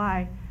 4th of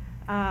July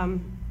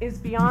is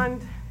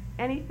beyond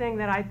anything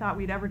that I thought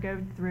we'd ever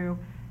go through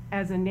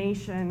as a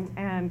nation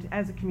and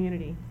as a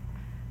community.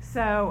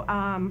 So,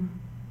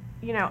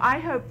 you know, I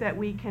hope that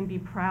we can be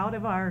proud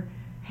of our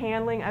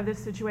handling of this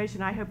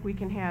situation. I hope we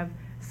can have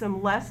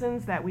some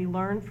lessons that we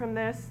learn from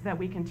this, that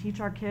we can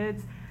teach our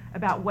kids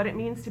about what it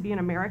means to be an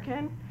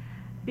American,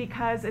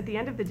 because at the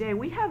end of the day,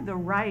 we have the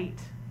right,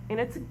 and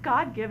it's a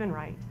God-given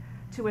right,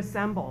 to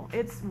assemble.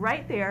 It's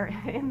right there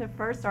in the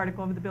first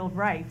article of the Bill of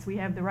Rights. We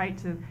have the right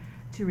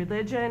to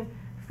religion,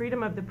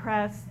 freedom of the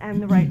press,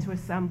 and the right to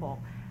assemble.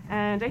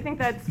 And I think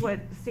that's what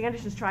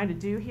Standish is trying to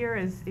do here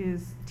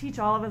is teach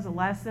all of us a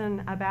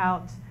lesson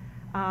about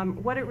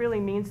what it really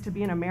means to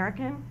be an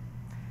American.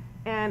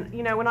 And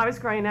you know, when I was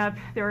growing up,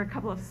 there were a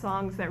couple of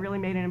songs that really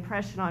made an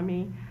impression on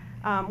me.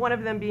 One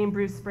of them being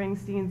Bruce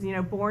Springsteen's, you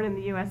know, Born in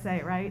the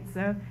USA, right?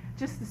 So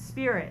just the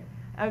spirit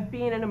of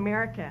being an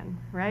American,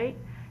 right?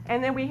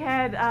 And then we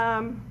had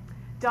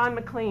Don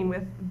McLean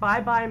with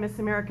Bye Bye Miss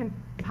American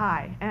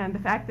Pie, and the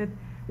fact that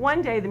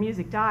one day the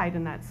music died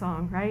in that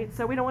song, right?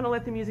 So we don't want to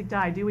let the music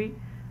die, do we,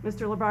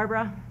 Mr.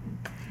 LaBarbara?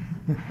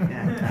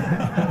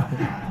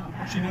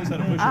 She knows how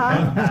to push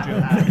her buttons,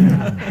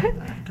 Joe.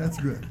 That's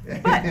good.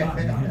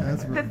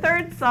 That's the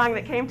third song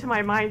that came to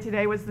my mind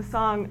today was the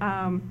song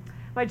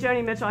by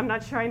Joni Mitchell. I'm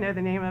not sure I know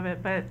the name of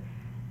it, but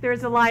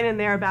there's a line in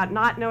there about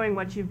not knowing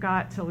what you've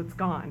got till it's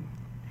gone.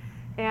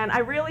 And I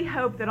really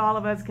hope that all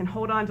of us can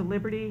hold on to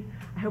liberty.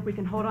 I hope we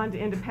can hold on to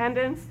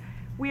independence.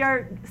 We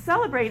are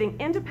celebrating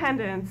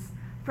independence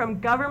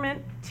from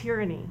government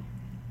tyranny.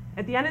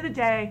 At the end of the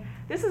day,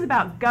 this is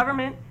about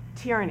government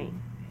tyranny,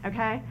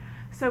 okay?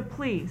 So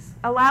please,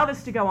 allow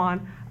this to go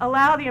on.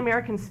 Allow the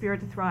American spirit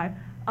to thrive.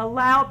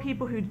 Allow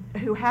people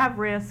who have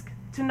risk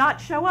to not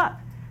show up.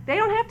 They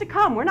don't have to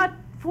come. We're not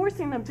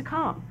forcing them to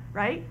come,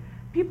 right?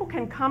 People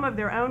can come of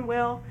their own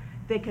will.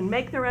 They can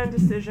make their own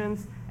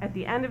decisions. At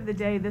the end of the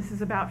day, this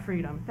is about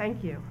freedom.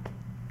 Thank you.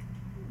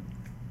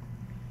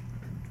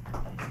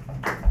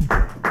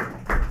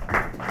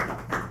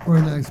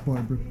 Very nice,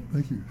 Barbara.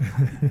 Thank you.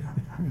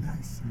 Very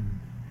nice.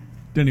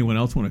 Did anyone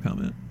else want to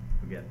comment?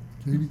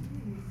 Katie?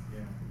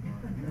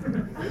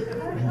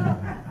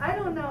 I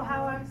don't know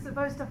how I'm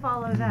supposed to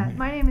follow that.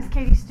 My name is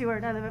Katie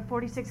Stewart. I live at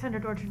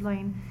 4600 Orchard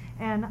Lane,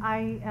 and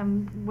I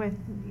am with,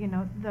 you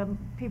know, the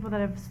people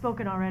that have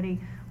spoken already.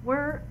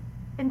 We're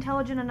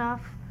intelligent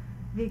enough,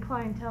 the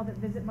clientele that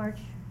visit March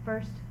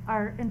 1st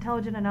are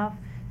intelligent enough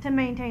to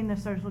maintain the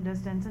social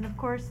distance. And of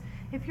course,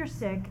 if you're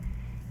sick,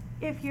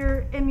 if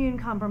you're immune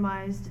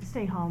compromised,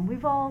 stay home.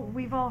 We've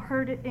all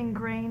heard it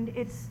ingrained.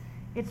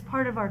 It's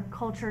part of our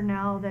culture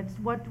now. That's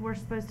what we're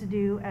supposed to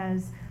do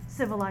as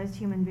civilized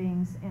human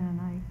beings, and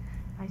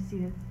I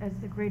see it as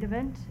a great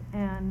event,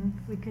 and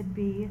we could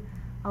be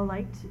a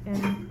light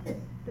in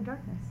the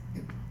darkness.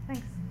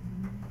 Thanks.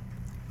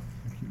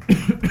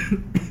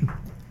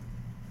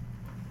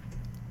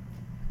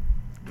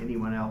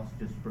 Anyone else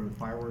just for the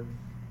fireworks?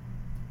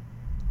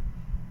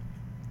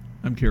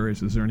 I'm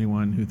curious, is there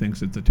anyone who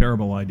thinks it's a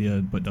terrible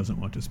idea but doesn't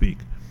want to speak?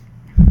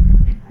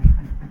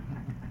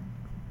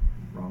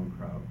 Wrong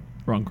crowd.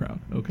 Wrong crowd,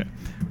 okay.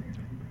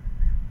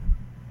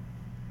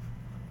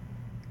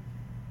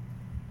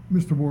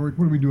 Mr. Warwick,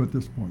 what do we do at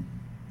this point?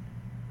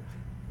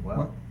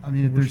 Well, I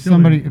mean, if We're there's still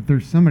somebody, in- if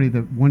there's somebody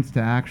that wants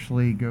to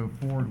actually go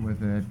forward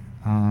with it,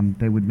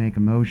 they would make a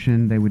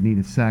motion, they would need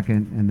a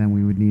second, and then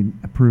we would need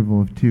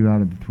approval of 2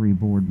 out of the 3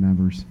 board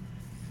members.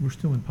 We're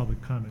still in public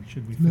comment.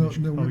 Should we No, finish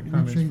no, we public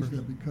comments changed first?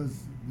 that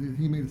because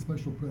he made a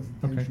special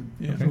presentation.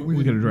 Yeah, So we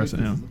didn't can address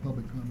make it this now. as a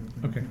public comment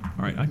thing. Okay.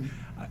 All right,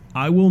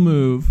 I will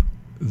move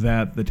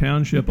that the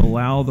township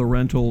allow the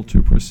rental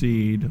to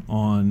proceed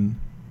on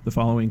the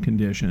following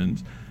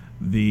conditions.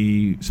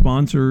 The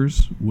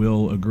sponsors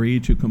will agree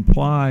to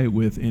comply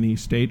with any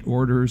state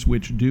orders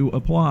which do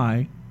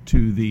apply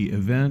to the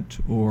event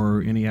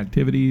or any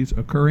activities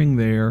occurring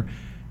there,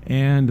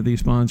 and the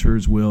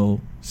sponsors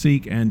will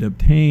seek and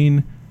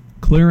obtain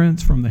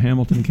clearance from the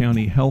Hamilton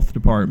County Health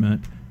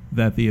Department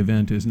that the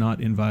event is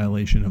not in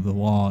violation of the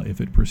law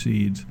if it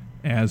proceeds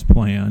as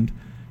planned,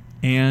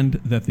 and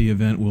that the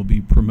event will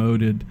be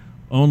promoted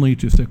only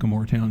to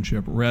Sycamore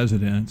Township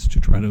residents to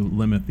try to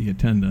limit the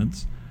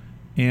attendance,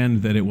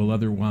 and that it will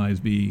otherwise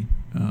be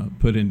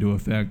put into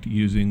effect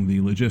using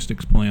the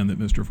logistics plan that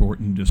Mr.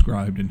 Fortin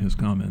described in his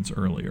comments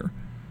earlier.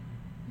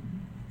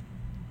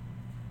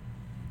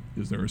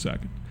 Is there a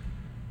second?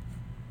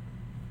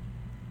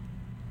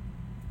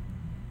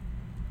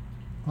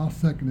 I'll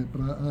second it,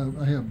 but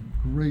I have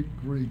great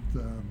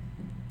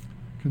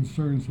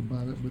concerns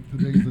about it with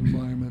today's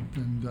environment,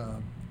 and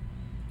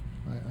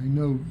I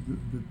know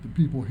that the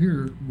people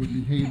here would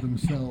behave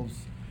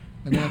themselves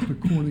and act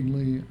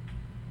accordingly.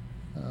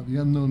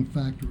 The unknown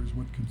factor is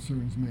what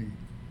concerns me.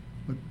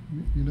 But,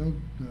 you know,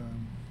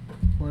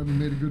 Barbara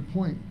made a good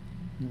point,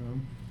 you know.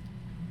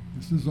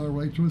 This is our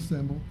right to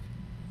assemble,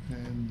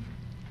 and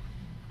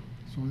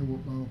so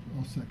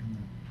I'll second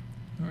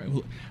that. All right,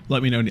 well,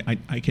 let me know.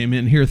 I came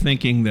in here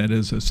thinking that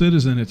as a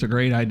citizen it's a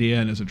great idea,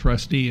 and as a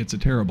trustee it's a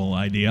terrible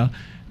idea.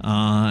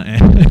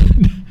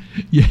 And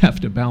you have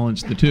to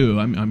balance the two.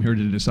 I'm here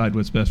to decide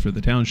what's best for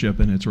the township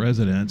and its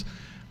residents.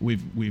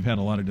 We've had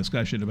a lot of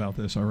discussion about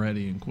this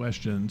already and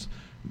questions.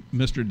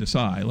 Mr.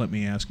 Desai, let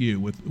me ask you,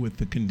 with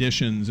the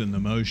conditions in the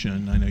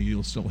motion, I know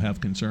you'll still have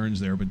concerns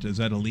there, but does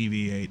that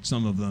alleviate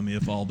some of them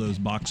if all those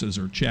boxes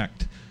are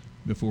checked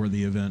before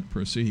the event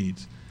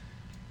proceeds?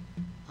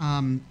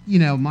 You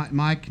know,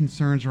 my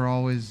concerns are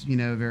always, you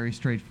know, very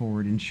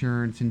straightforward: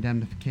 insurance,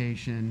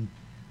 indemnification,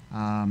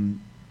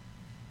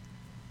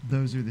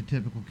 Those are the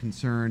typical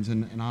concerns,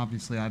 and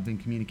obviously I've been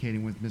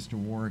communicating with Mr.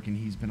 Warwick, and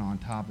he's been on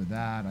top of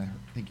that.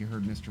 Think you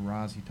heard Mr.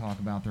 Rossi talk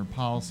about their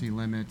policy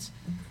limits.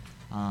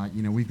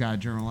 We've got a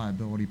general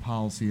liability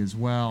policy as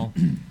well.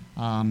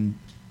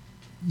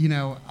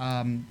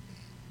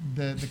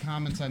 The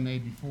comments I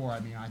made before,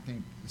 I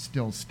think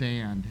still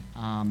stand,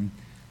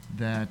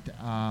 that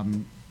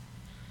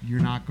you're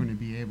not going to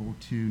be able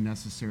to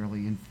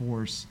necessarily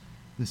enforce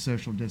the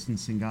social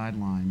distancing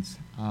guidelines.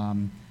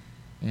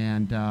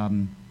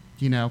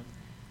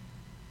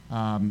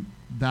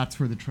 That's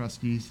for the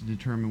trustees to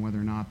determine whether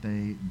or not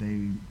they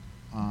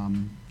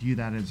view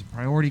that as a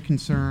priority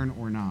concern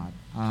or not.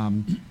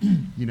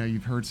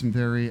 You've heard some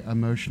very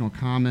emotional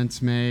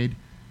comments made.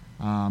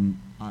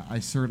 I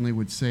certainly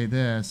would say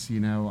this,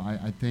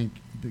 I think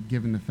that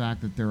given the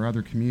fact that there are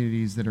other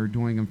communities that are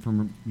doing them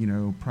from,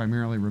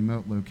 primarily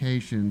remote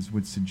locations,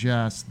 would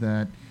suggest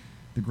that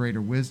the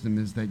greater wisdom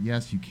is that,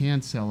 yes, you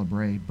can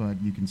celebrate,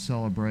 but you can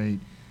celebrate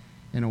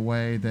in a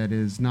way that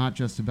is not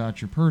just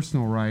about your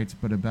personal rights,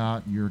 but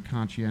about your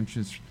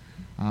conscientious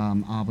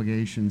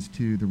obligations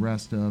to the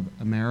rest of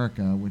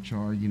America, which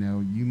are,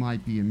 you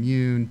might be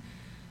immune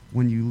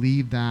when you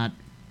leave that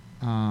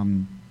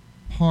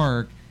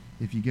park.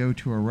 If you go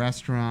to a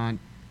restaurant,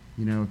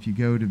 if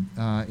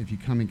you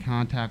come in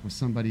contact with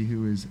somebody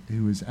who is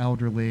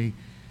elderly,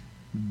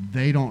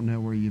 they don't know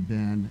where you've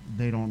been,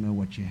 they don't know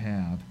what you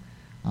have.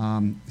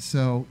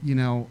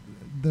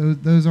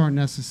 Those aren't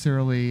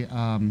necessarily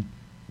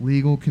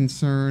legal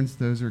concerns.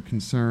 Those are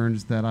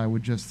concerns that I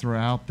would just throw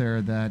out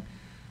there that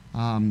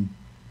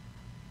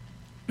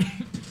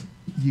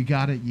you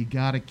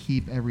gotta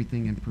keep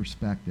everything in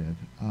perspective.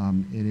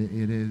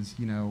 It is,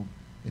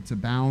 it's a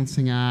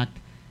balancing act.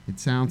 It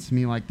sounds to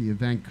me like the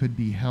event could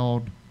be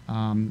held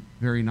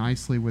very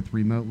nicely with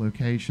remote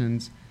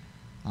locations.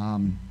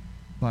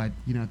 But,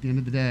 at the end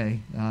of the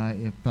day,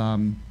 if,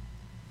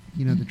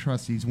 the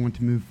trustees want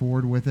to move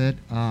forward with it,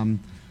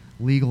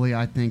 legally,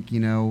 I think,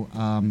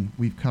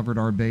 we've covered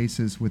our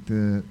bases with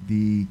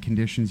the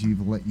conditions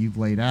you've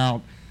laid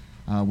out,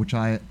 which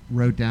I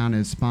wrote down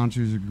as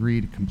sponsors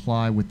agree to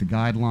comply with the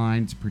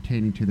guidelines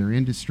pertaining to their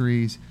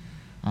industries,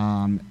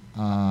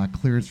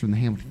 clearance from the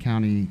Hamilton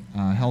County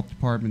Health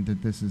Department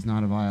that this is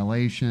not a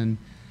violation,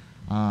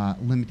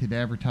 limited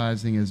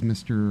advertising as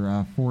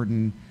Mr.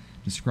 Fortin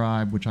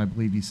described, which I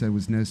believe he said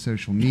was no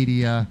social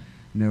media,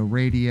 no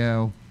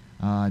radio,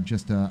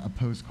 just a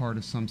postcard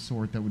of some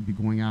sort that would be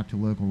going out to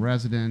local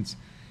residents.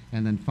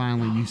 And then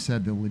finally, you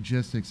said the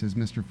logistics as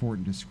Mr.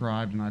 Fortin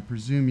described, and I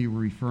presume you were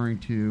referring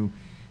to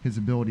his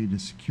ability to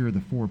secure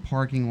the 4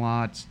 parking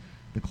lots,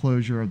 the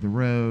closure of the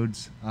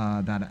roads,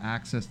 that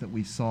access that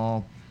we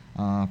saw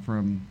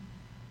from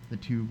the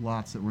 2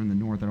 lots that were in the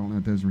north. I don't know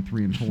if those were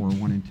 3 and 4 or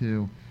 1 and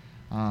 2.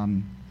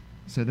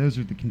 So those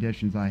are the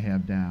conditions I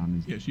have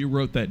down. Yes, you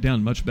wrote that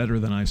down much better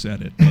than I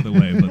said it, by the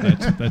way, but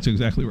that's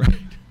exactly right.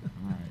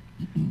 All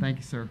right. Thank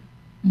you, sir.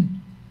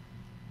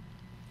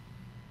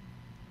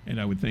 And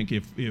I would think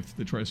if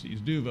the trustees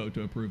do vote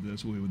to approve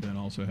this, we would then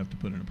also have to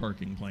put in a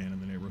parking plan in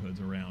the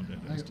neighborhoods around it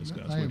as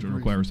discussed, which would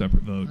require a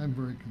separate vote. I'm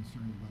very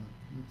concerned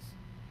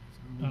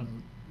about it.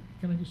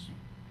 Can I just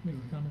make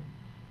a comment?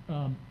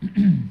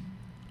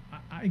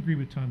 I agree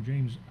with Tom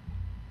James.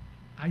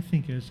 I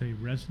think as a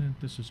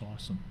resident, this is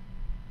awesome.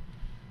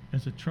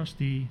 As a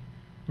trustee,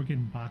 we're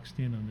getting boxed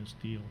in on this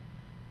deal.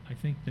 I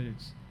think that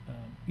it's,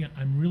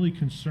 I'm really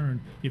concerned.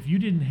 If you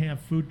didn't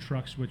have food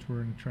trucks, which were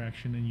an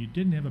attraction, and you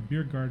didn't have a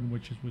beer garden,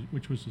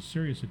 which was a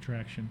serious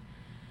attraction,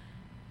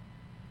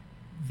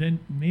 then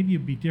maybe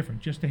it'd be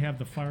different. Just to have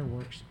the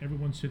fireworks,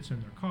 everyone sits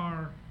in their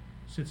car,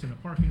 sits in a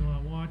parking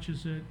lot,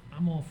 watches it.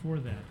 I'm all for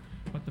that.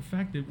 But the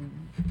fact that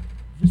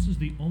this is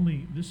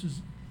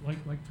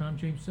like Tom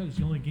James said, it's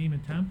the only game in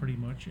town pretty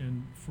much,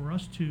 and for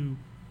us to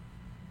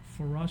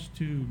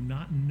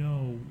not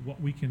know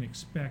what we can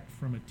expect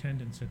from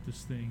attendance at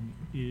this thing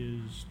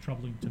is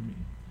troubling to me.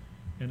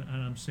 And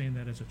I'm saying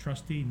that as a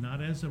trustee,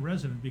 not as a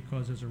resident,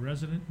 because as a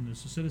resident and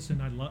as a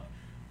citizen,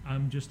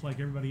 I'm just like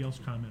everybody else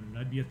commented.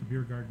 I'd be at the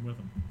beer garden with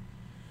them.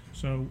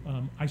 So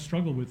I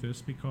struggle with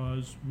this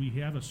because we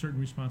have a certain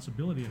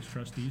responsibility as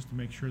trustees to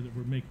make sure that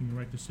we're making the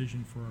right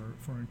decision for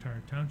our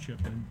entire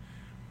township. And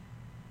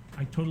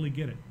I totally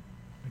get it.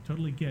 I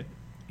totally get,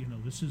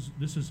 this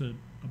is a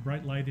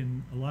bright light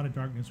in a lot of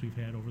darkness we've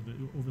had over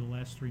the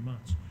last 3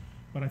 months.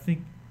 But I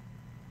think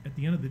at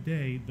the end of the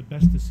day, the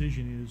best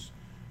decision is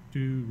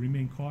to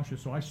remain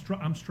cautious. So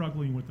I'm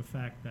struggling with the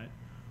fact that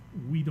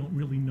we don't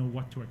really know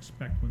what to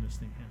expect when this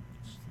thing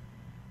happens.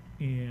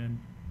 And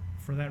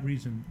for that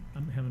reason,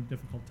 I'm having a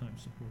difficult time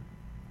supporting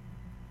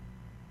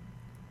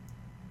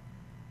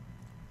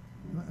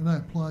it. And I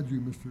applaud you,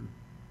 Mr.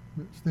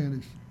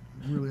 Standish.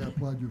 Really, I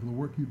applaud you for the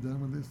work you've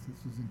done with this. This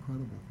is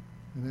incredible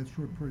in that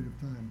short period of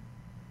time.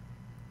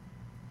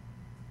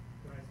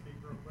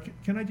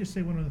 Can I just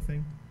say one other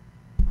thing?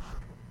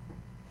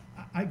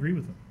 I agree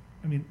with him.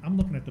 I mean, I'm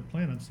looking at the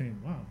plan, I'm saying,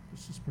 wow,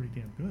 this is pretty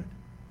damn good.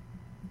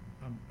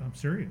 I'm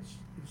serious.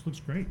 This looks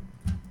great.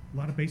 A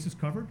lot of bases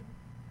covered,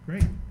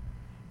 great.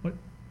 But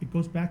it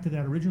goes back to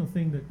that original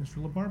thing that Mr.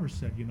 LaBarber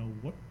said, you know,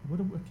 what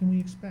can we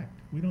expect?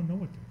 We don't know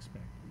what to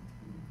expect.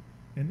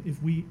 And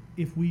if we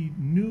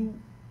knew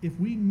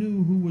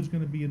who was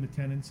gonna be in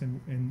attendance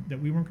and that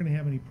we weren't gonna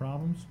have any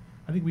problems,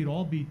 I think we'd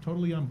all be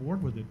totally on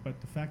board with it.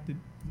 But the fact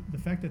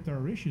that there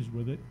are issues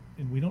with it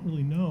and we don't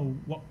really know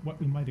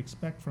what we might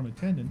expect from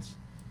attendance,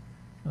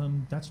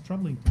 that's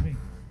troubling to me.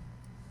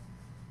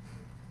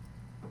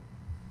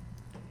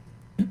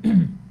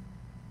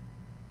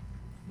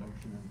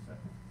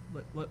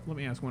 Let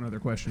me ask one other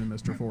question to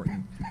Mr.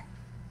 Fortin.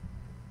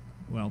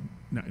 Well,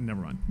 no,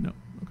 never mind. No,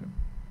 okay.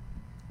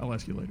 I'll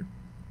ask you later.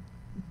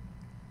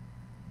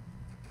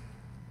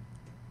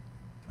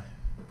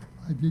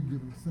 I did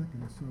give it a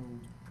second, so.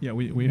 Yeah,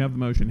 we have the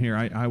motion here.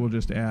 I will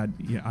just add,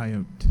 yeah,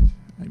 I'm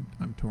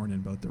torn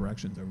in both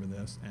directions over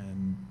this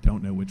and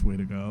don't know which way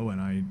to go.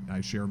 And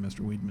I share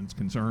Mr. Weedman's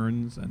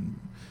concerns and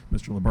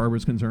Mr.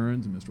 LaBarber's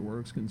concerns and Mr.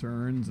 Work's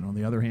concerns. And on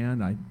the other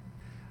hand,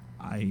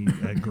 I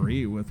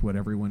agree with what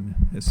everyone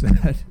has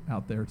said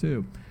out there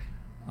too.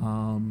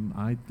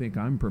 I think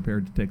I'm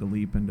prepared to take a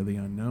leap into the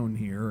unknown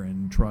here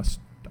and trust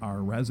our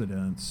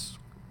residents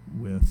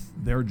with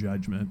their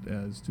judgment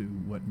as to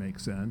what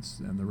makes sense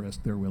and the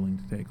risk they're willing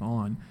to take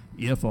on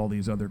if all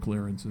these other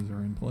clearances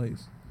are in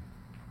place.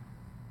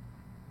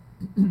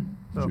 So Did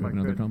if you I have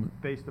another could,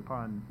 comment? based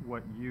upon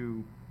what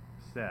you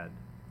said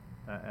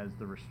as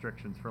the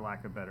restrictions, for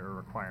lack of better,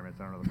 requirements,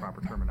 I don't know the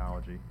proper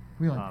terminology.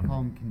 We like to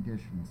call them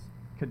conditions.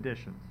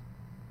 Conditions.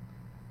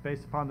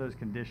 Based upon those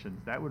conditions,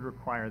 that would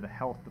require the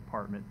health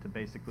department to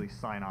basically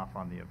sign off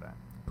on the event.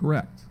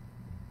 Correct.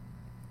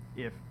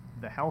 If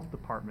the health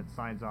department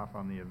signs off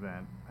on the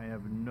event, I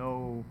have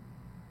no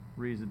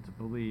reason to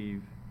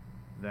believe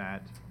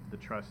that the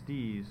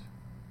trustees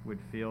would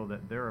feel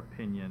that their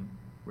opinion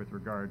with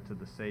regard to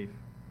the safe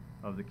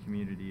of the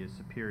community is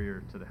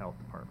superior to the health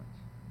department's.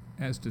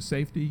 As to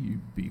safety,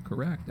 you'd be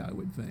correct, I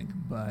would think.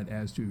 But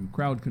as to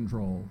crowd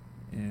control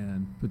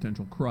and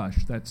potential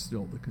crush, that's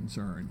still the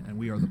concern. And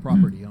we are the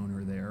property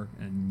owner there,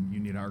 and you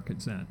need our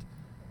consent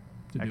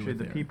to do Actually, it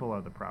the there. people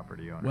are the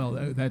property owner.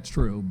 Well, that's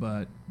true,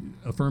 but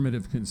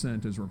affirmative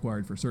consent is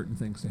required for certain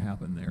things to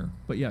happen there.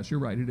 But yes, you're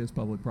right, it is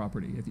public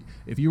property.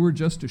 If you were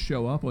just to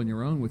show up on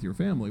your own with your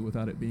family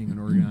without it being an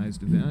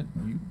organized event,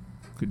 you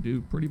could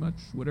do pretty much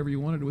whatever you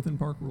wanted within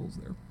park rules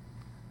there.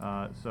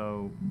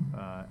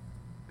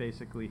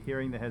 Basically,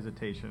 hearing the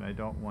hesitation, I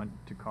don't want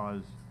to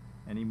cause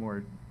any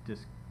more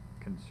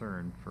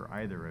disconcern for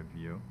either of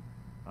you.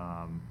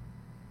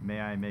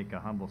 May I make a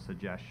humble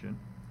suggestion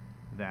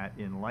that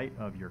in light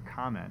of your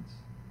comments,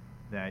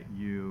 that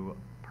you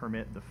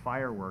permit the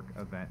firework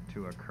event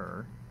to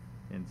occur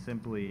and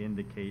simply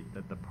indicate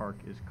that the park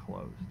is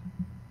closed.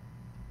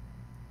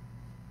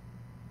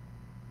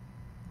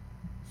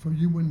 So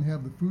you wouldn't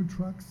have the food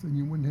trucks and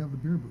you wouldn't have the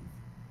beer booth?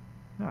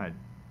 No, I'd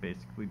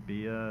basically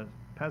be a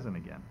peasant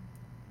again.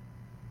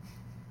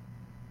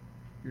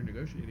 You're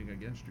negotiating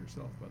against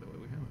yourself, by the way.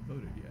 We haven't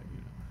voted yet,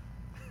 you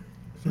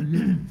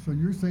know. So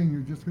you're saying you're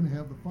just gonna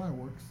have the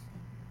fireworks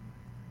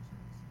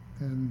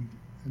and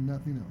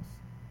nothing else?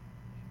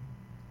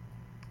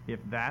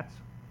 If that's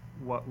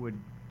what would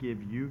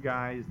give you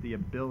guys the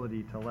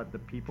ability to let the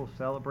people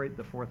celebrate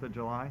the 4th of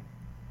July,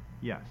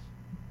 yes.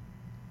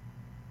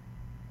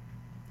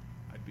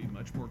 I'd be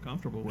much more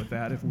comfortable with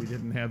that if we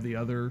didn't have the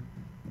other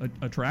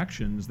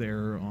attractions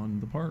there on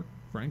the park,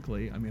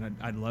 frankly. I mean,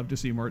 I'd love to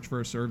see March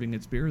 1st serving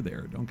its beer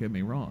there, don't get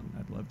me wrong.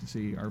 I'd love to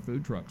see our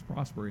food trucks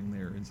prospering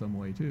there in some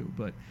way too.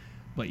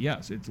 But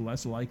yes, it's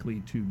less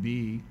likely to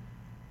be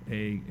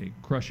a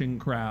crushing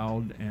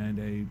crowd and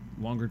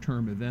a longer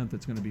term event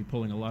that's going to be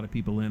pulling a lot of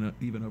people in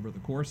even over the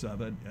course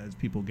of it as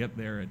people get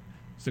there at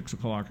 6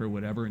 o'clock or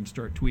whatever and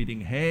start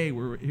tweeting, hey,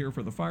 we're here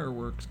for the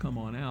fireworks, come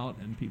on out,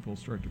 and people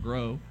start to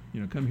grow, you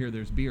know, come here,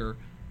 there's beer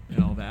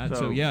and all that.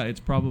 So yeah, it's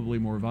probably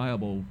more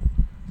viable.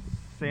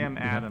 Sam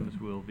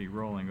Adams will be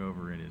rolling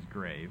over in his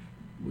grave.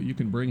 Well, you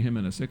can bring him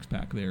in a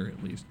 6-pack there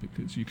at least,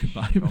 because you could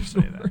buy him Don't a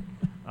say sword.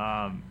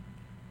 that.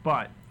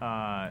 But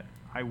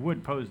I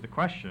would pose the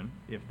question,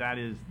 if that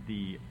is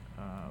the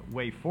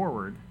way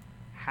forward,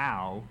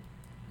 how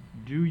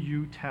do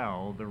you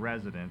tell the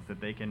residents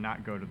that they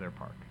cannot go to their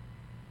park?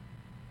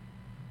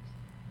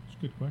 It's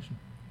a good question.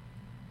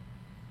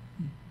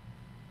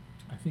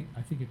 I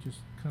think it just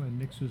kind of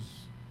nixes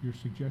your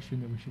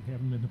suggestion that we should have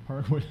them in the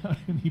park without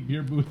any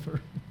beer booth,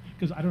 or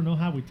because I don't know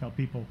how we tell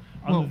people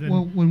other than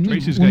when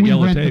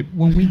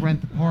we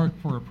rent the park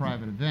for a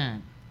private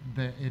event,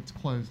 that it's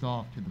closed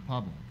off to the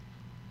public,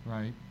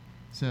 right?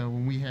 So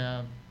when we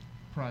have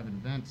private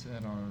events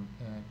that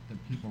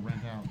people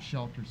rent out,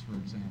 shelters, for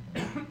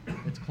example,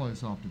 it's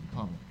closed off to the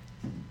public.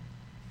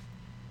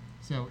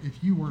 So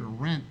if you were to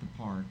rent the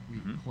park, we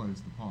could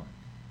close the park.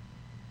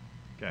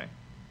 Okay.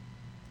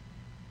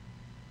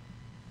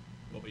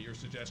 Well, but your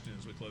suggestion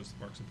is we close the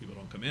park so people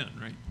don't come in,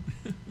 right?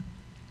 We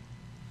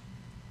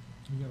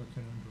got a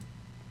conundrum.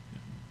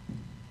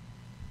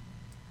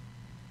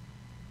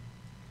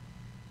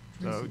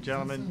 So,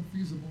 gentlemen,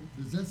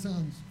 Does that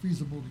sound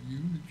feasible to you,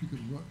 that you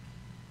could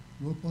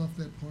rope off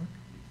that park?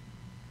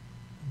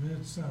 I mean,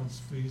 it sounds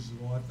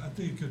feasible. I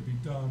think it could be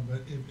done,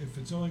 but if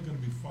it's only gonna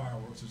be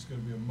fireworks, it's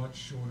gonna be a much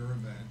shorter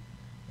event,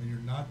 and you're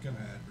not gonna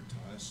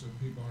advertise, so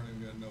people aren't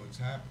even gonna know it's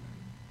happening.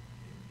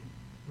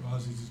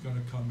 Rosie's is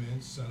gonna come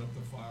in, set up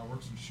the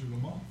fireworks, and shoot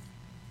them off.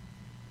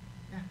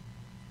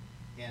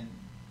 Yeah. And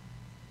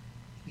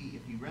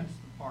if he rents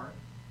the park,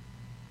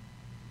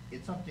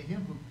 it's up to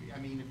him who, I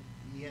mean, if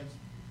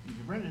he's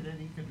rented it,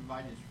 he could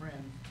invite his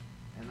friends,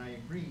 and I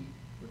agree,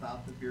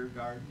 without the beer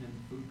garden and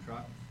the food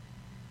trucks,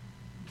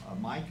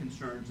 my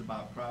concerns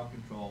about crowd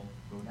control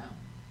go down.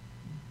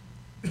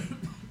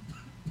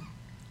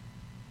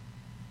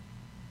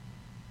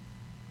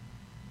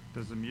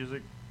 Does the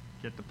music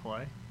get to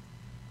play?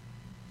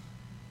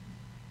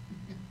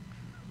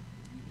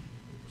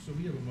 So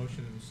we have a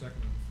motion and a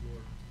second on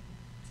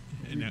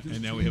the floor.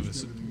 And now we have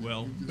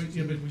well. But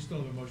we still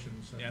have a motion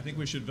and a second. Yeah, I think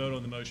we should vote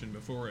on the motion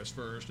before us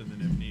first, and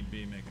then if need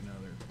be, make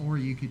another. Or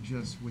you could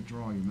just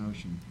withdraw your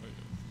motion.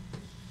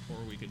 Or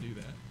we could do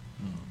that.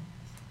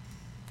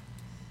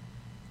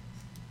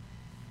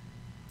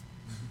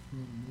 Withdraw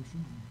the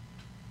motion and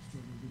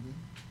start over again.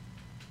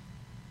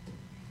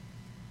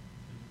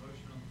 There's a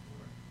motion on the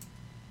floor.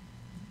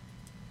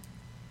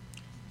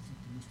 It's up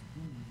to Mr.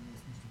 Porter. We can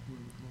ask Mr.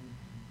 Porter to call it.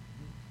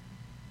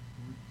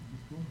 Or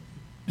withdraw.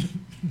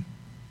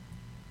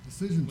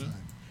 Decision Well,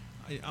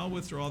 time. I'll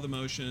withdraw the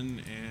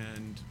motion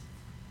and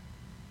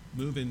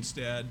move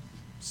instead,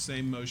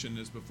 same motion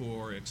as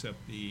before,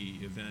 except the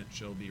event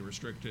shall be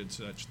restricted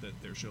such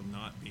that there shall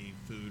not be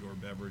food or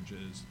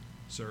beverages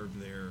served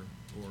there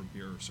or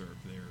beer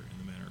served there in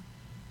the manner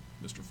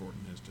Mr.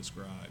 Fortin has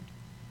described,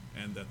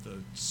 and that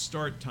the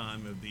start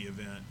time of the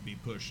event be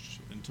pushed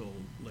until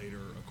later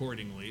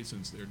accordingly,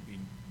 since there'd be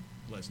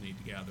less need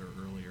to gather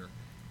earlier.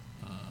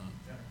 10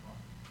 o'clock.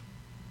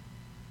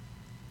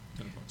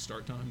 10 o'clock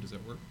start time, does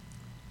that work?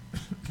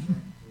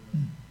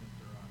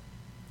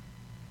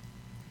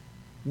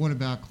 What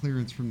about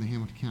clearance from the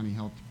Hamilton County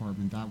Health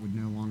Department? That would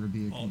no longer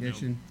be a Oh, no.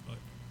 condition?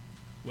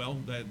 Well,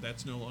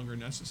 that's no longer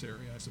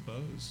necessary, I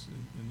suppose,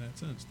 in that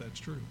sense, that's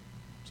true,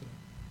 so.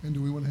 And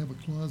do we want to have a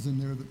clause in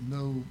there that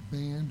no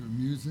band or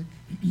music?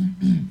 We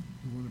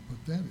want to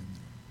put that in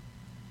there,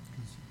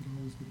 because you could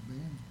always get a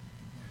band.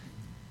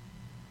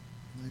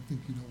 And I think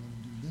you don't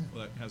want to do that.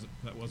 Well,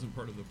 that wasn't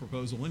part of the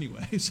proposal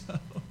anyway, so.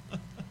 I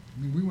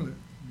mean,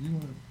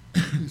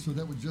 okay, so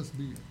that would just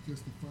be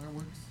just the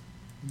fireworks,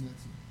 and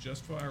that's it.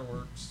 Just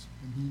fireworks,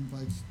 And he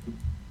invites,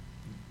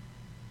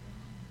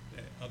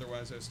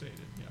 otherwise as stated,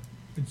 yeah.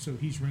 And so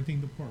he's renting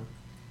the park,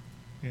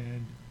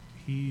 and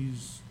he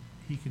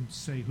can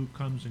say who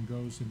comes and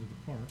goes into the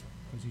park,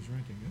 because he's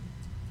renting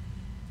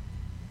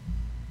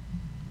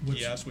it.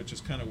 Yes, which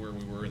is kind of where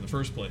we were in the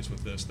first place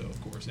with this, though,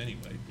 of course,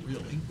 anyway,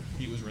 really.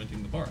 He was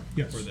renting the park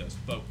Yes. for this.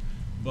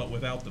 But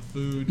without the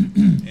food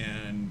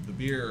and the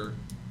beer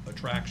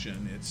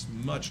attraction, it's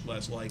much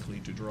less likely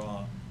to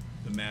draw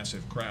the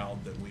massive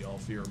crowd that we all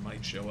fear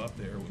might show up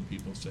there when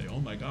people say,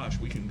 oh my gosh,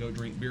 we can go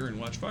drink beer and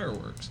watch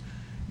fireworks.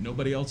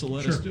 Nobody else will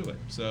let us do it.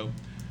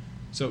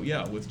 So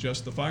yeah, with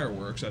just the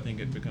fireworks, I think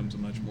it becomes a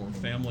much more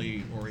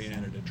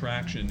family-oriented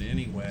attraction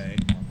anyway,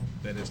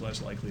 that is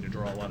less likely to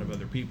draw a lot of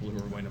other people who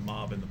are going to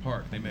mob in the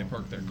park. They may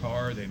park their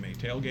car, they may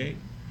tailgate,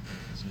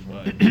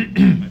 but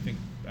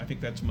I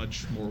think that's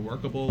much more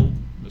workable.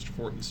 Mr.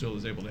 Fortin still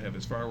is able to have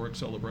his fireworks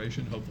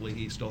celebration. Hopefully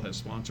he still has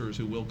sponsors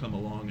who will come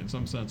along in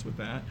some sense with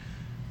that,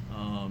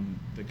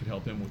 that could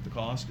help him with the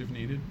cost if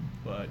needed.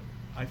 But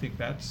I think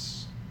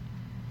that's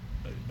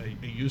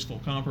a useful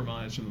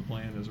compromise from the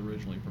plan as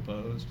originally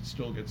proposed. It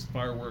still gets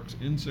fireworks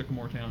in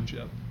Sycamore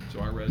Township, so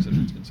our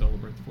residents can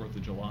celebrate the 4th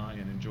of July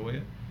and enjoy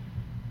it.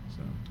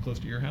 So it's close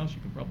to your house, you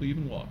can probably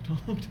even walk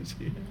home to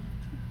see it.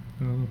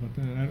 I don't know about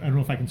that. I don't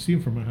know if I can see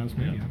him from my house,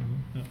 maybe, Yeah. I don't know.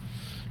 Yeah.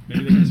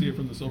 Maybe they can see it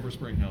from the Silver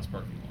Spring House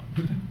parking lot.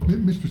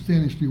 Mr.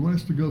 Stanish, do you want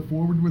us to go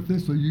forward with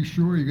this? Are you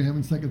sure you're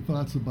having second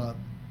thoughts about,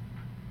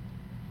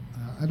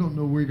 I don't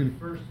know where you're going to.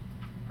 First,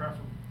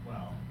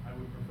 well, I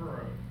would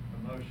prefer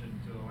a motion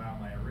to allow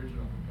my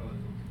original proposal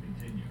to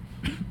continue.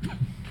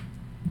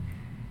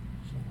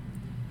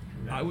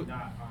 I would-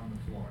 That's not on the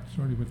floor. It's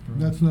already withdrawn.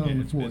 That's not on Yeah,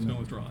 the it's floor. been no.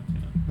 withdrawn, yeah.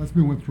 That's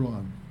been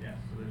withdrawn. Yes,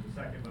 so there's a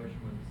second motion,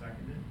 was it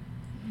seconded?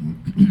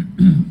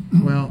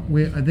 Well,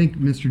 I think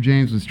Mr.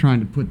 James was trying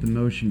to put the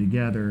motion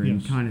together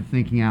and Yes. kind of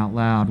thinking out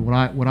loud.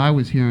 What I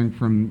was hearing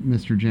from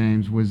Mr.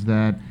 James was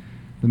that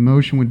the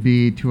motion would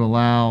be to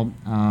allow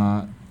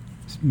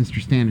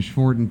Mr. Stanish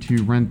Fortin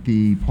to rent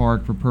the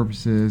park for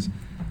purposes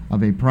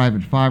of a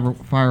private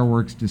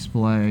fireworks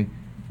display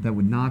that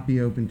would not be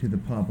open to the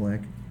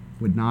public,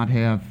 would not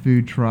have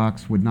food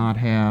trucks, would not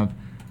have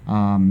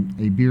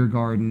a beer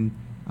garden,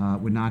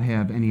 would not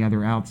have any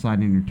other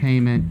outside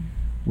entertainment,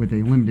 with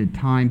a limited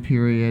time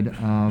period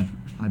of,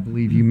 I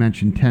believe you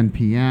mentioned 10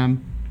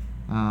 p.m.,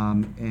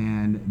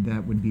 and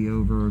that would be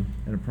over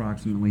at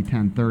approximately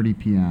 10:30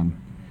 p.m.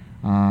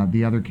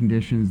 The other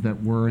conditions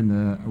that were in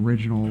the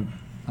original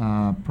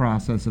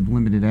process of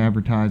limited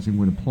advertising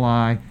would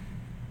apply,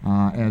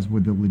 as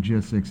would the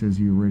logistics as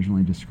you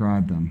originally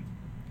described them.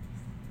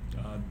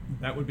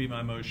 That would be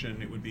my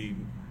motion. It would be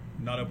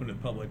not open to the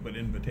public, but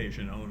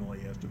invitation only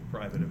as to the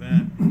private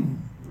event,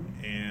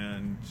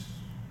 and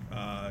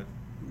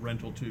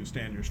rental to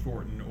Standish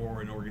Fortin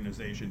or an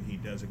organization he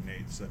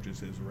designates, such as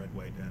his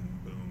Redway Den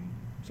Boom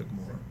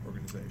Sycamore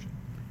organization.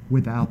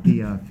 Without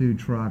the food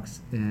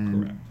trucks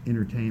and Correct.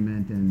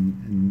 entertainment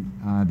and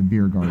the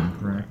beer garden,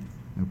 correct?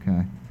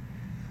 Okay.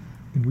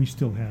 And we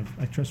still have,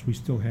 I trust we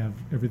still have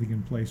everything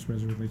in place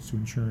as it relates to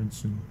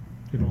insurance and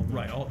all that.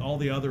 Right, all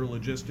the other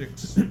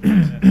logistics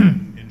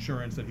and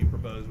insurance that he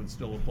proposed would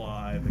still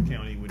apply. The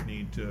county would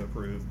need to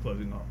approve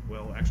closing off,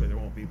 well, actually, there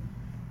won't be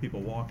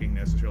people walking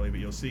necessarily, but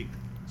you'll seek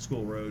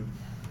School Road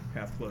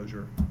path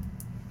closure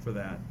for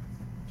that,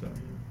 so,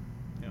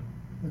 yeah.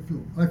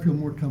 I feel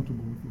more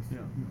comfortable with this.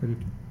 Yeah.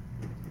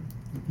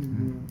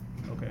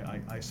 Okay,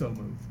 I so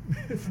move.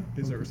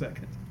 Is there a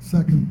second?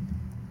 Second.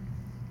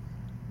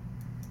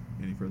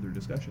 Any further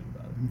discussion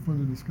about it? Any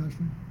further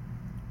discussion?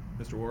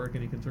 Mr. Warwick,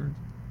 any concerns?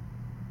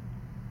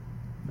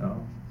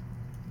 No.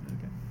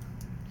 Okay.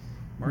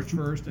 March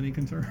 1st, any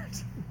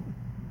concerns?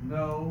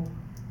 No.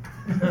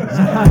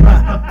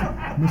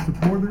 Mr.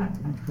 Porter,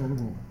 please call the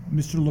roll.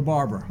 Mr.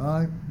 LaBarbera.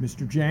 Aye.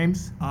 Mr.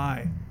 James.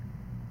 Aye.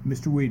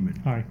 Mr. Weedman.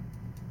 Aye.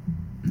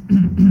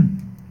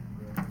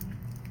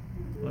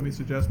 Let me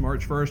suggest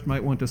March 1st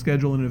might want to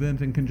schedule an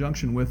event in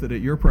conjunction with it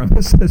at your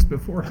premises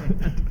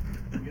beforehand.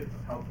 Get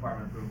health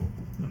department approval.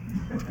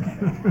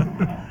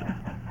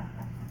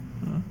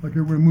 Okay,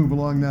 we're going to move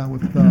along now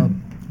with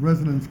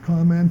residents'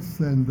 comments,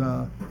 and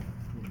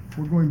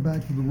we're going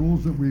back to the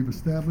rules that we've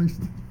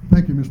established.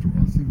 Thank you, Mr.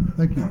 Rossi.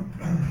 Thank you.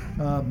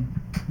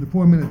 The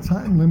 4-minute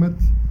time limit,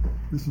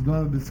 this is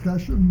not a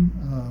discussion.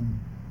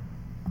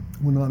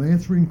 We're not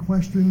answering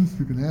questions.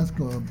 You can ask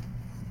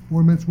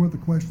 4 minutes worth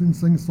of questions,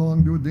 sing a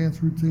song, do a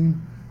dance routine.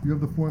 You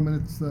have the 4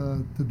 minutes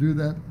to do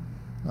that.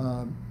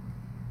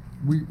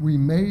 We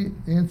may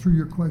answer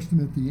your question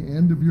at the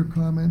end of your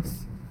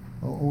comments,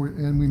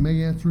 and we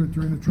may answer it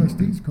during the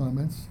trustees'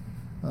 comments,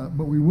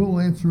 but we will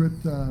answer it,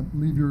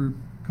 leave your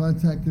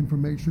contact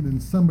information,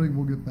 and somebody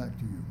will get back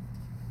to you.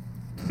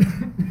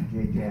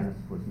 Jay Janis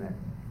was next.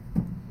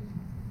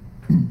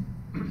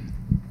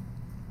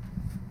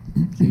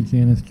 J.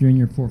 Janis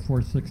Jr.,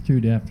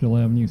 4462 Daffodil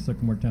Avenue,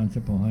 Sycamore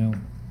Township, Ohio.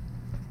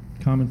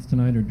 Comments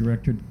tonight are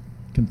directed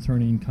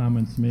concerning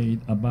comments made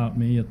about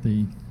me at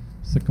the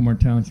Sycamore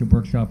Township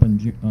Workshop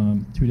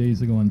on 2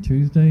 days ago on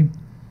Tuesday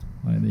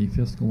by the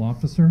fiscal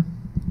officer.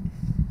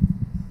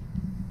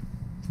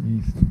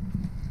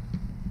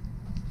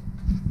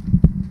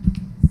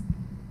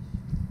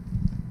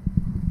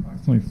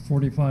 Approximately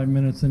 45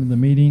 minutes into the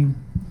meeting,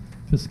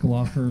 fiscal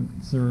officer,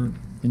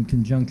 in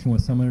conjunction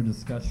with some other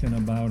discussion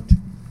about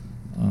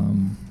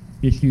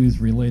issues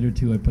related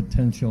to a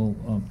potential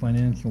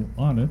financial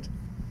audit,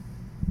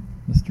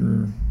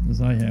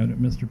 as I had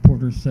it, Mr.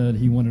 Porter said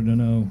he wanted to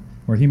know,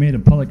 or he made a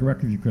public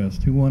records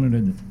request. Who wanted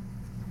it?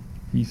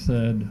 He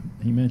said,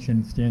 he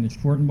mentioned Standish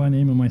Fortin by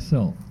name and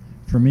myself.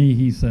 For me,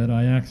 he said,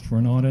 I asked for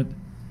an audit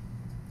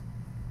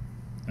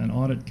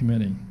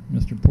committee.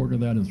 Mr. Porter,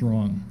 that is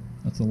wrong.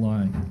 That's a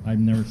lie. I've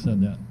never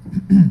said that.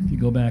 If you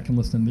go back and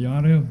listen to the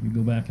audio, you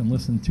go back and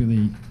listen to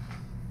the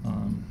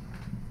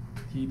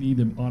TV,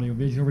 the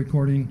audio-visual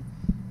recording,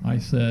 I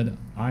said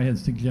I had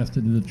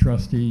suggested to the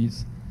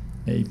trustees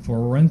a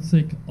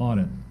forensic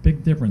audit.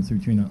 Big difference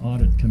between an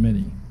audit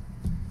committee.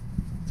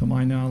 To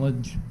my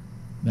knowledge,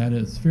 that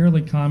is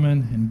fairly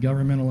common in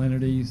governmental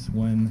entities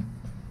when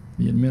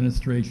the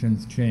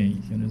administrations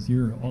change. And as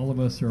all of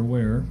us are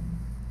aware,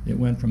 it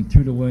went from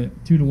 2 to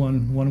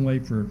 1 one way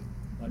for,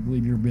 I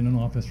believe you've been in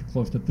office for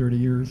close to 30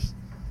 years,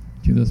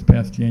 to this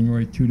past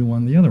January, 2 to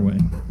 1 the other way.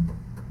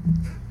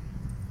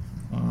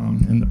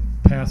 In the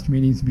past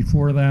meetings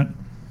before that,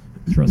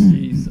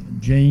 trustees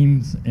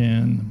James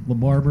and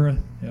LaBarbera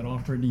had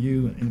offered to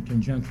you, in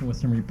conjunction with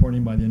some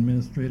reporting by the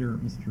administrator,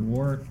 Mr.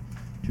 Warwick,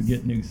 to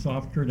get new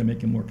software to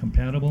make it more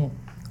compatible.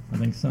 I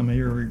think some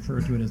here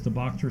refer to it as the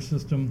Boxer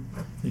system.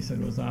 They said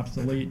it was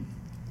obsolete,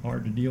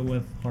 hard to deal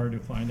with, hard to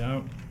find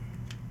out.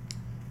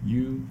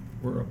 You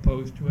were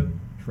opposed to it.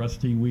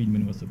 Trustee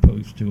Weedman was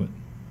opposed to it.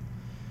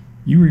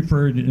 You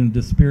referred in a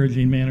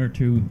disparaging manner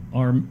to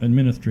our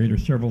administrator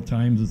several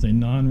times as a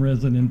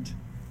non-resident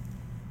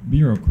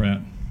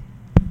bureaucrat.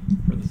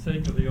 For the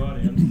sake of the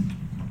audience,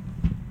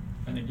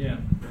 and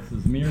again, this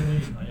is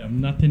merely, I have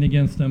nothing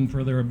against them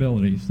for their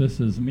abilities. This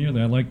is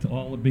merely, I'd like to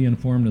all be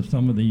informed of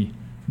some of the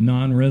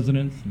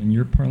non-residents, and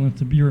your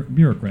parlance, a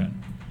bureaucrat.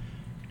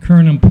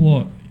 Current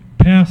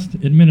past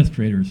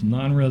administrators,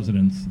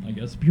 non-residents, I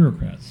guess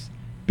bureaucrats.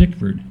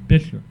 Bickford,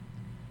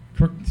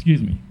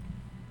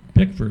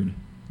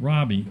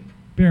 Robbie,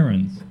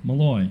 Behrens,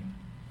 Malloy.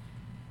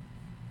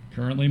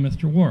 Currently,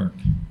 Mr. Warwick.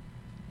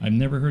 I've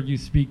never heard you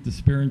speak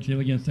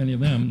disparagingly against any of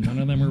them. None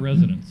of them are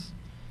residents.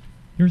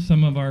 Here's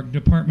some of our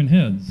department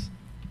heads.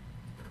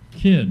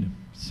 Kidd,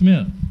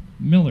 Smith,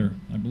 Miller,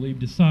 I believe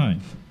Desai,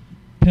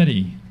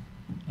 Petty.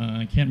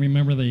 I can't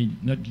remember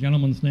that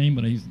gentleman's name,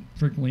 but he's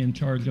frequently in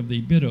charge of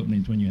the bid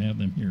openings when you have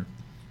them here.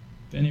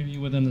 If any of you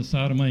within the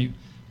sound of my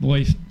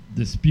voice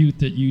dispute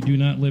that you do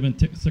not live in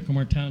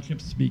Sycamore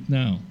Township, speak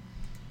now.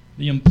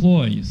 The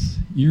employees,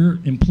 your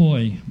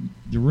employee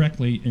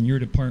directly in your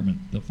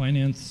department, the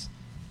finance,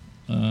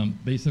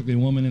 basically a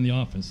woman in the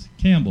office,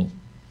 Campbell,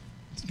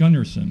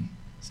 Gunderson,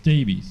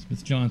 Stavies,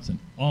 Ms. Johnson,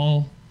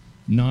 all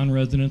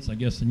non-residents, I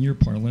guess in your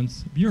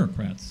parlance,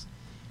 bureaucrats.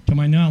 To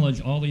my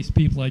knowledge, all these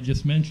people I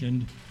just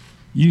mentioned,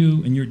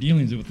 you and your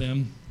dealings with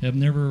them have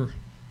never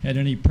had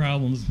any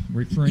problems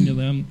referring to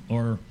them,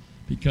 or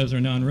because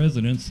they're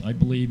non-residents, I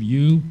believe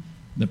you,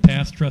 the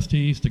past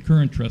trustees, the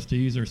current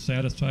trustees, are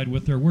satisfied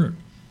with their work.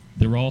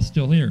 They're all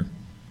still here.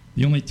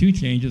 The only two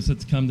changes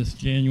that's come this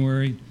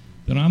January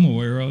that I'm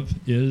aware of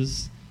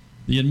is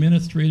the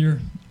administrator,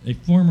 a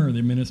former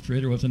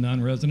administrator was a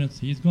non-resident,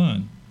 he's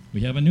gone.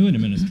 We have a new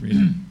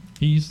administrator.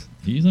 He's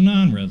a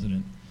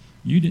non-resident.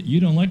 You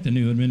don't like the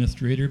new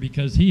administrator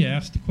because he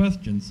asked the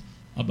questions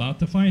about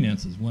the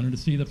finances, wanted to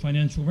see the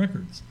financial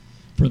records.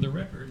 For the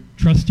record,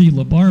 Trustee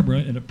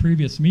LaBarbera at a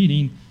previous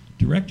meeting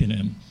directed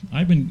him.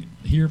 I've been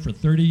here for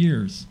 30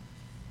 years.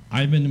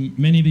 I've been in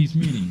many of these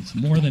meetings,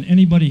 more than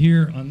anybody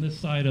here on this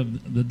side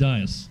of the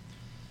dais.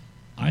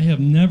 I have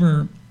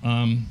never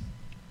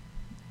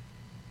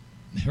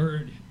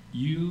heard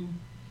you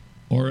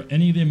or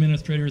any of the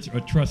administrators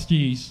or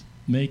trustees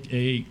make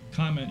a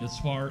comment as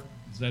far,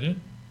 is that it?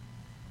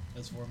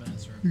 That's 4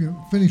 minutes, sir. You can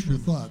finish your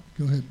thought.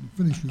 Go ahead and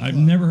finish your I've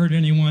thought. never heard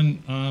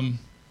anyone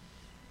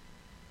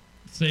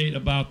say it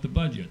about the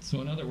budget.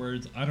 So in other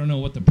words, I don't know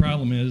what the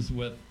problem is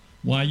with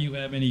why you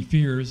have any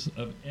fears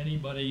of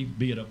anybody,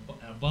 be it a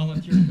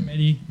volunteer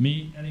committee,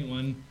 me,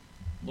 anyone,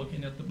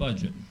 looking at the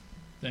budget.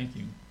 Thank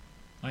you.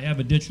 I have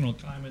additional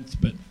comments,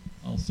 but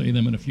I'll say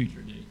them at a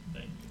future date.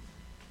 Thank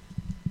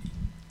you.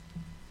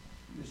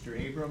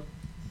 Mr. Abram?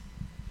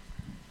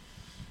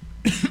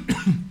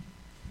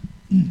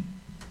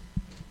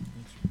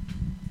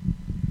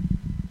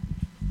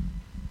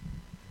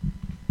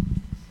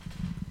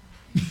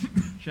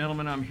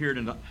 Gentlemen, I'm here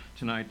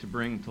tonight to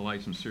bring to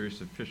light some serious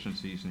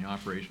deficiencies in the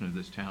operation of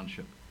this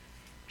township.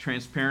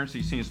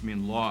 Transparency seems to be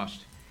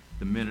lost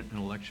the minute an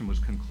election was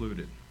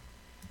concluded.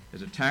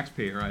 As a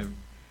taxpayer, I have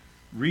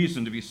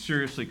reason to be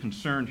seriously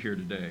concerned here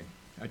today.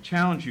 I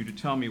challenge you to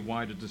tell me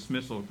why the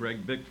dismissal of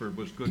Greg Bickford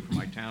was good for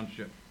my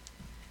township.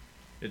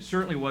 It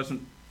certainly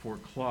wasn't for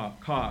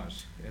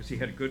cause, as he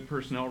had a good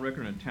personnel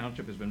record and the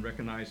township has been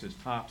recognized as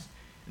tops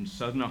in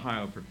Southern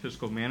Ohio for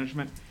fiscal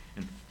management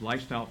and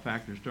lifestyle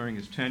factors during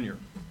his tenure.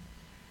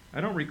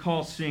 I don't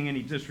recall seeing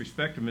any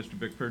disrespect of Mr.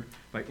 Bickford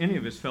by any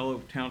of his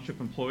fellow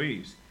township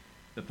employees.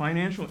 The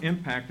financial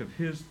impact of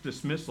his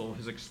dismissal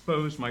has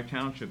exposed my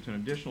township to an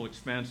additional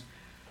expense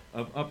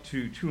of up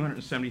to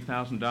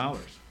 $270,000.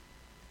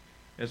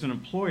 As an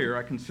employer,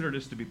 I consider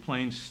this to be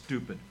plain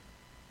stupid.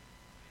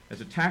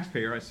 As a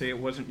taxpayer, I say it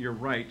wasn't your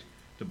right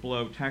to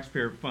blow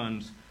taxpayer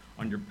funds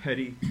on your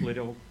petty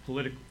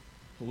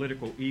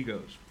political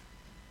egos.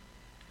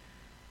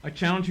 I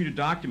challenge you to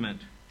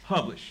document,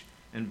 publish,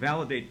 and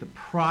validate the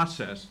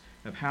process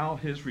of how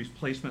his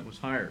replacement was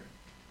hired.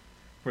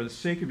 For the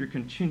sake of your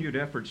continued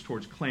efforts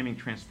towards claiming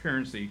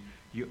transparency,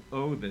 you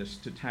owe this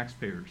to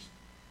taxpayers.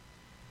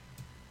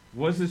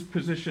 Was this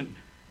position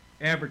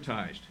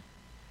advertised?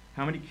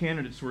 How many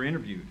candidates were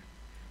interviewed?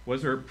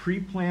 Was there a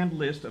pre-planned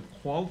list of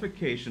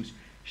qualifications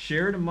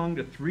shared among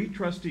the 3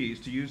 trustees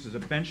to use as a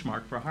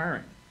benchmark for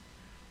hiring?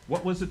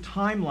 What was the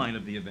timeline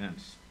of the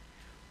events?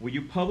 Will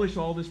you publish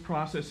all this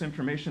process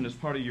information as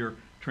part of your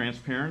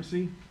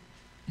transparency,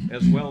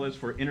 as well as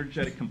for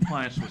energetic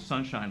compliance with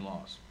sunshine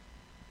laws?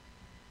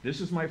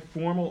 This is my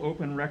formal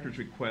open records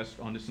request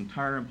on this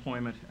entire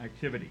employment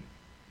activity.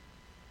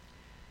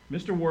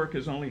 Mr. Work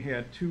has only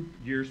had 2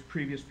 years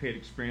previous paid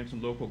experience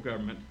in local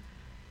government,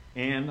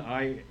 and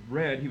I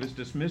read he was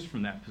dismissed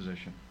from that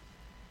position.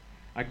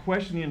 I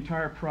question the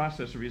entire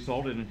process that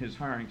resulted in his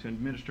hiring to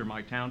administer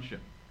my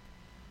township.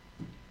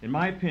 In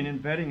my opinion,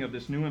 vetting of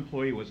this new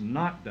employee was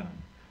not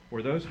done,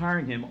 or those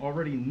hiring him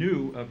already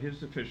knew of his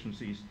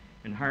deficiencies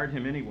and hired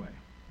him anyway.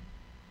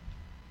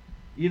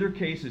 Either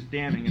case is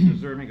damning and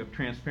deserving of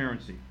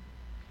transparency.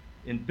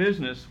 In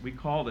business, we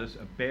call this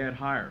a bad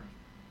hire.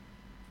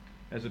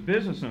 As a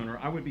business owner,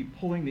 I would be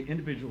pulling the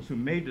individuals who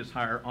made this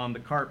hire on the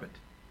carpet.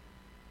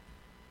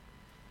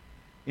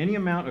 Any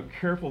amount of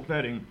careful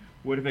vetting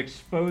would have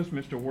exposed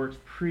Mr. Work's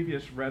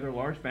previous rather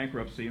large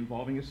bankruptcy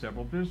involving his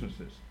several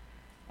businesses.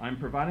 I'm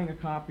providing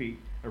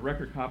a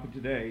record copy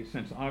today,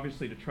 since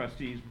obviously the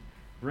trustees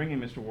bringing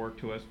Mr. Work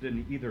to us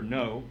didn't either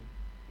know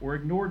or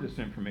ignored this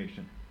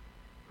information.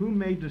 Who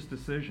made this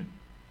decision?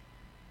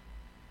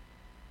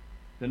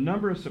 The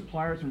number of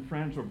suppliers and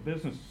friends or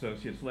business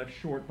associates left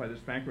short by this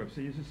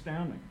bankruptcy is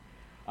astounding.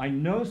 I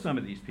know some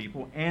of these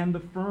people and the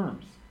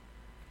firms.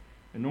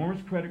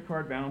 Enormous credit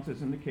card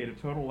balances indicate a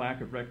total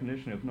lack of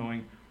recognition of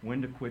knowing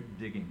when to quit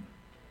digging.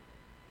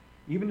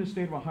 Even the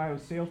state of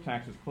Ohio's sales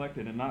taxes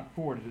collected and not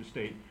forwarded to the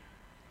state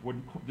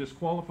would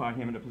disqualify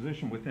him in a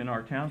position within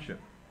our township.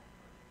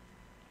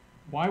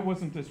 Why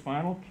wasn't this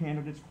final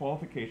candidate's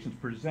qualifications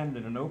presented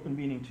in an open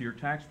meeting to your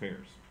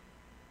taxpayers?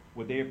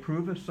 Would they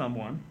approve of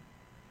someone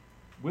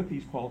with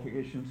these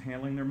qualifications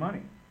handling their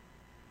money?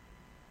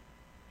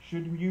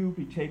 should you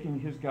be taking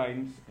his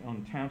guidance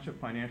on township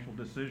financial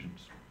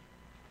decisions?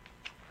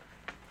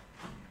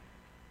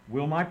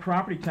 Will my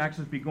property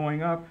taxes be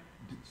going up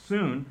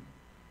soon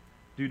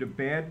due to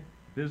bad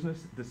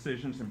business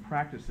decisions and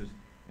practices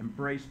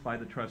embraced by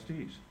the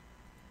trustees?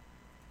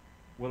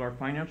 Will our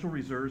financial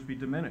reserves be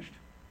diminished?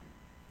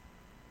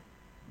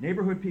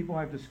 Neighborhood people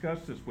I've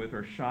discussed this with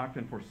are shocked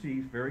and foresee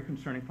very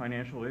concerning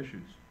financial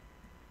issues.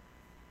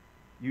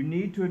 You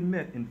need to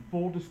admit in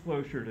full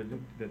disclosure to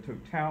the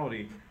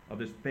totality of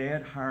this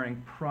bad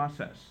hiring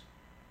process.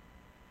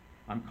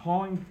 I'm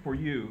calling for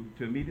you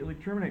to immediately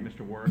terminate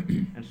Mr. Warwick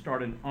and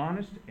start an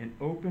honest and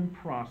open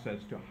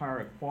process to hire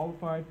a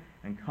qualified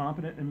and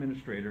competent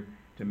administrator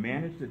to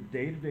manage the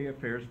day-to-day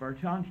affairs of our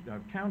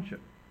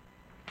township.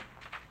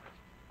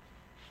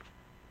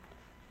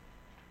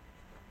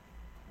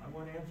 I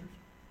want answers.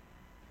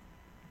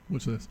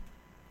 What's this?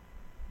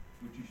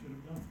 What you should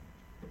have done.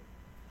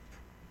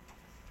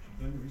 I've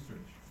done your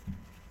research.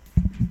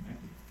 Thank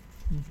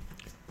you.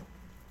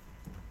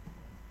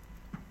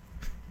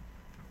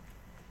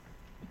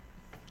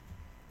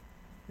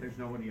 There's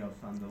nobody else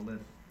on the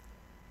list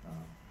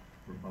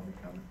for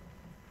public comment.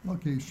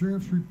 Okay,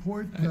 sheriff's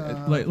report.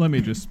 Let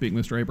me just speak.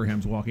 Mr.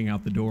 Abraham's walking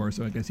out the door,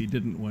 so I guess he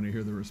didn't want to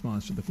hear the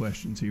response to the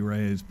questions he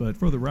raised. But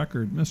for the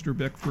record, Mr.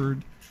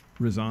 Bickford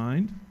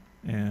resigned,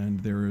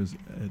 and there is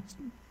a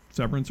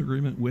severance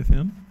agreement with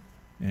him,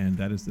 and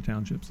that is the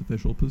township's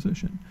official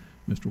position.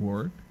 Mr.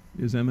 Warwick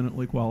is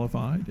eminently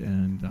qualified,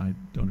 and I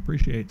don't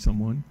appreciate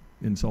someone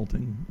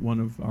insulting one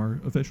of our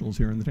officials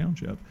here in the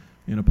township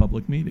in a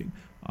public meeting.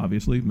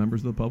 Obviously,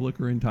 members of the public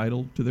are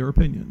entitled to their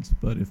opinions,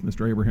 but if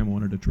Mr. Abraham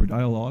wanted a true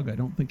dialogue, I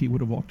don't think he would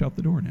have walked out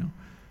the door now.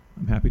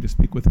 I'm happy to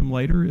speak with him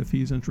later if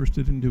he's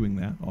interested in doing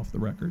that off the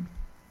record.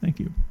 Thank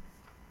you.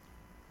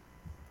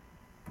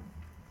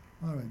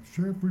 All right,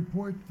 sheriff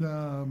report,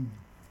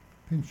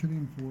 pinch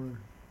hitting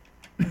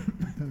for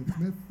Lieutenant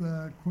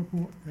Smith,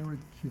 Corporal Eric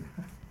Kidd.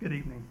 Good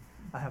evening.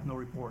 I have no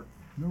report.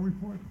 No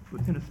report?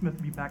 Lieutenant Smith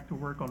will be back to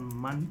work on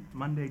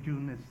Monday,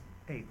 June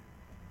 8th,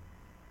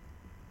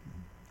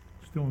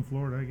 Still in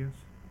Florida, I guess.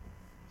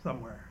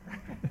 somewhere.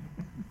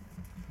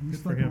 You Good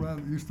stuck for him.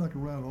 around. You stuck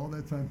around all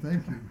that time.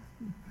 Thank you.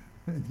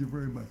 Thank you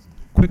very much.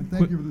 Quick- And thank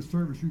quick- you for the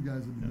service you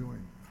guys have been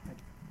doing.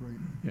 Great.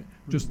 Yeah, Great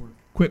just work.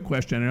 quick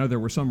question. I know there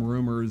were some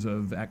rumors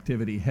of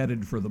activity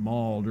headed for the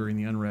mall during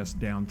the unrest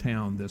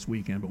downtown this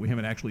weekend, but we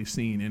haven't actually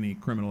seen any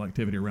criminal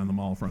activity around the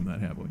mall from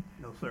that, have we?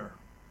 No, sir.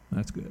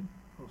 That's good.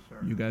 No, sir.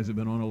 You guys have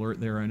been on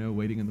alert there, I know,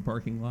 waiting in the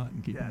parking lot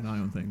and keeping an Yes. eye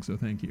on things, so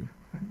thank you.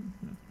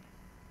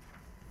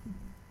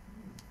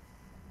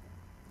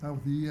 Now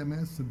with the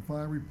EMS and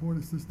fire report,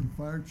 Assistant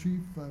Fire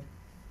Chief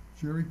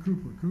Jerry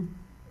Cooper. Coop?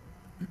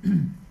 Good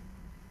evening,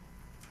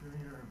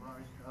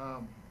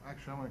 everybody.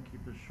 Actually, I'm going to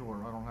keep this short.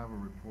 I don't have a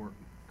report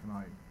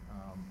tonight.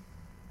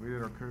 We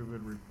did our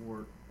COVID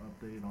report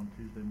update on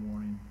Tuesday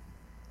morning.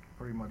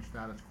 Pretty much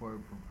status quo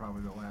from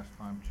probably the last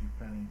time Chief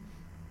Penny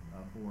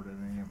forwarded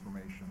any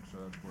information, so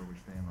that's where we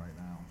stand right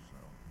now. So,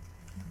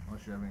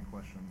 unless you have any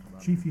questions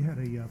about Chief, it. you had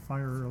a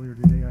fire earlier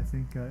today, I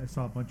think. I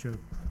saw a bunch of,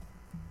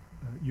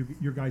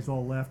 your guys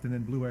all left, and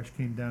then Blue Ash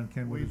came down.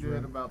 Kenwood We is did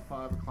red. about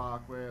 5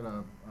 o'clock. We had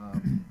a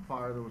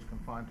fire that was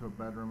confined to a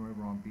bedroom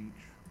over on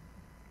Beach.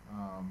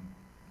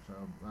 So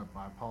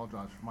I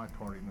apologize for my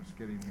tardiness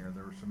getting here.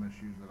 There were some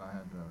issues that I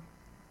had to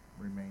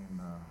remain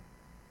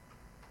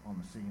on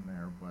the scene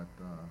there, but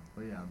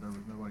yeah, there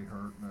was nobody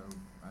hurt. No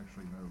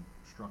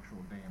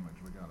structural damage.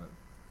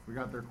 We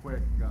got there quick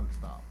and got it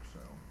stopped. So,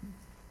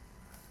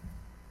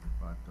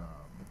 but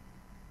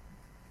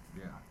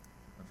yeah,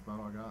 that's about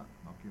all I got.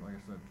 I'll keep, like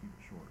I said, keep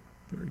it short.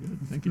 Very good.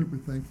 Mr. Thank you. Cooper,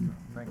 thank you.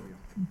 Thank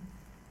you.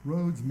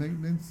 Roads,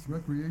 maintenance,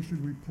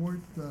 recreation report,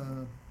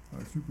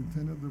 our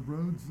superintendent of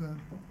roads,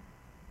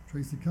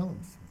 Tracy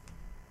Kellums.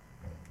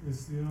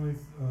 It's the only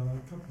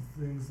couple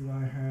of things that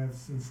I have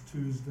since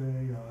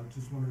Tuesday.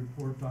 Just want to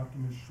report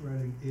document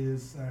shredding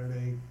is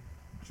Saturday,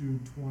 June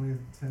 20th,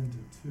 10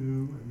 to 2,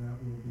 and that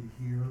will be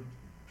here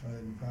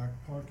in the back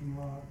parking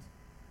lot.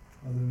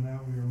 Other than that,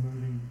 we are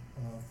moving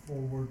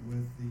forward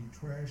with the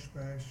trash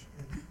bash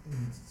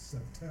in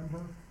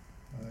September.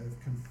 I've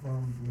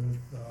confirmed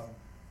with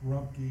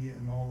Rumpke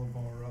and all of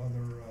our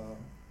other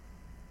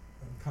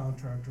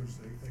contractors,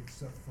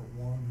 except for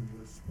one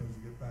who was supposed to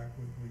get back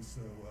with me,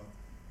 so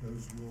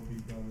those will be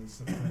done in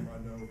September. I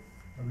know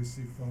I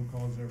receive phone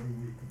calls every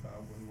week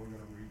about when we're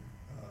going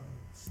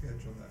to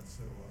schedule that,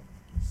 so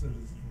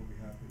citizens will be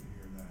happy to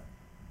hear that.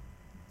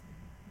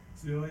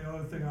 So the only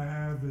other thing I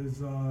have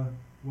is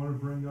want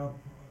to bring up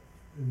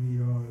in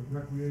the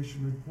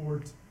recreation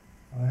report,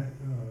 I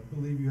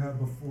believe you have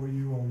before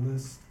you a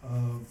list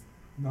of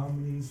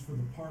nominees for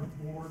the park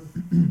board.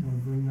 I want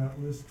to bring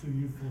that list to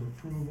you for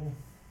approval.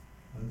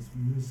 It's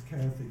Ms.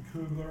 Kathy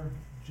Kugler,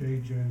 J.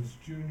 Janice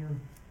Jr.,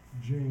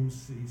 James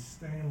C.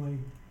 Stanley,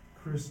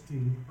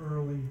 Christine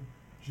Early,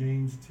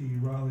 James T.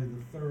 Riley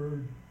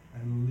III,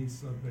 and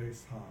Lisa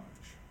Bass Hodge.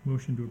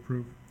 Motion to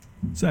approve.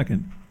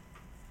 Second.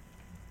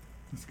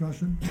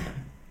 Discussion?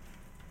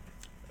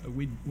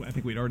 I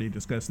think we'd already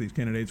discussed these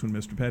candidates when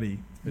Mr. Petty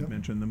had Yep.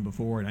 mentioned them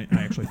before, and I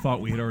actually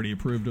thought we had already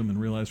approved them and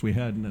realized we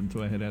hadn't, and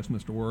so I had asked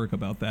Mr. Warwick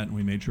about that, and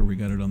we made sure we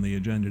got it on the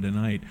agenda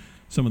tonight.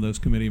 Some of those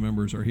committee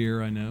members are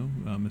here, I know.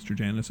 Mr.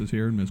 Janis is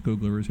here, and Ms.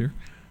 Kugler is here.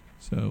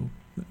 So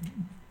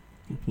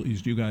we're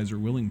pleased you guys are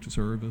willing to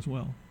serve as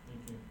well.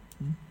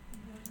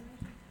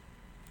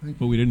 Thank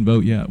But we didn't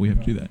vote yet. We have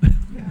to do that.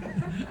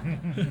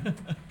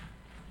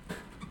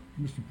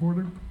 Mr.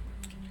 Porter?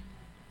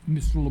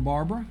 Mr.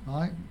 LaBarbera?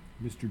 Aye.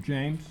 Mr.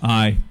 James?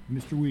 Aye.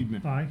 Mr.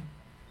 Weedman? Aye.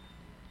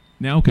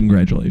 Now,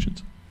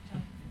 congratulations.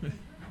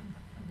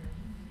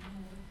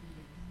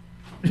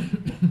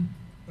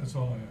 That's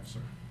all I have, sir.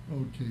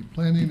 Okay,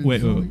 planning and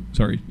Wait, zoning.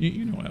 sorry.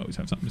 You know I always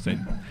have something to say.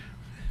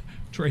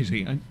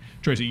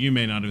 Tracy, you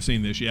may not have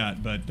seen this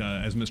yet, but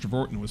as Mr.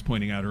 Vorton was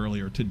pointing out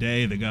earlier,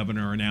 today the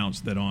governor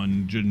announced that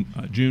on June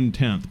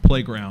 10th,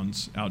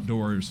 playgrounds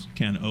outdoors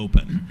can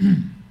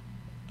open.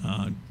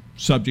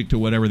 Subject to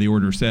whatever the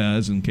order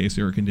says, in case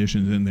there are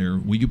conditions in there,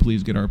 will you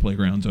please get our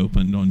playgrounds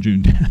opened on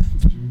June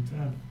 10th? June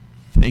 10th.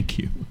 Thank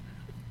you.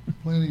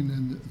 Planning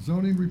and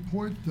zoning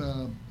report,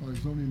 our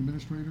zoning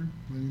administrator,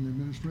 planning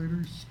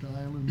administrator,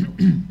 Skylar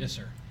Milton. Yes,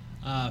 sir.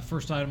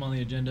 First item on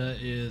the agenda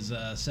is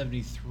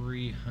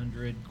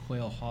 7300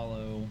 Quail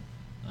Hollow.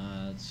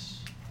 I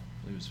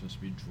believe it's supposed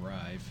to be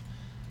Drive.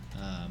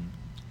 I'm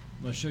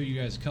going to show you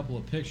guys a couple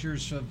of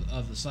pictures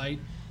of the site.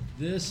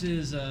 This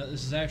is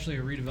actually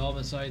a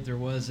redevelopment site. There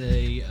was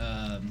a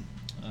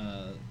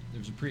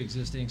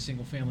pre-existing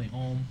single-family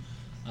home.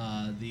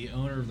 The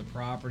owner of the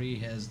property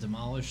has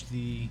demolished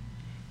the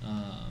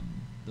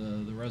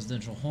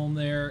residential home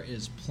there,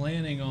 is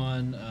planning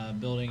on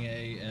building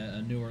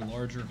a newer,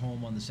 larger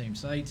home on the same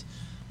site.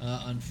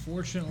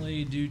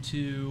 Unfortunately, due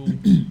to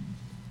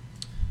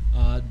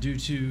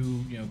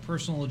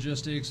personal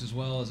logistics, as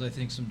well as I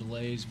think some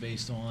delays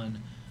based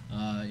on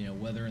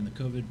weather and the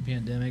COVID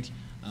pandemic,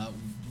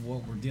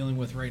 what we're dealing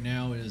with right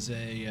now is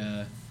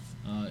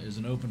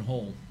an open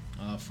hole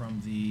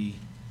from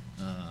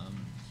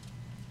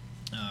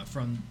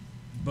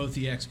both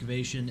the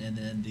excavation and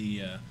then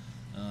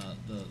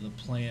the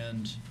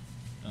planned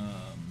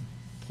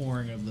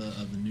pouring of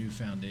the new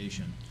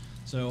foundation.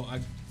 So I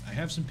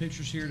have some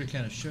pictures here to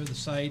kind of show the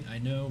site. I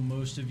know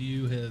most of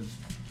you have,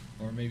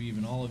 or maybe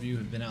even all of you,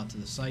 have been out to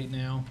the site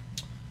now.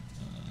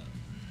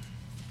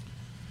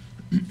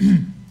 Let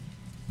me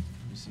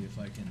see if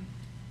I can.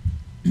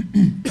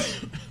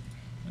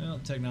 Well,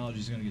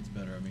 technology's going to get the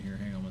better of me here.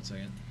 Hang on one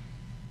second.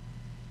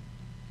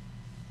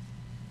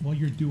 While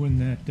you're doing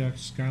that,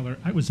 Skylar,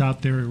 I was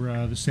out there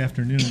this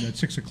afternoon at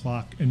 6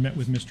 o'clock and met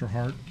with Mr.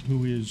 Hart,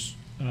 who is,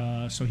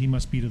 so he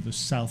must be to the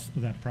south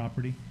of that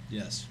property.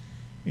 Yes.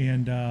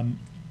 And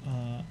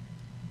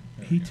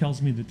he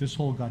tells me that this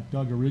hole got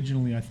dug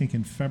originally, I think,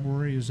 in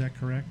February. Is that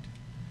correct?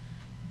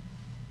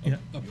 Yeah.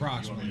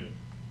 Approximately.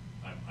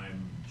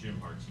 I'm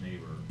Jim Hart's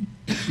neighbor.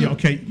 Yeah,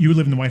 okay. You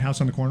live in the White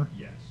House on the corner?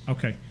 Yes.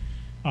 Okay.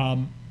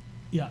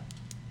 Yeah.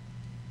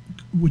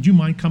 Would you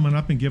mind coming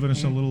up and giving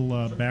us a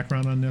little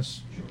background on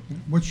this? Sure.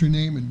 What's your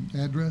name and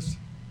address?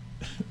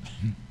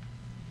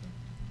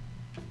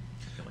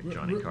 Like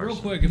Johnny Carson. Real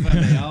quick, if I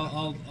may,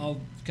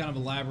 I'll kind of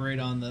elaborate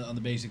on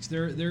the basics.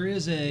 There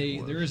is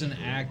an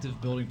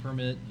active building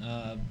permit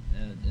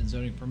and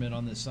zoning permit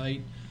on this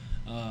site.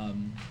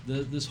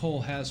 This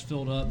hole has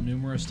filled up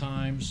numerous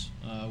times.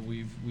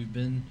 We've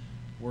been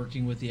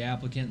working with the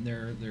applicant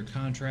and their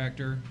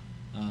contractor.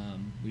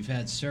 We've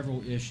had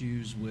several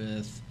issues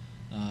with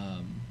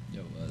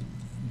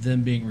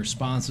them being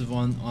responsive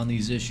on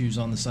these issues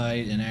on the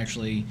site and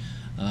actually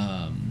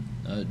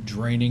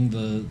draining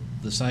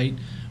the site.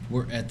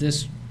 We're at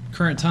this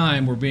current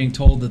time, we're being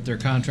told that their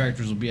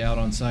contractors will be out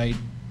on site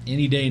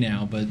any day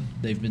now, but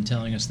they've been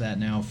telling us that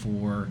now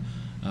for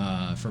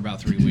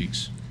about 3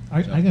 weeks.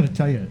 I got to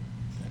tell you,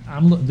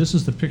 this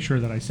is the picture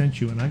that I sent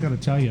you, and I got to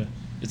tell you,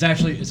 it's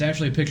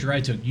actually a picture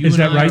I took. Is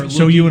that right?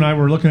 So you and I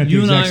were looking at the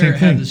exact same thing.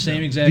 Have the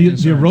same exact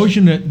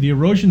the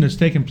erosion that's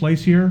taking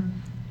place here.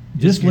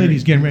 This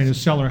lady's getting ready to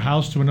sell her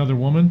house to another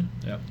woman.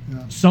 Yep.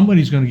 Yeah.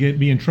 Somebody's going to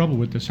be in trouble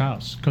with this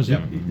house because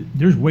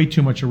there's way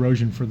too much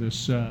erosion for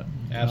this.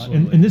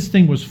 Absolutely. And this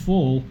thing was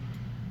full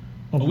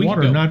of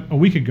water not a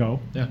week ago.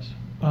 Yes.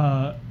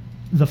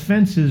 The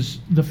fence,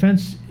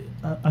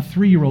 a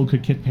 3-year-old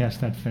could get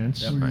past that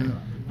fence. Yep. Right.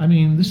 I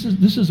mean, this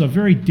is a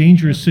very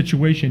dangerous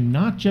situation,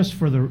 not just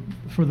for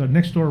the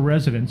next door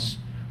residents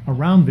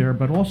around there,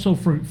 but also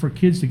for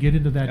kids to get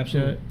into that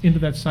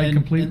site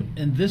completely.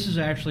 And this is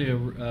actually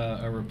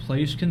a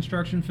replaced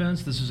construction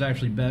fence. This is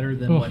actually better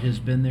than what has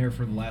been there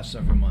for the last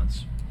several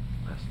months.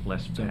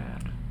 Less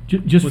bad.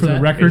 Just for the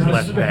record,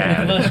 Less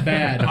bad. Less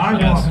bad. I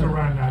walked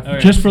around that. All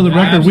right. just for the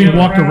record, we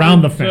walked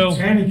around the fence.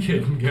 Any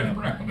kid can get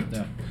around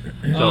it.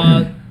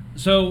 Yeah.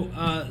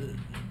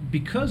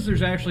 Because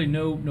there's actually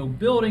no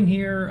building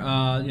here,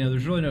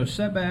 there's really no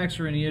setbacks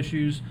or any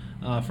issues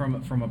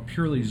from a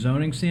purely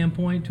zoning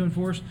standpoint to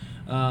enforce.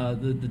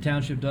 The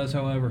township does,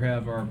 however,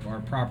 have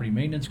our property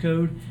maintenance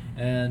code,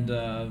 and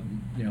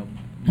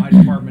my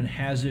department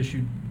has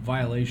issued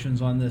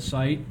violations on this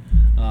site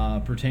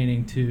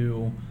pertaining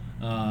to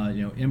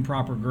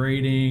improper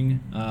grading,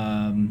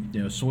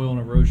 soil and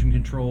erosion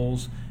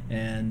controls,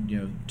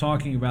 and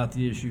talking about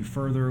the issue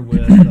further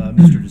with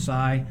Mr.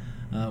 Desai.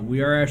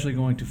 We are actually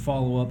going to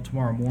follow up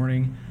tomorrow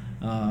morning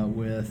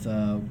with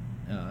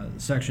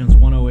sections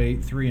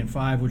 108, 3, and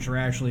 5, which are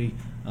actually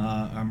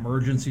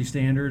emergency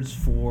standards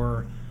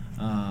for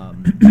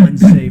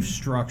unsafe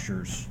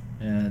structures,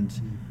 and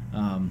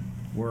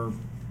we're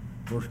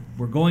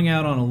going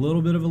out on a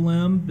little bit of a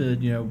limb,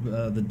 but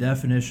the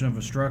definition of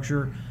a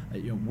structure,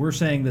 we're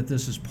saying that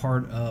this is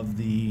part of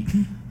the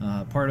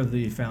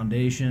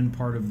foundation,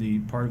 part of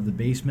the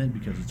basement,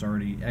 because it's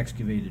already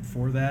excavated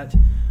for that.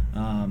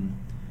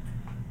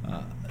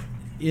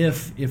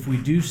 If we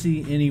do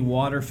see any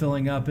water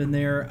filling up in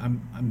there,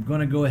 I'm going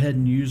to go ahead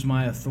and use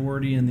my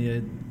authority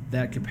in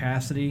that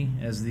capacity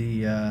as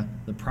the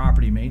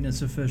property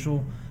maintenance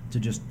official to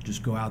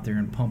just go out there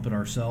and pump it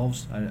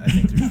ourselves. I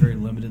think there's very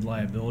limited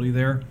liability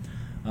there,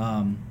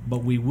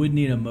 but we would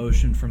need a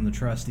motion from the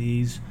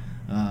trustees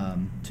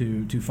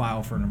to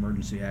file for an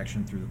emergency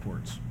action through the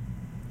courts.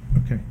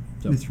 Okay.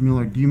 So, Mr.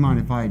 Miller, do you mind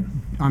if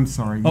I'm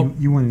sorry, Oh.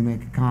 you wanted to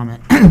make a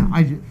comment.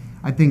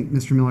 I think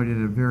Mr. Miller did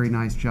a very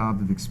nice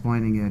job of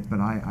explaining it, but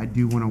I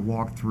do want to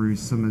walk through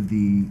some of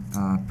the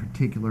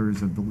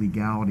particulars of the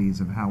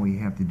legalities of how we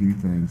have to do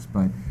things.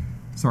 But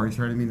sorry, I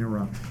didn't mean to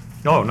interrupt.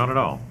 No, not at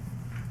all.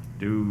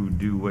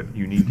 Do what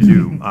you need to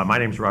do. My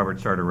name's Robert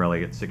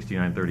Sartorelli at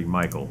 6930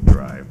 Michael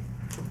Drive,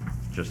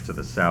 just to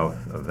the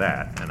south of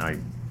that.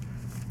 And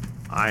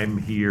I'm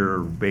here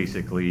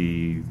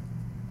basically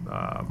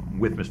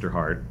with Mr.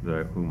 Hart,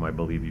 whom I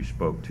believe you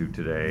spoke to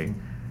today.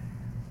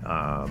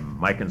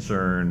 My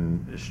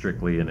concern is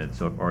strictly, and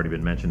it's already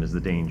been mentioned, is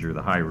the danger,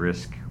 the high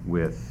risk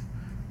with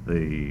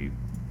the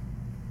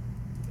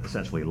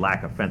essentially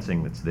lack of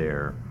fencing that's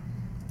there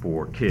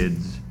for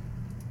kids,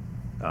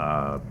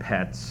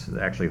 pets.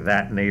 Actually,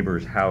 that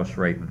neighbor's house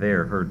right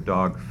there, her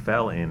dog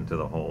fell into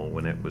the hole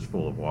when it was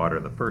full of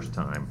water the first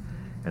time,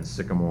 and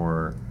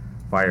Sycamore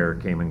Fire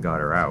came and got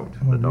her out,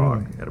 the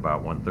dog, at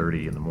about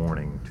 1:30 in the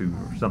morning,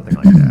 something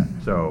like that.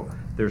 So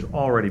there's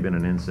already been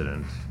an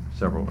incident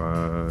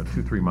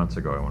 2-3 months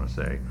ago, I want to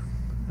say.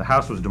 The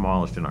house was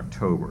demolished in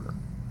October.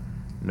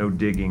 No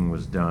digging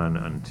was done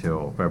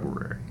until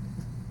February.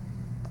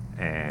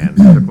 And it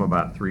took them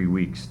about 3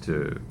 weeks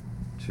to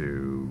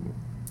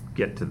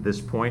get to this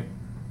point,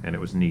 and it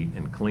was neat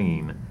and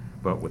clean.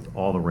 But with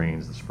all the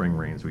rains, the spring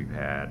rains we've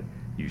had,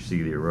 you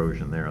see the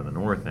erosion there on the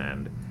north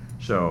end.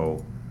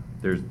 So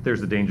there's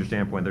the danger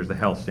standpoint, there's the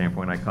health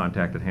standpoint. I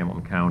contacted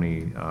Hamilton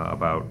County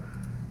about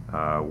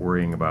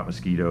worrying about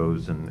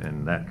mosquitoes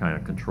and that kind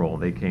of control.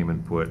 They came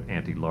and put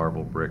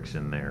anti-larval bricks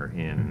in there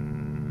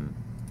in,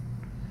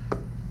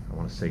 I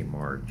want to say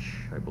March,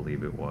 I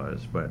believe it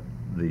was, but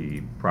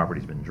the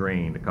property's been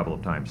drained a couple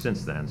of times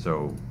since then,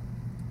 so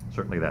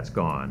certainly that's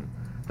gone.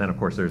 Then of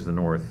course there's the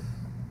north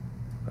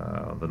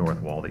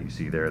wall that you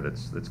see there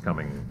that's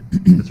coming,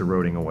 that's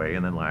eroding away,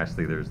 and then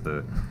lastly there's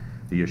the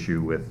issue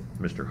with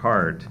Mr.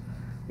 Hart,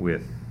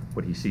 with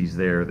what he sees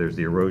there. There's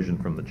the erosion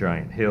from the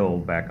giant hill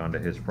back onto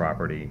his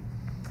property,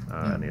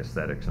 and the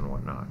aesthetics and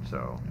whatnot.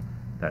 So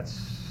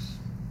that's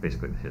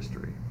basically the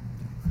history.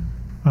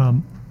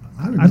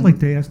 I'd like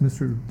to ask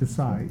Mr.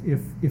 Desai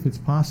if it's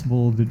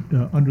possible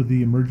that under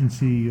the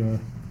emergency,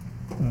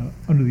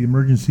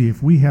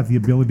 if we have the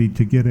ability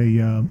to get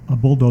a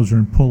bulldozer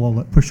and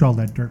push all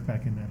that dirt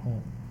back in that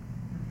hole.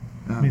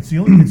 I mean, it's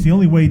the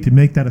only way to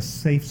make that a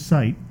safe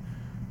site,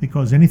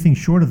 because anything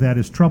short of that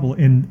is trouble.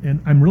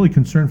 And I'm really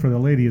concerned for the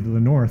lady to the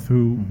north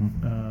who,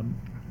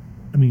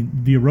 I mean,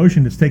 the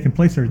erosion that's taking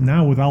place there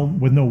now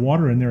with no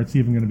water in there, it's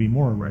even going to be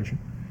more erosion.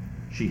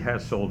 She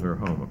has sold her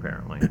home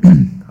apparently.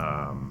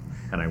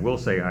 And I will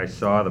say I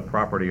saw the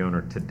property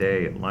owner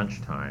today at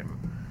lunchtime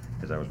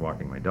as I was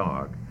walking my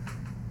dog,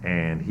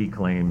 and he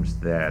claims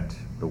that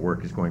the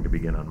work is going to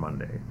begin on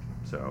Monday.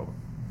 So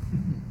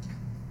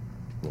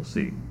we'll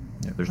see.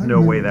 There's no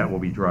way that will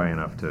be dry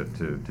enough to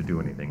do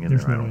anything in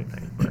there, I don't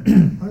think. But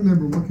I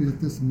remember looking at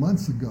this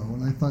months ago,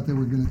 and I thought they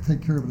were going to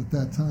take care of it at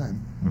that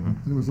time. And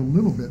it was a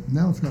little bit.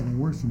 Now it's gotten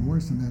worse and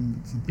worse. And then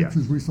some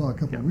pictures we saw a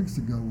couple of weeks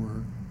ago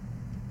were,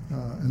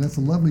 and that's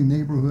a lovely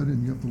neighborhood,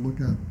 and you have to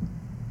look at,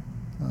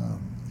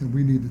 and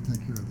we need to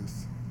take care of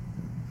this.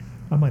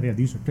 I might add,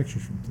 these are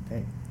pictures from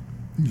today.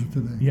 These are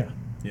today. Yeah.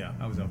 Yeah,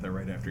 I was out there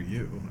right after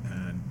you,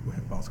 and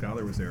while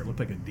Skylar was there, it looked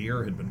like a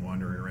deer had been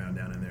wandering around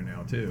down in there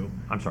now, too.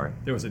 I'm sorry?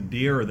 There was a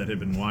deer that had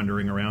been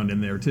wandering around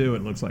in there, too.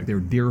 It looks like there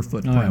were deer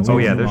footprints.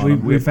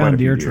 We found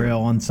deer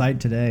trail on site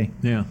today.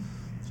 Yeah.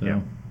 So.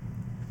 Yeah.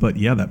 But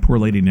yeah, that poor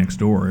lady next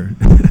door.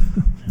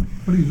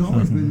 But he's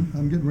always been,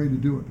 I'm getting ready to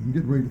do it. I'm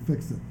getting ready to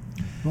fix it.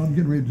 Well, I'm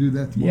getting ready to do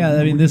that tomorrow. Yeah,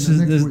 I mean, this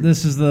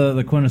is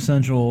the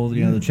quintessential,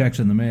 the checks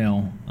in the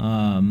mail.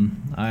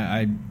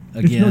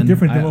 It's no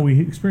different than what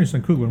we experienced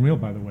on Kugler Mill,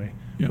 by the way,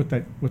 with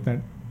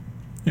that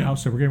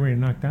house that we're getting ready to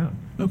knock down.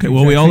 Okay,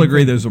 well, we all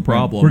agree there's a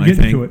problem, I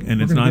think,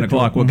 and it's 9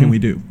 o'clock. What can we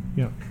do?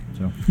 Yeah.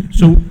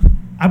 So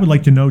I would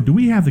like to know, do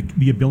we have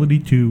the ability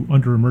to,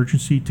 under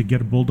emergency, to get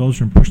a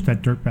bulldozer and push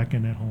that dirt back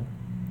in that hole?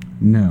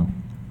 No.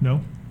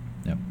 No?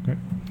 Yep. Okay.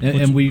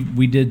 And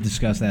we did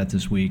discuss that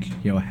this week.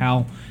 You know,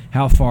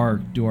 how far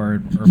do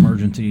our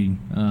emergency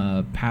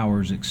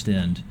powers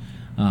extend?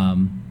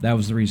 That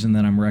was the reason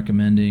that I'm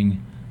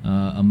recommending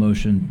a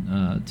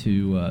motion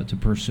to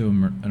pursue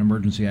an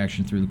emergency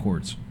action through the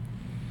courts.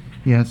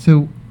 Yeah,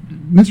 so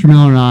Mr.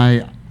 Miller and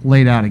I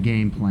laid out a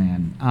game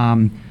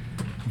plan.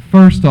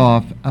 First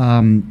off,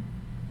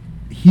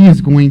 he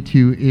is going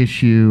to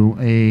issue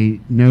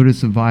a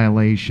notice of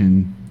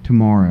violation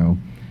tomorrow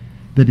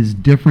that is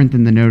different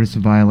than the notice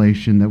of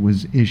violation that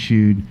was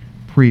issued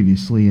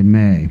previously in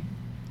May.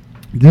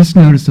 This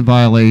notice of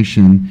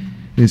violation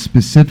is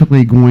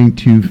specifically going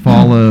to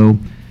follow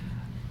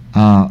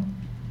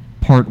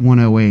Part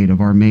 108 of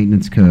our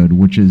maintenance code,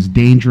 which is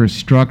dangerous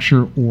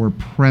structure or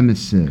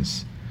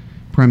premises.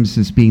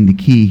 Premises being the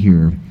key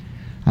here.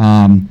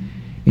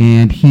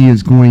 And he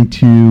is going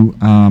to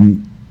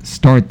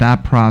start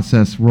that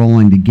process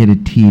rolling to get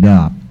it teed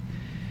up.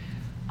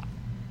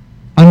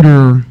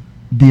 Under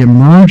the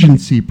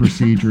emergency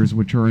procedures,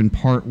 which are in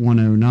Part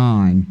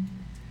 109,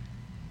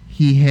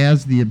 he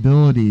has the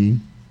ability,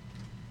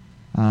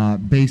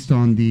 based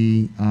on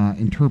the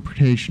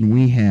interpretation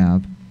we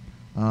have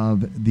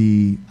of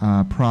the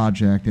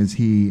project, as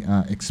he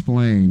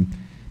explained,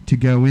 to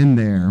go in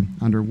there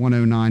under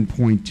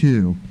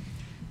 109.2,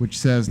 which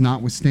says,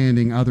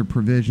 notwithstanding other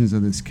provisions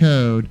of this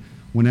code,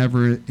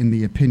 whenever in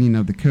the opinion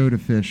of the code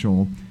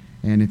official,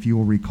 and if you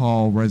will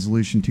recall,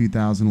 Resolution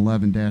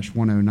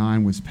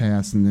 2011-109 was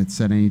passed, and it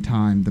said any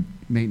time the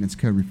maintenance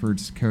code referred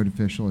to code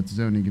official, it's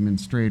zoning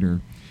administrator.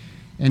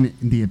 And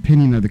in the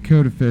opinion of the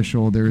code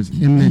official, there is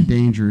imminent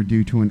danger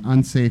due to an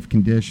unsafe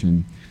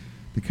condition.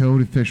 The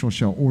code official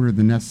shall order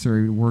the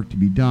necessary work to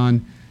be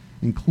done,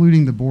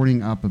 including the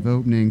boarding up of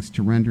openings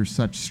to render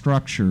such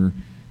structure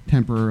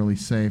temporarily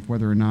safe,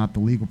 whether or not the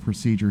legal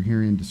procedure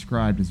herein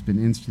described has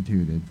been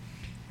instituted,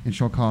 and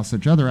shall cause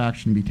such other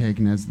action to be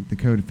taken as the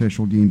code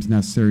official deems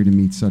necessary to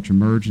meet such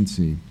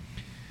emergency.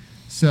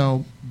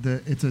 So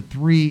it's a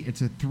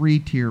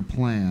three-tier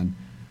plan.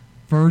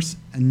 First,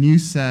 a new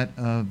set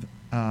of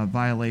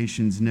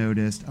violations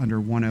noticed under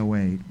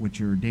 108,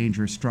 which are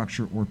dangerous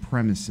structure or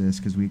premises,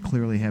 because we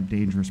clearly have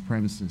dangerous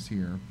premises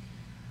here.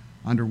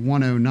 Under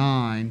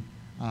 109,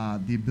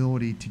 the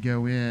ability to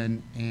go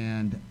in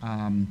and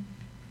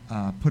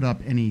put up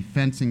any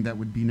fencing that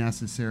would be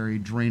necessary,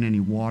 drain any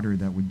water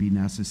that would be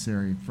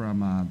necessary from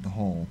the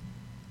hole.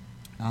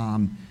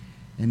 And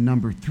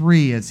number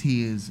 3, as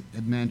he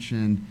had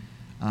mentioned,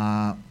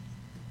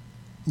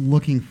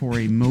 looking for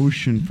a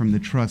motion from the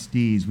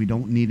trustees. We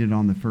don't need it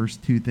on the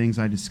first 2 things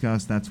I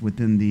discussed. That's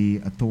within the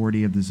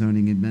authority of the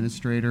zoning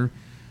administrator.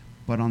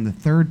 But on the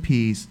third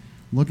piece,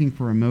 looking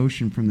for a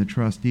motion from the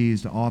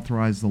trustees to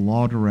authorize the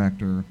law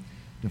director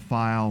to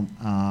file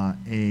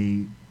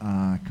a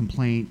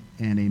complaint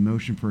and a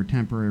motion for a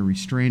temporary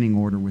restraining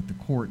order with the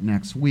court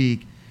next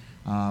week,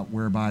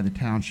 whereby the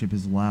township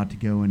is allowed to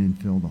go in and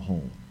fill the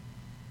hole.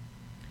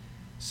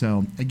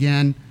 So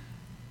again,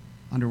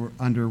 under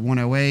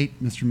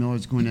 108, Mr. Miller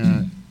is going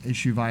to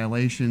issue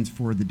violations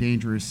for the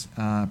dangerous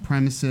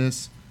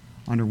premises.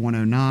 Under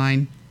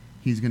 109,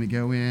 he's going to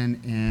go in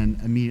and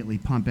immediately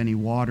pump any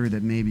water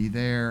that may be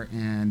there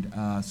and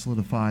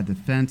solidify the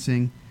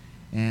fencing.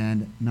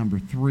 And number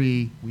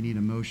 3, we need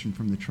a motion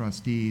from the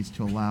trustees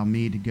to allow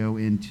me to go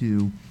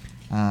into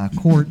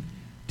court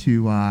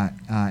to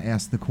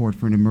ask the court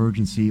for an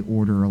emergency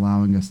order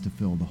allowing us to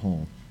fill the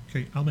hole.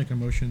 Okay, I'll make a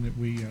motion that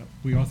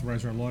we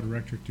authorize our law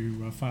director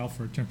to file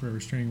for a temporary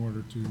restraining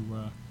order to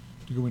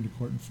go into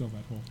court and fill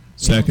that hole.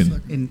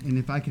 Second. And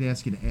if I could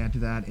ask you to add to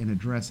that and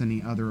address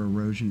any other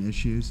erosion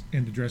issues.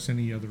 And address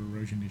any other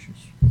erosion issues.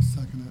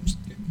 Second it.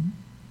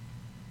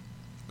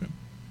 Okay.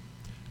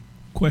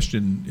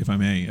 Question, if I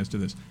may, as to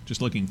this.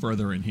 Just looking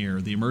further in here,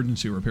 the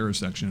emergency repair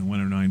section in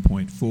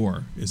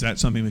 109.4, is that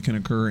something that can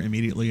occur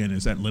immediately, and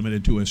is that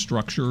limited to a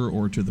structure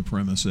or to the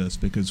premises?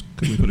 Because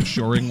could we put a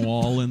shoring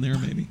wall in there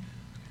maybe?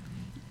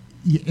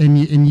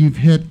 And you've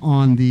hit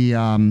on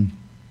the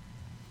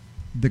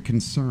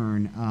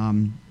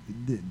concern.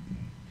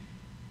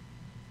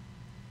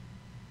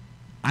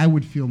 I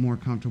would feel more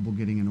comfortable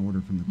getting an order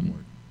from the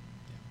court.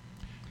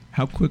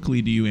 How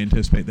quickly do you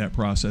anticipate that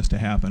process to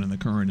happen in the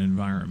current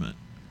environment?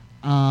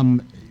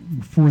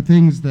 For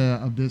things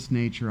of this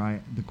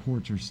nature, the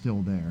courts are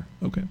still there.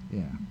 Okay.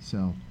 Yeah.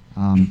 So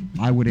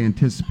I would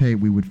anticipate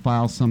we would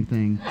file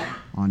something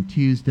on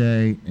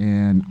Tuesday,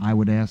 and I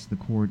would ask the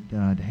court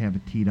to have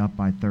it teed up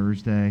by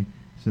Thursday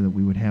so that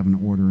we would have an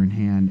order in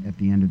hand at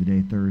the end of the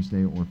day,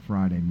 Thursday or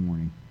Friday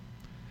morning.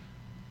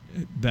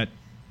 That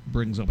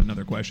brings up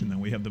another question then.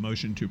 We have the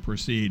motion to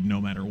proceed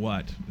no matter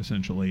what,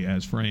 essentially,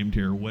 as framed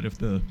here. What if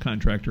the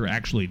contractor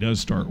actually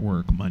does start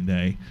work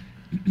Monday?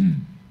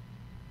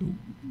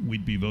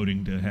 We'd be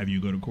voting to have you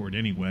go to court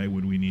anyway.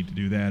 Would we need to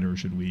do that, or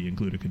should we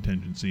include a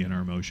contingency in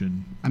our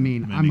motion? I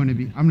mean, I'm going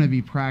to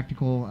be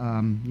practical.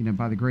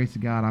 By the grace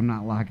of God, I'm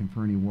not lacking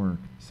for any work.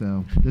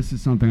 So this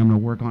is something I'm going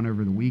to work on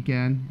over the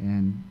weekend,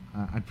 and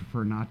I'd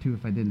prefer not to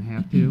if I didn't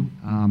have to.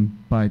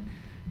 But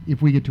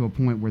if we get to a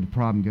point where the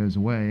problem goes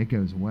away, it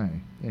goes away,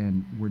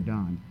 and we're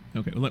done.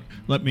 Okay, well,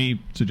 let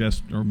me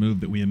suggest or move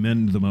that we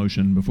amend the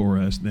motion before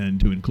us then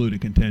to include a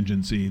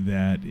contingency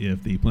that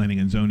if the planning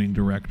and zoning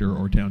director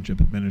or township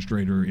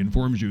administrator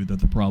informs you that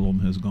the problem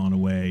has gone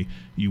away,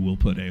 you will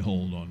put a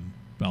hold on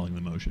filing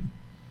the motion.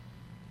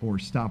 Or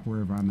stop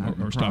wherever I'm at. in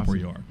the Or stop where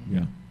you process. are,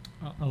 yeah.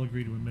 I'll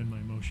agree to amend my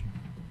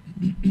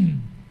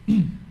motion.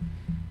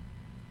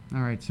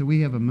 All right, so we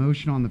have a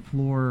motion on the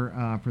floor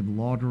for the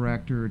law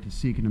director to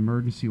seek an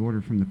emergency order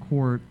from the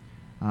court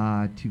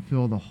to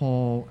fill the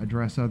hole,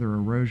 address other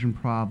erosion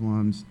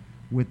problems,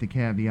 with the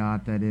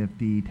caveat that if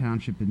the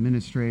township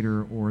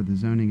administrator or the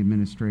zoning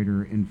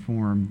administrator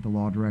inform the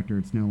law director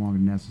it's no longer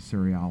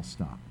necessary, I'll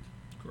stop.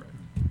 Correct.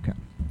 Okay.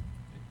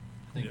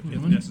 If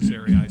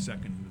necessary, I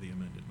second the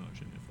amended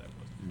motion if that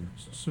wasn't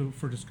clear. So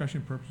for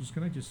discussion purposes,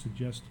 can I just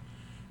suggest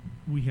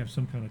we have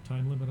some kind of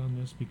time limit on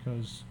this,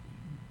 because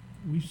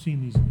we've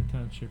seen these in the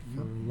township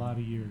for a lot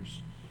of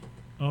years.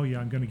 Oh yeah,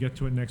 I'm gonna get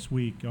to it next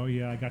week. Oh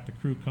yeah, I got the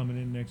crew coming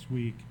in next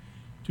week.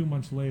 2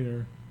 months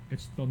later,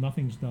 it's still,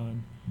 nothing's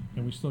done,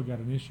 and we still got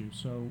an issue.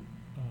 So,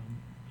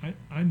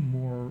 I'm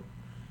more,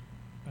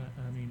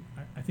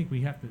 I think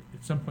we have to,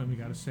 at some point we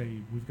gotta say,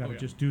 we've gotta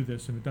just do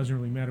this, and it doesn't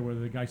really matter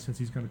whether the guy says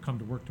he's gonna come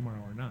to work tomorrow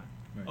or not.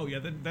 Oh, yeah,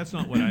 that's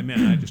not what I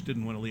meant. I just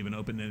didn't want to leave an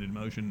open-ended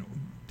motion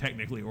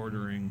technically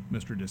ordering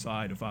Mr.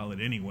 Desai to file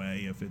it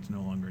anyway if it's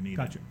no longer needed.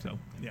 Gotcha. So,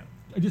 yeah.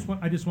 I just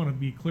want to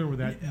be clear with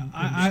that. and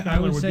I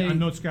would say, I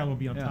know Skylar will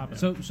be on yeah, top of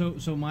that.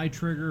 So my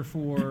trigger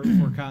for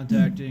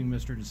contacting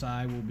Mr.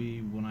 Desai will be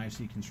when I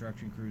see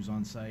construction crews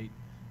on site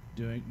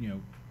doing,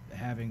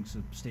 having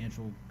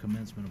substantial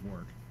commencement of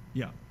work.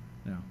 Yeah.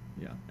 Yeah.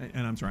 Yeah.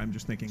 And I'm sorry, I'm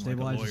just thinking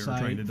Stabilize like a the lawyer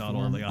site, trying to dot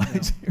all form- the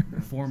i's here.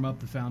 Form up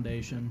the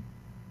foundation.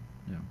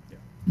 Yeah.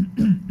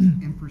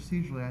 And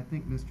procedurally, I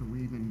think Mr.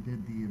 Weedman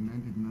did the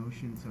amended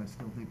motion, so I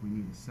still think we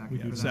need a second.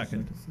 Yeah, for that.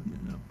 second.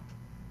 Yeah.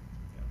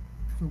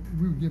 So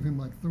we would give him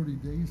like 30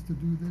 days to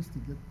do this, to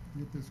get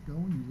this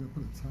going? You're gonna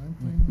put a time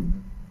frame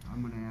on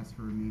I'm gonna ask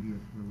for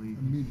immediate relief.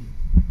 it? Immediate.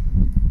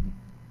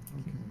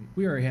 Okay.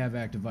 We already have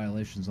active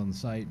violations on the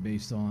site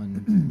based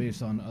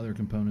on other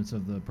components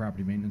of the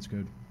property maintenance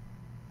code.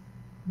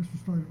 Mr.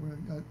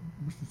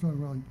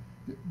 Stardwell,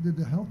 did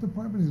the health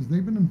department, has they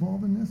been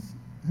involved in this?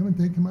 Haven't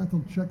they come out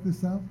to check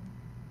this out?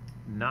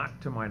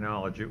 Not to my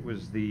knowledge. It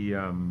was the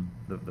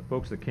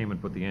folks that came and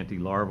put the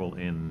anti-larval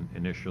in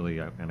initially,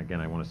 and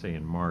again, I want to say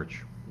in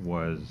March,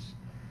 was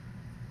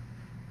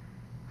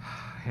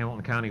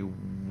Hamilton County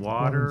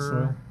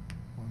Water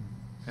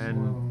and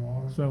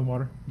Soil and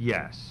water.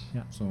 yes,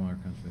 Yeah. Soil and water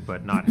conservation.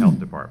 but not Health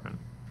Department.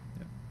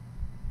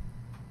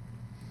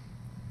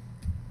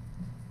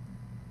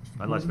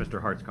 Unless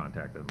Mr. Hart's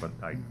contacted them,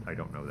 but I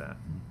don't know that.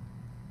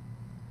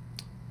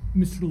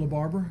 Mr.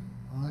 LaBarbera?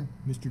 Aye.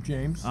 Mr.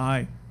 James?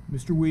 Aye.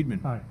 Mr.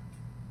 Weedman? Aye.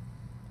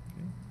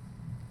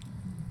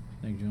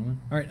 Thank you, gentlemen.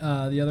 All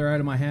right. The other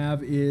item I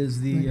have is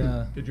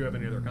the. Did you have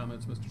any other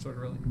comments, Mr.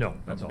 Sartorelli? No,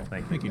 that's all.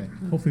 Thank you. Thank you.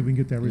 Hopefully we can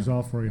get that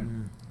resolved for you.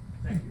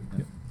 Thank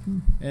you.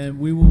 And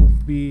we will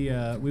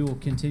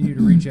continue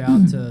to reach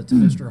out to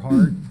Mr.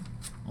 Hart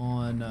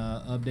on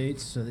updates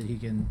so that he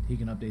can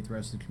update the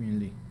rest of the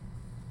community.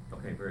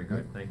 Okay, very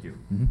good. Thank you.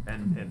 Mhm.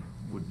 And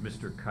would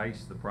Mr.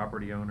 Keiss, the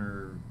property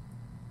owner,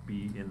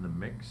 be in the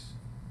mix,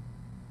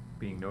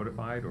 being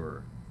notified,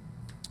 or?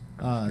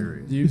 I'm just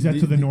curious. Is that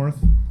to the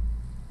north?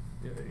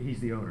 He's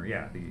the owner,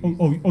 yeah. You The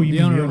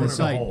mean owner the of the owner?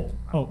 site. whole.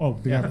 Oh,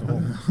 the Yeah.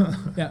 whole.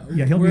 Yeah,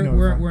 Yeah, he'll be we're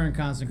notified. we're in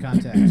constant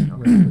contact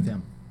with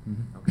him. Mhm.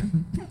 Okay.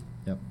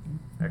 Yep.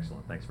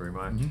 Excellent. Thanks very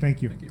much.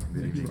 Thank you.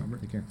 Thanks,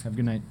 Robert. Take care. Have a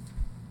good night.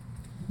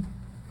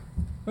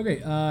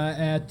 Okay,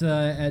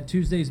 at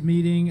Tuesday's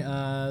meeting,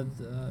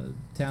 the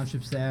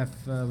township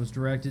staff was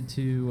directed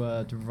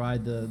to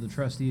provide the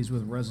trustees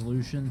with a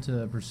resolution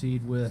to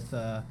proceed with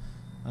the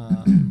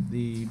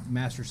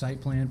master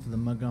site plan for the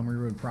Montgomery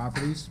Road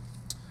properties.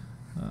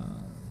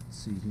 Let's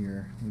see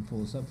here. Let me pull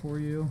this up for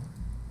you.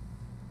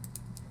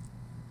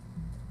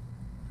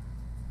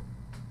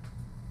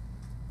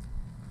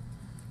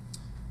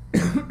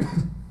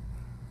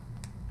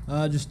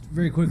 Just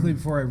very quickly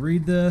before I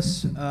read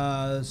this,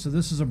 so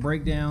this is a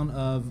breakdown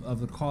of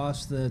the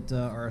costs that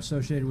are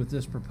associated with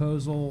this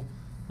proposal.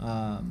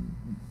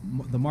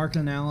 The market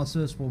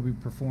analysis will be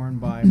performed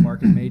by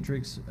Market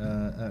Metrics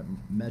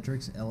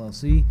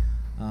LLC.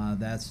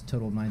 That's a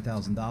total of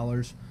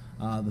 $9,000.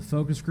 The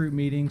focus group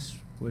meetings,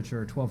 which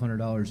are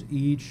 $1,200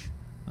 each.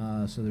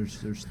 So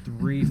there's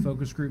 3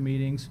 focus group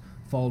meetings,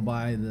 followed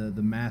by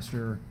the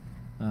master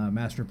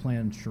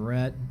plan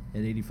charrette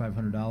at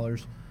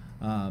 $8,500.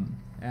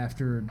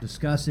 After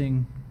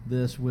discussing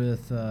this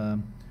with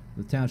the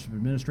township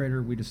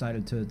administrator, we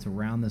decided to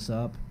round this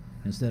up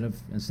instead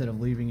of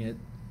leaving it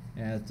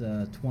at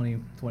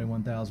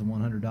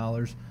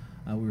 $21,100.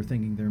 We were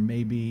thinking there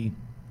may be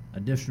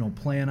additional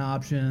plan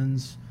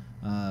options,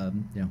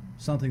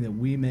 something that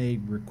we may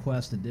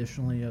request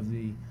additionally of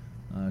the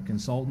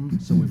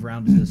consultant. So we've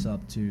rounded this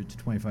up to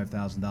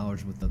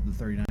 $25,000 with the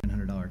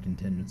 $3,900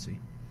 contingency.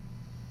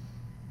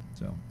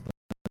 So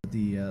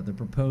the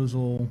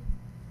proposal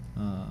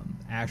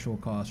Actual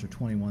costs are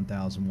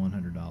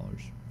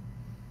 $21,100.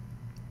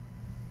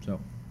 So,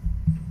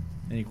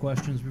 any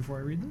questions before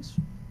I read this?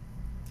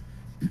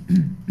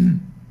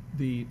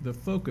 The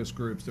focus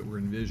groups that we're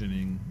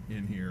envisioning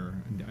in here,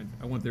 and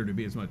I want there to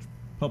be as much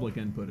public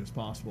input as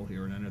possible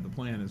here, and I know the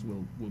plan is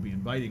we'll be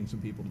inviting some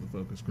people to the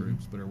focus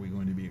groups, but are we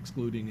going to be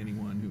excluding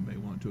anyone who may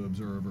want to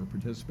observe or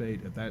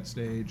participate at that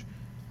stage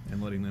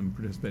and letting them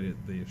participate at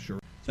the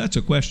assurance? That's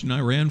a question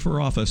I ran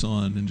for office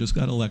on and just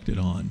got elected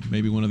on.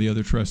 Maybe one of the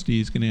other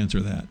trustees can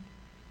answer that.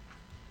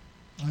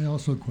 I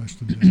also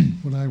questioned it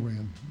when I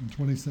ran in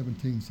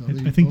 2017. So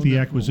I think the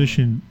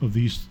acquisition of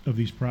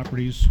these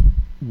properties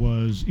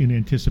was in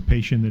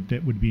anticipation that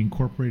that would be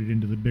incorporated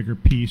into the bigger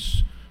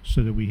piece,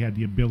 so that we had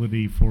the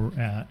ability for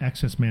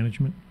access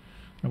management.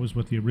 That was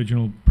what the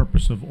original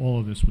purpose of all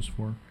of this was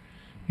for,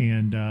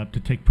 and to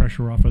take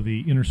pressure off of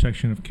the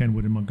intersection of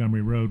Kenwood and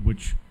Montgomery Road,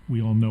 which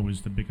we all know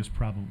is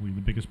probably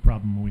the biggest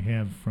problem we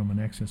have from an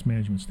access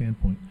management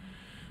standpoint.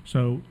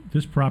 So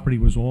this property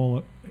was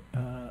all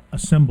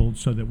assembled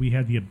so that we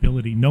had the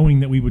ability, knowing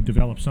that we would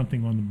develop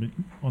something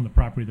on the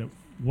property that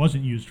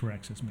wasn't used for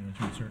access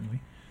management,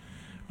 certainly.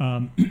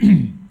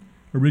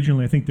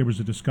 Originally, I think there was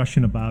a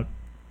discussion about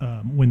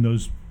when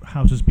those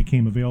houses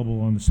became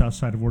available on the south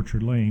side of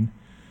Orchard Lane,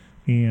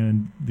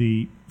 and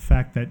the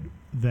fact that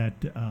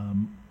I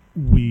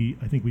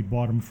think we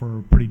bought them for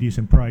a pretty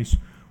decent price.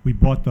 We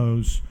bought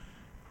those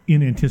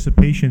in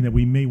anticipation that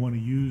we may want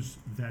to use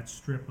that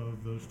strip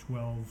of those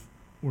 12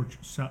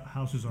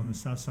 houses on the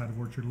south side of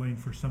Orchard Lane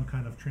for some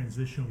kind of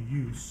transitional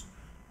use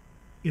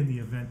in the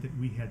event that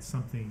we had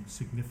something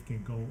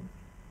significant go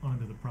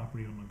onto the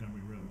property on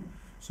Montgomery Road.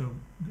 So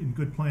in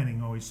good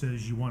planning always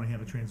says you want to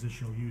have a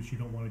transitional use. You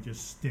don't want to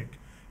just stick.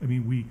 I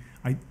mean,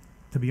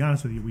 to be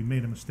honest with you, we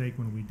made a mistake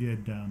when we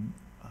did,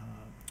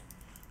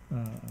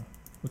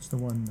 what's the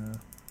one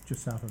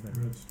just south of that?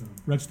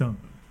 Redstone,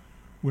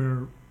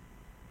 where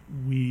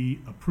we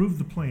approved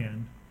the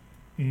plan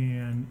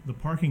and the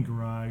parking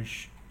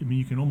garage, I mean,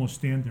 you can almost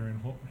stand there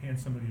and hand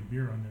somebody a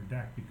beer on their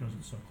deck because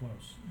it's so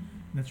close.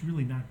 And that's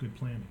really not good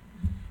planning.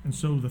 And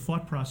so the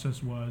thought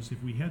process was,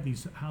 if we had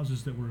these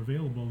houses that were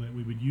available, that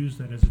we would use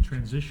that as a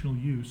transitional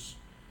use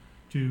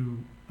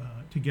to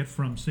get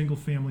from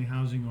single-family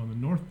housing on the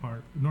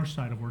north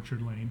side of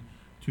Orchard Lane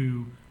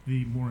to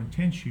the more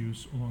intense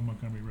use along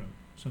Montgomery Road.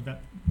 So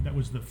that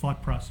was the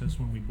thought process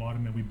when we bought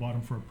them, and we bought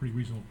them for a pretty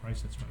reasonable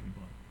price. That's why we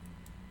bought them.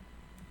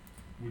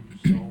 Would you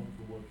sell them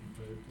for what you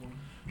paid for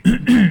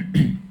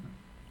them?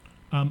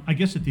 I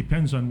guess it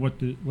depends on what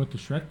the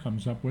SHREC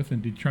comes up with,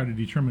 and to try to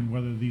determine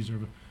whether these are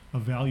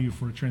of value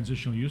for a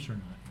transitional use or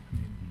not.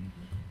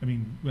 I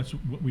mean, that's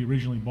what we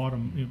originally bought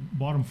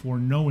them for,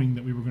 knowing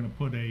that we were going to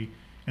put an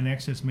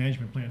access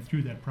management plan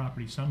through that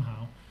property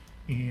somehow,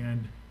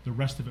 and the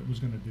rest of it was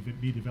going to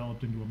be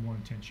developed into a more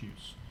intense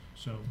use.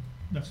 So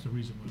that's the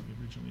reason why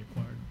we originally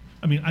acquired them.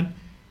 I mean,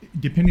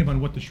 depending upon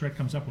what the SHREC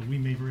comes up with, we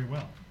may very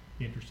well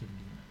be interested in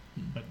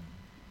doing that. But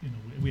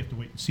we have to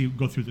wait and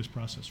go through this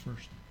process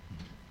first.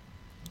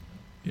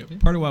 Yeah,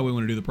 part of why we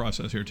want to do the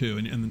process here too,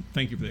 and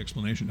thank you for the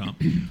explanation,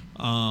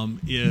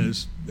 Tom,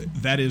 is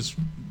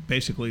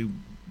basically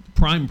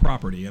prime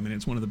property. I mean,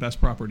 it's one of the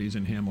best properties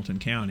in Hamilton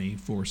County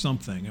for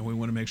something, and we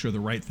want to make sure the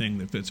right thing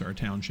that fits our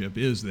township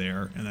is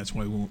there, and that's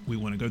why we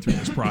want to go through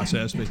this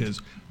process,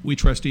 because we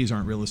trustees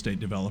aren't real estate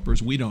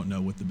developers. We don't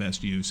know what the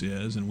best use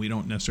is, and we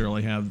don't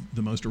necessarily have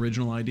the most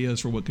original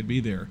ideas for what could be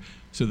there.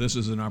 So this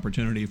is an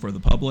opportunity for the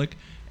public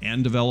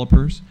and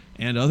developers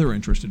and other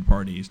interested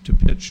parties to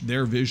pitch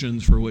their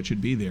visions for what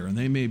should be there, and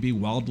they may be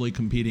wildly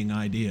competing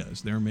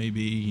ideas. There may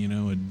be,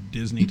 a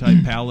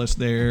Disney-type palace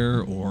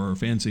there, or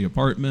fancy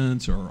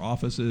apartments, or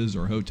offices,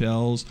 or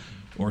hotels,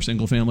 or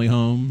single-family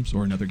homes,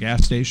 or another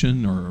gas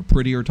station, or a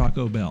prettier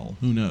Taco Bell.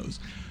 Who knows?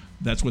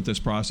 That's what this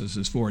process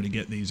is for, to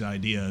get these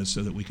ideas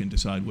so that we can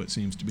decide what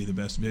seems to be the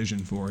best vision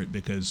for it,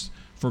 because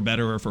for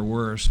better or for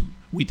worse,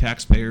 we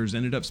taxpayers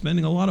ended up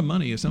spending a lot of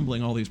money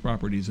assembling all these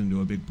properties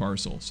into a big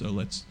parcel. So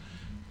let's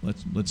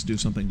do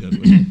something good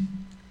with it.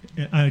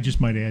 I just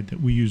might add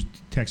that we used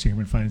tax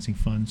increment financing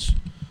funds,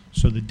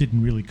 so that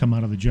didn't really come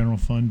out of the general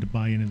fund to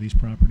buy into these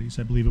properties.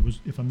 I believe it was,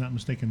 if I'm not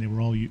mistaken, they were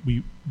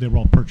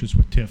all purchased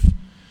with TIF,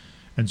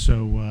 and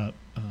so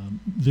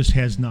this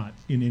has not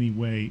in any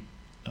way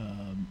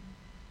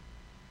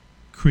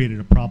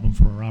created a problem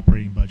for our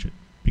operating budget,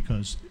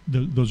 because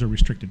those are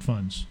restricted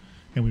funds,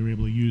 and we were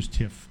able to use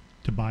TIF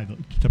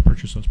to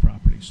purchase those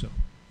properties. So.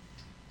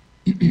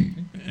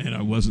 And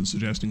I wasn't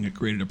suggesting it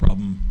created a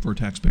problem for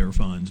taxpayer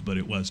funds, but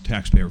it was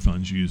taxpayer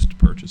funds used to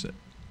purchase it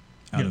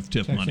out of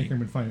TIF money. Tax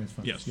increment finance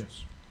funds.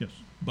 Yes.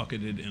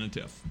 Bucketed in a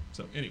TIF.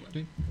 So anyway,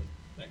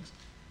 thanks.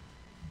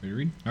 Ready to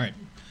read? All right.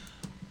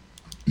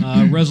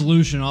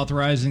 Resolution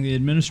authorizing the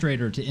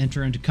administrator to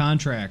enter into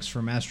contracts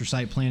for master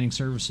site planning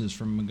services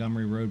from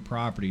Montgomery Road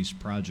Properties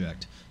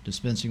project,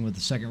 dispensing with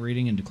the second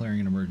reading and declaring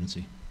an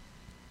emergency.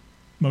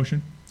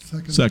 Motion.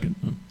 Second.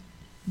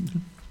 Okay.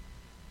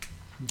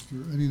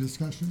 Any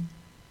discussion?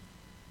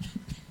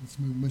 Let's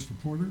move Mr.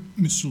 Porter.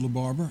 Mr.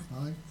 LaBarber.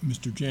 Aye.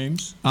 Mr.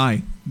 James.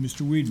 Aye.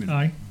 Mr. Weedman.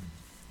 Aye.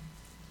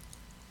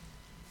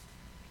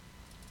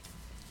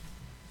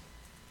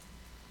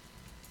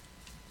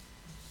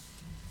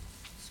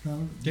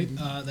 Tyler? Okay,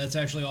 that's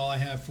actually all I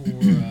have for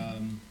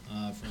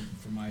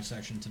my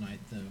section tonight.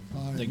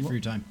 Thank you for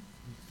your time.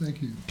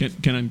 Thank you.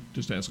 Can I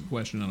just ask a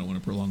question? I don't want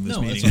to prolong this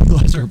No, meeting that's any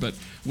fine. Yes, longer, sir. but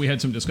we had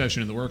some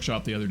discussion in the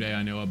workshop the other day,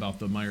 I know, about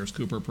the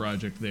Myers-Cooper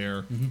project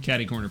there,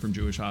 catty corner from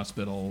Jewish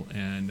Hospital,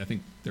 and I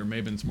think there may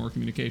have been some more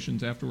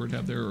communications afterward,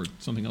 have there, or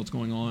something else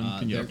going on?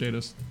 Can you update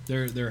us?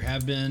 There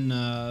have been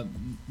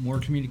more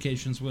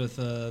communications with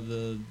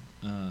the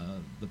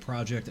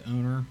project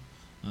owner,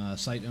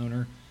 site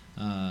owner.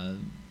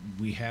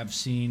 We have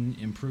seen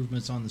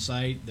improvements on the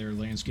site. Their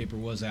landscaper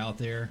was out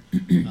there.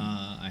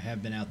 I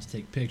have been out to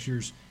take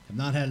pictures. Have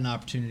not had an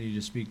opportunity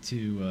to speak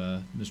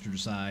to Mr.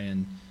 Desai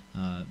and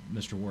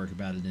Mr. Warwick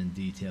about it in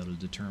detail to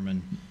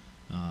determine,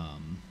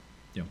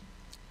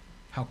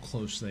 how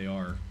close they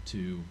are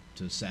to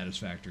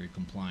satisfactory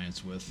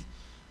compliance with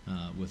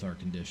our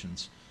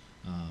conditions.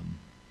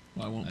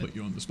 Well, I won't put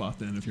you on the spot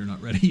then if you're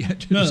not ready yet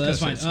to No, discuss that's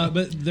fine. it, so.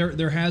 But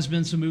there has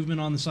been some movement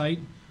on the site.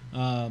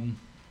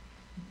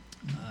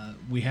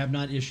 We have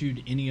not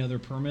issued any other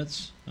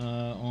permits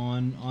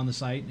on the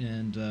site,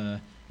 and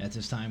at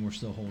this time we're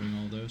still holding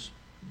all those.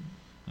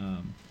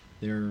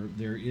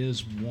 There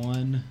is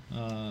one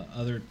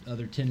other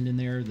tenant in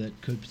there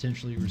that could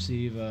potentially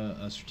receive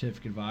a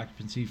certificate of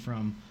occupancy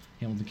from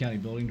Hamilton County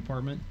Building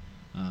Department.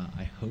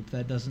 I hope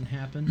that doesn't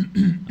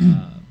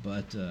happen,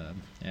 but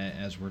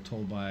as we're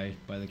told by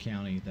the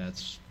county,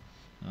 that's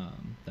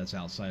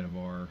outside of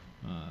our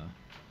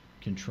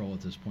control at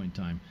this point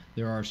in time.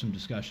 There are some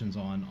discussions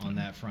on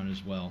that front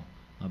as well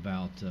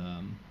about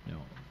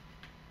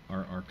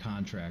our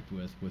contract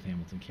with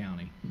Hamilton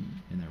County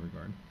in that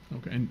regard.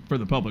 Okay, and for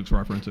the public's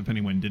reference, if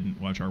anyone didn't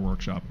watch our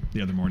workshop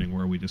the other morning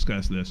where we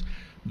discussed this,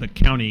 the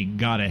county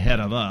got ahead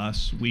of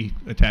us. We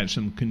attached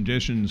some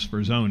conditions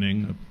for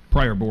zoning. A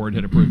prior board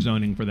had approved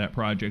zoning for that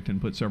project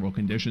and put several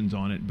conditions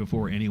on it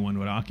before anyone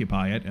would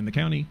occupy it, and the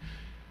county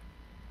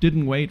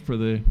didn't wait for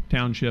the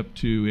township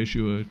to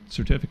issue a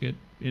certificate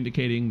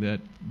indicating that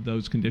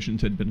those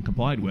conditions had been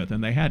complied with,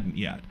 and they hadn't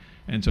yet.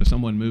 And so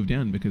someone moved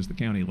in because the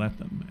county let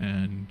them,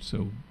 and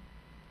so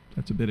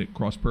that's a bit at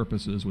cross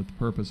purposes with the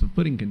purpose of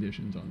putting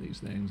conditions on these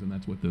things, and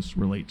that's what this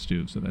relates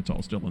to. So that's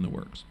all still in the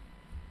works.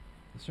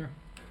 Yes, sir.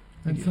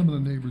 And some of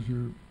the neighbors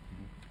are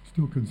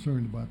still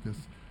concerned about this.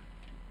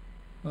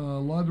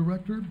 Law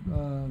Director,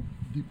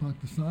 Deepak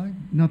Desai,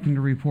 Nothing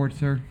to report,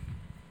 sir.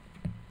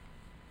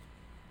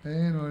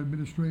 and our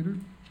Administrator,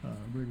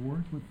 Greg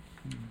Warwick.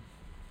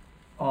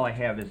 All I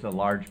have is a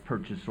large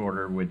purchase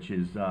order, which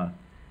is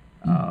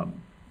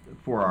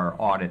for our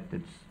audit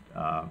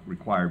that's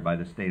required by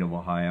the state of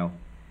Ohio.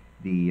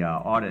 The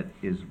audit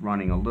is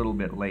running a little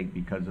bit late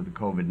because of the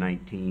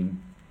COVID-19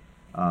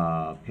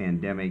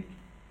 pandemic,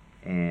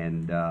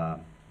 and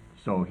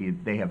so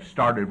they have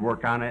started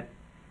work on it,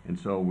 and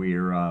so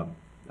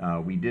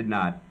we did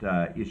not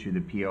issue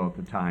the PO at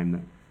the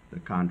time the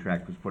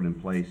contract was put in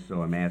place,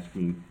 so I'm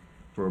asking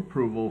for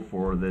approval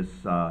for this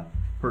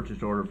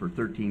purchase order for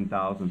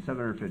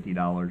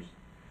 $13,750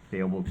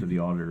 payable to the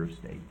Auditor of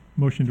State.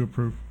 Motion to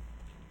approve.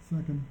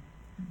 Second.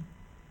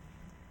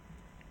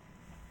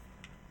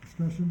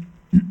 Discussion?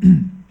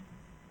 Mr.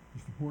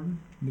 Porter?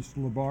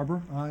 Mr.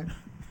 LaBarber? Aye.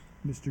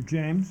 Mr.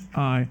 James?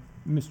 Aye.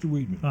 Mr.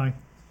 Weedman? Aye.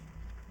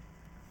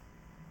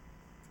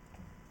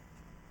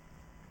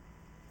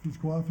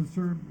 Fiscal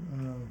Officer,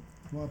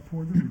 Rob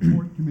Porter,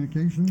 report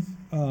communications.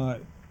 I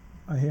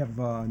have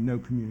no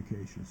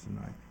communications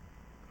tonight.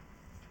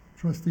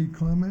 Trustee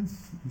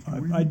comments?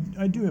 Mr. Weedman?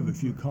 I do have a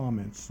few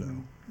comments,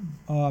 though.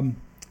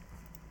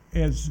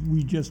 As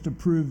we just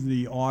approved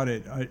the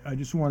audit, I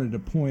just wanted to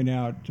point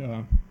out,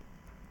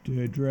 to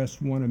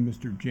address one of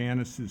Mr.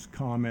 Janis's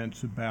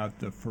comments about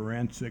the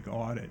forensic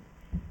audit.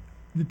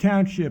 The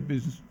township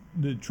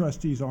the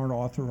trustees aren't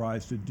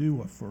authorized to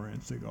do a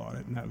forensic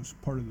audit, and that was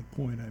part of the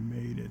point I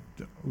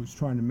was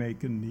trying to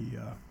make in the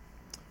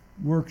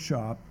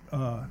workshop.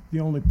 The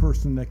only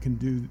person that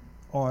can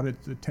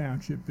audit the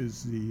township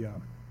is the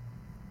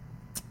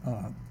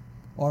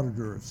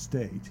Auditor of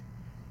State,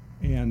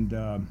 and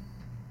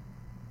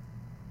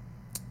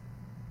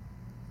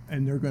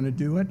they're going to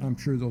do it. I'm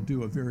sure they'll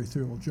do a very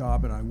thorough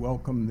job, and I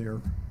welcome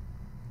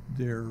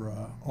their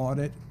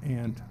audit,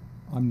 and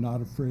I'm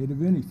not afraid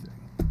of anything.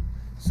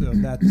 So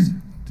that's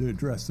to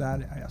address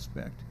that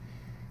aspect.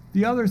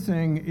 The other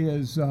thing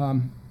is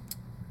Mr.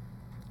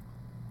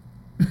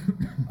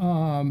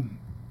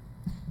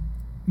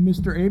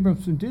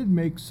 Abramson did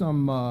make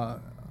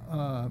some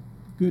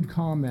good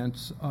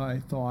comments, I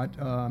thought.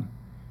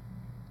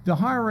 The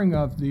hiring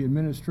of the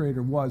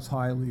administrator was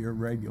highly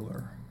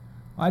irregular.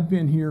 I've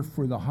been here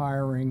for the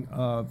hiring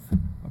of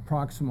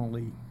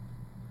approximately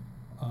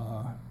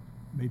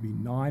maybe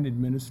 9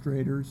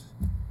 administrators,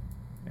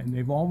 and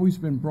they've always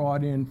been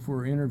brought in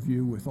for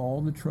interview with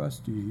all the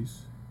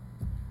trustees.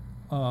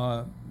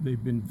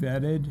 They've been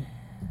vetted.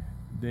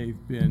 They've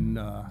been,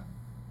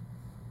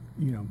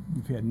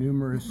 we've had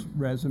numerous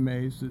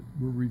resumes that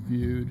were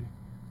reviewed,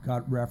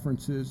 got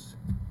references.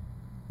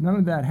 None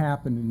of that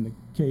happened in the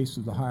case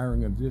of the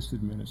hiring of this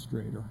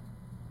administrator.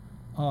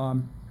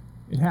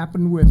 It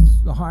happened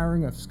with the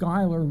hiring of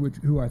Skylar,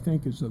 who I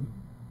think is a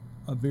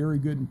very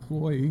good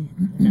employee,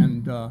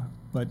 and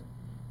but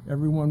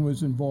everyone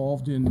was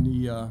involved in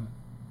the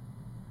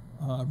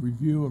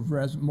review of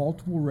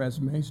multiple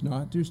resumes,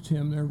 not just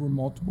him. There were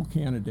multiple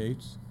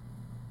candidates,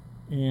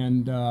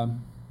 and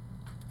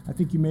I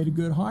think you made a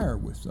good hire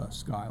with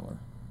Skylar.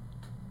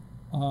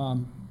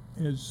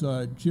 As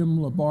Jim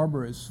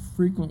LaBarbera has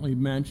frequently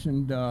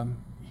mentioned,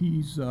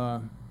 he's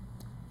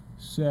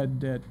said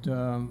that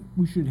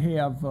we should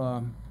have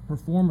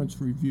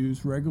performance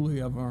reviews regularly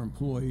of our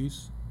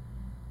employees,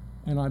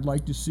 and I'd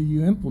like to see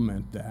you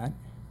implement that.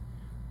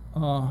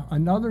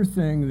 Another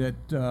thing that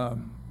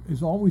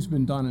has always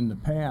been done in the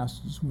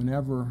past is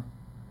whenever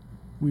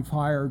we've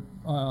hired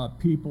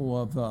people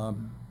of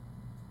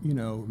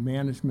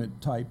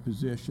management type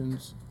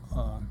positions,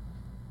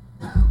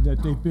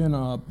 that they've been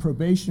a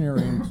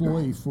probationary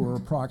employee for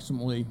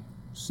approximately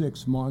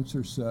 6 months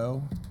or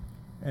so,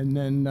 and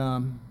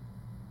then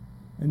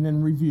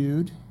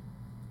reviewed,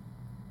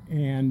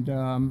 and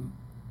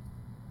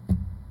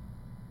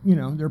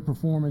their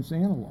performance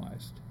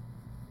analyzed.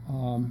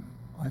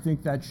 I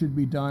think that should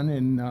be done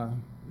in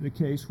the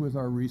case with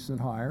our recent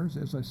hires.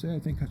 As I say, I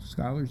think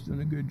Skylar's done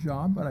a good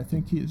job, but I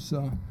think he's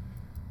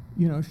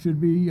should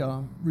be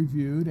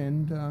reviewed,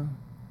 and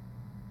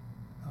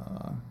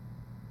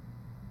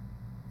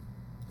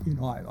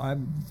I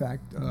in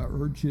fact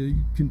urge you to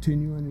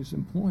continue in his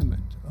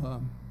employment.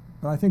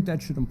 But I think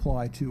that should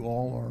apply to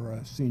all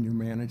our senior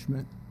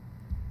management.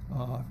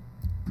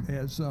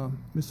 As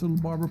Ms.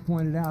 LaBarbera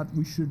pointed out,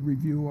 we should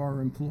review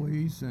our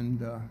employees and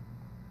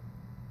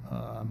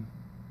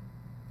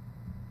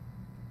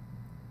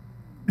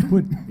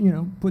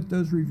put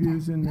those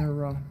reviews in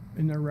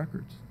their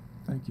records.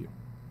 Thank you.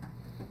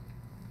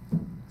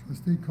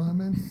 Trustee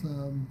comments?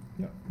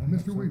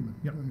 Mr. Weedman.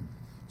 Yep.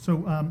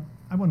 So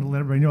I wanted to let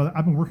everybody know that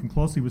I've been working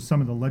closely with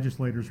some of the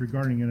legislators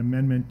regarding an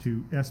amendment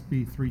to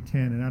SB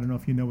 310, and I don't know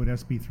if you know what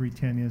SB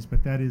 310 is,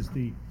 but that is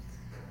the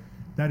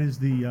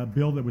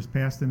bill that was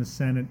passed in the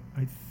Senate.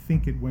 I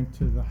think it went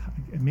to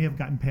it may have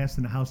gotten passed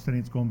in the House today.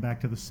 It's going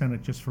back to the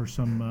Senate just for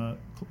some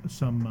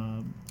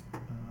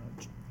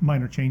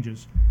minor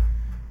changes.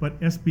 But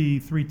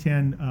SB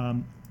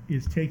 310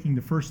 is taking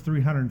the first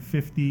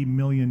 $350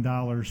 million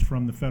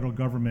from the federal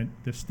government.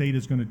 The state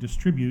is going to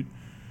distribute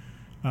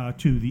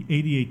to the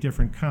 88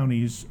 different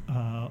counties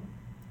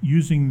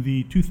using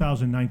the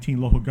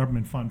 2019 local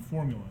government fund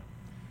formula.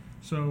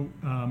 So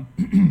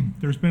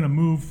there's been a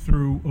move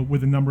through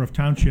with a number of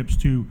townships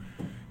to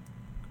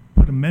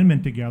put an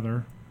amendment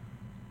together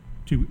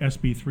to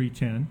SB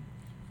 310.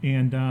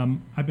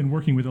 And I've been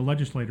working with the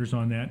legislators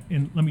on that.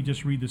 And let me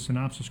just read the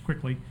synopsis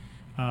quickly.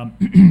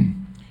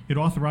 It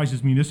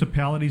authorizes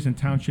municipalities and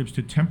townships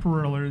to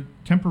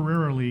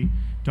temporarily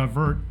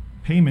divert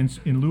payments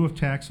in lieu of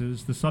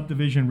taxes the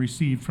subdivision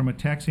received from a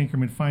tax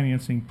increment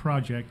financing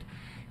project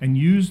and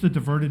use the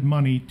diverted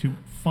money to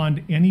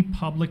fund any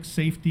public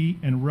safety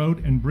and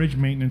road and bridge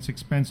maintenance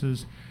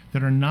expenses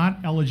that are not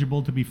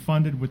eligible to be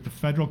funded with the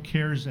Federal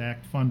CARES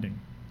Act funding.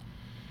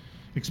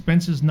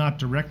 Expenses not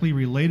directly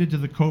related to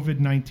the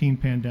COVID-19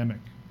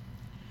 pandemic.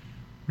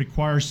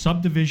 Requires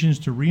subdivisions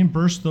to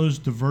reimburse those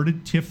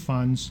diverted TIF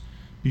funds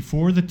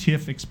before the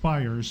TIF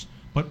expires,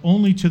 but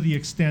only to the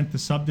extent the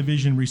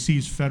subdivision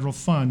receives federal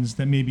funds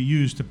that may be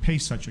used to pay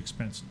such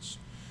expenses.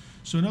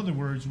 So in other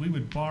words, we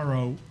would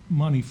borrow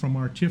money from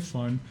our TIF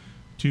fund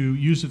to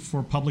use it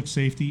for public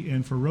safety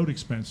and for road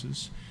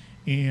expenses,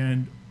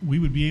 and we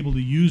would be able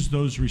to use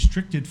those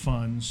restricted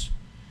funds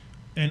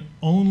and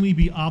only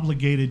be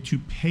obligated to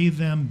pay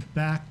them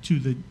back to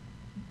the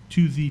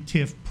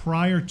TIF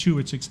prior to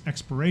its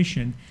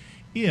expiration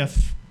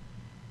if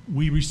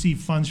we receive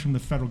funds from the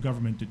federal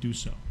government to do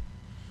so,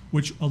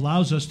 which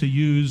allows us to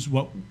use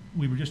what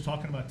we were just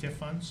talking about, TIF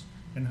funds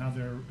and how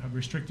they're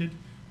restricted,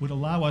 would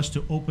allow us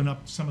to open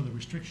up some of the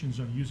restrictions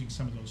on using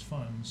some of those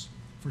funds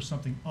for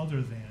something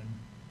other than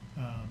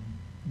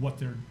what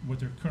they're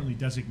currently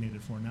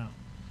designated for now.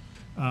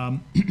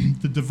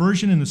 The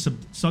diversion in the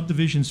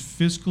subdivision's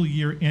fiscal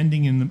year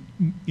ending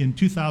in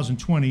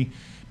 2020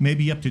 may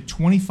be up to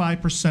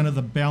 25% of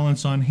the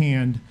balance on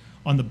hand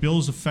on the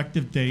bill's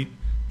effective date,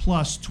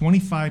 plus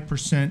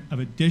 25% of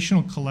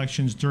additional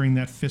collections during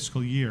that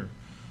fiscal year,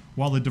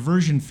 while the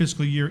diversion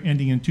fiscal year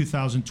ending in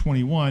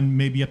 2021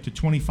 may be up to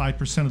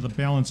 25% of the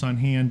balance on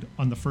hand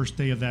on the first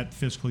day of that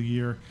fiscal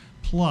year,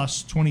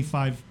 plus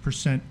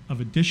 25% of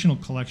additional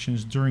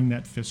collections during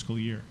that fiscal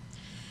year.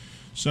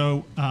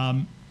 So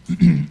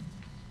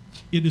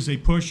it is a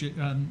push.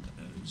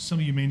 Some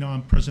of you may know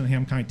I'm president of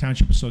Hamilton County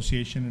Township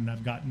Association, and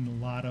I've gotten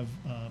a lot of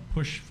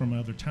push from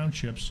other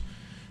townships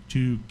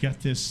to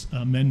get this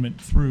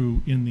amendment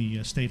through in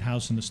the State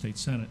House and the State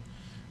Senate.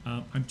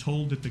 I'm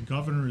told that the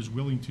governor is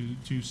willing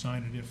to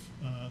sign it if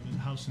the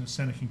House and the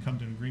Senate can come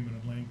to an agreement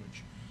of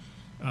language.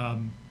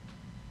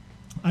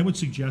 I would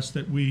suggest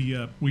that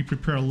we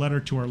prepare a letter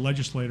to our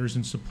legislators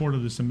in support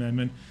of this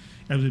amendment,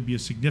 as it would be a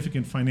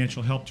significant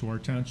financial help to our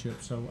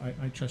township. So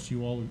I trust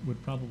you all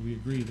would probably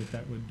agree that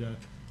that would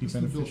be This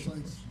is Bill beneficial.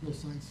 Seitz, Bill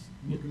Seitz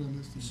working on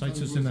this.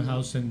 Seitz is in the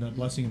House and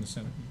Blessing in the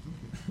Senate.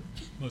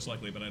 Most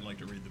likely, but I'd like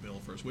to read the bill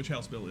first. Which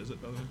House bill is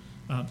it, by the way?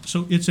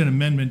 So it's an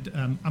amendment.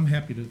 I'm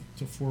happy to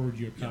forward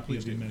you a Yeah, copy please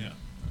of the do, amendment.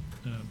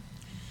 yeah.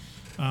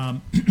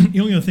 The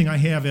only other thing I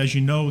have, as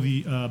you know,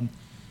 the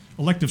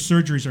elective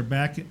surgeries are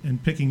back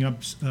and picking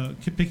up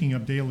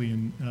daily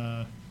in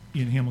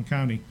Hamilton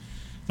County.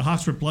 The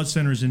Hoxford Blood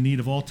Center is in need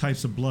of all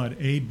types of blood,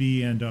 A,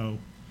 B, and O.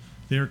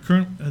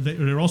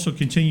 They're also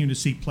continuing to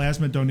seek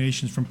plasma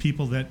donations from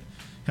people that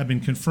have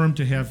been confirmed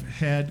to have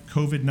had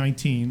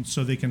COVID-19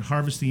 so they can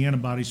harvest the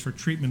antibodies for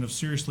treatment of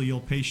seriously ill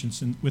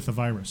patients with the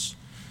virus.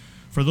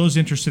 For those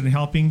interested in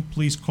helping,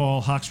 please call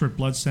Hoxford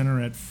Blood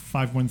Center at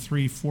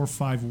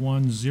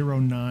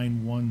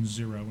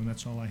 513-451-0910. And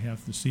that's all I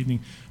have this evening.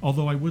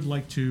 Although I would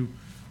like to,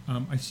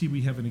 I see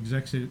we have an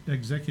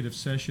executive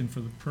session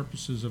for the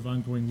purposes of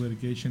ongoing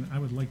litigation. I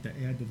would like to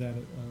add to that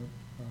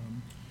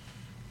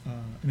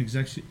an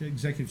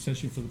executive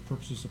session for the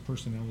purposes of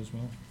personnel as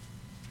well.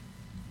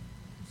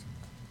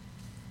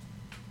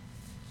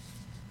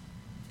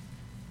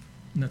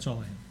 And that's all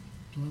I have.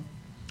 Tom?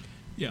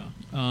 Yeah,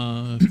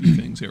 a few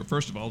things here.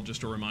 First of all,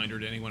 just a reminder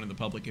to anyone in the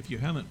public, if you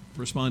haven't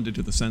responded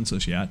to the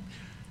census yet,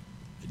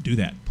 do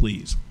that,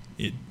 please.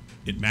 It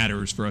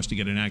matters for us to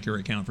get an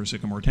accurate count for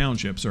Sycamore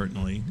Township,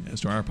 certainly,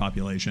 as to our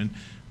population.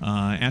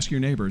 Ask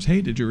your neighbors,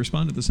 hey, did you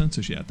respond to the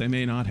census yet? They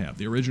may not have.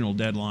 The original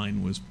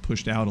deadline was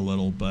pushed out a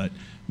little, but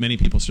many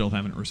people still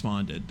haven't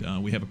responded.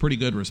 We have a pretty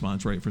good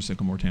response rate for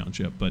Sycamore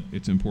Township, but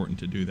it's important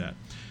to do that.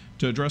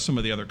 To address some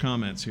of the other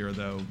comments here,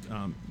 though,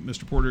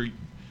 Mr. Porter,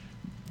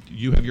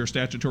 you have your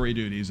statutory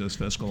duties as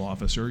fiscal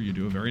officer. You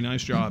do a very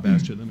nice job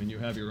as to them, and you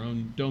have your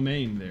own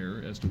domain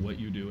there as to what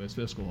you do as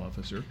fiscal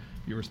officer.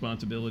 Your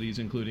responsibilities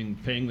including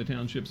paying the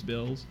township's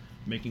bills,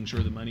 making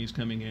sure the money's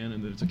coming in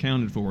and that it's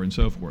accounted for and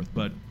so forth.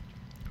 But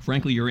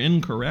frankly, you're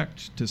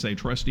incorrect to say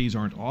trustees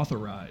aren't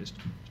authorized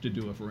to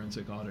do a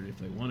forensic audit if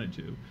they wanted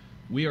to.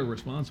 We are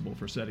responsible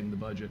for setting the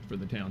budget for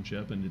the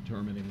township and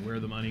determining where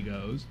the money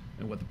goes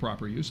and what the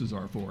proper uses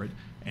are for it.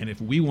 And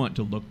if we want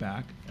to look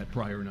back at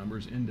prior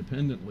numbers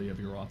independently of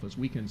your office,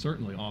 we can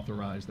certainly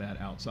authorize that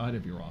outside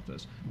of your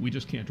office. We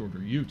just can't order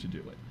you to do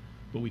it.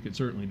 But we could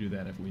certainly do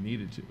that if we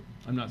needed to.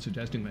 I'm not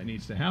suggesting that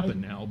needs to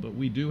happen now, but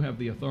we do have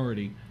the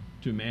authority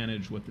to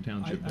manage what the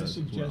township does as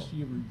well. I suggest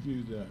you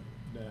review the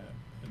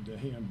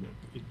handbook.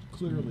 It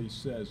clearly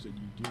says that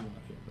you do not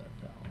have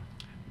that power.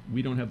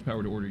 We don't have the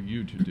power to order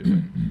you to do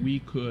it. We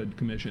could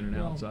commission an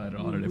outside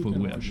audit if we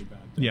can wish. argue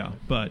about that. Yeah,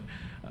 but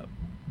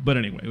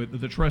anyway,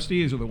 the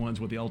trustees are the ones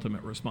with the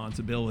ultimate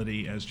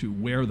responsibility as to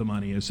where the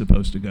money is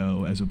supposed to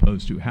go, as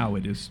opposed to how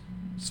it is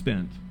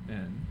spent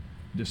and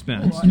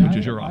dispensed, which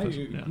is your office.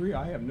 I agree.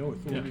 I have no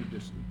authority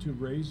to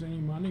raise any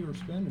money or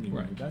spend any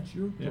money. Right. That's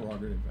your Yeah.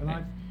 prerogative.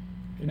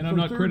 And I'm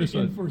not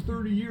criticizing. And for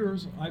 30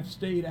 years, I've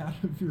stayed out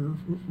of your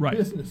Right.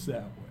 business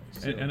that way.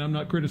 So. And I'm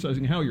not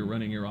criticizing how you're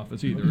running your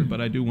office either,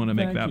 but I do want to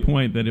make Thank that you.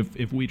 point that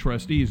if we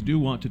trustees do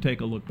want to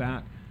take a look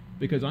back,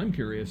 because I'm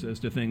curious as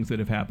to things that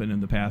have happened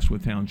in the past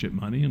with township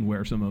money and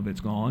where some of it's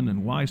gone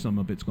and why some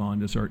of it's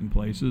gone to certain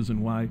places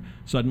and why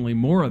suddenly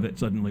more of it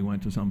suddenly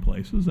went to some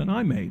places, and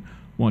I may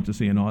want to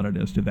see an audit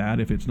as to that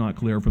if it's not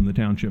clear from the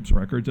township's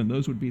records, and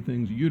those would be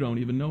things you don't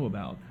even know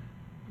about.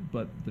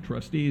 But the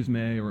trustees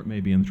may, or it may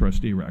be in the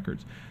trustee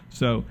records.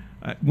 So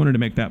I wanted to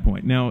make that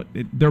point. Now,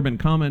 there have been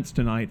comments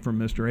tonight from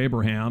Mr.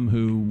 Abraham,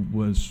 who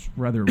was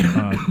rather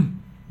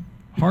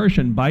harsh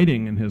and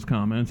biting in his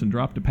comments and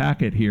dropped a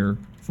packet here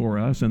for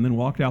us and then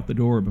walked out the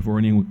door before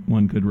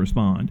anyone could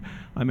respond.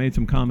 I made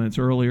some comments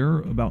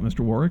earlier about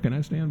Mr. Warwick, and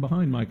I stand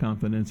behind my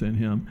confidence in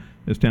him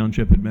as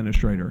township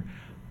administrator.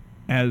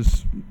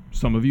 As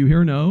some of you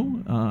here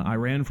know, I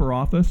ran for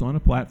office on a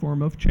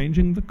platform of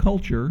changing the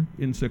culture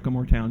in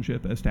Sycamore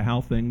Township as to how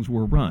things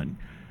were run.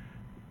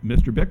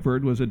 Mr.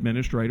 Bickford was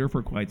administrator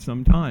for quite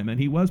some time, and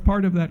he was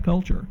part of that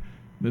culture.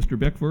 Mr.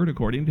 Bickford,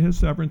 according to his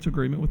severance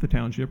agreement with the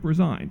township,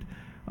 resigned.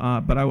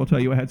 But I will tell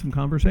you, I had some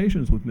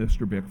conversations with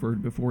Mr.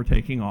 Bickford before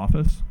taking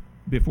office,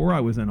 before I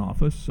was in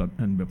office,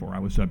 and before I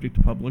was subject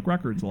to public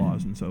records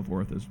laws and so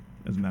forth,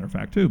 as a matter of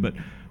fact, too. But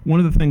one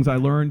of the things I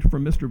learned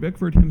from Mr.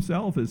 Bickford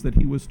himself is that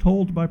he was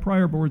told by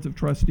prior boards of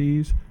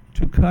trustees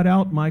to cut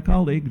out my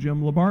colleague,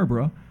 Jim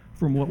LaBarbera,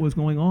 from what was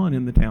going on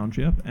in the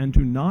township and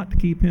to not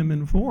keep him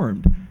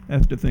informed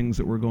as to things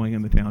that were going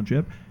in the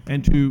township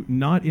and to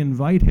not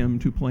invite him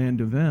to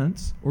planned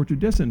events or to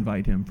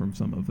disinvite him from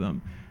some of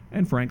them.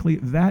 And frankly,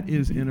 that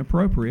is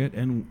inappropriate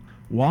and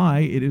why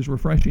it is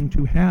refreshing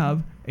to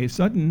have a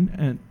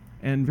sudden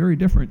and very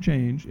different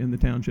change in the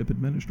township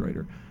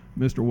administrator.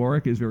 Mr.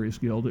 Warwick is very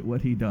skilled at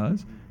what he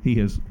does. He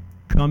has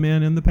come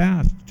in the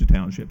past to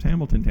townships,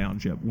 Hamilton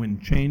Township, when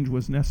change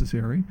was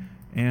necessary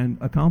and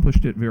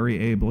accomplished it very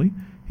ably.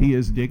 He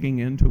is digging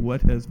into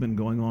what has been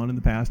going on in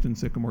the past in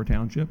Sycamore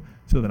Township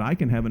so that I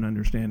can have an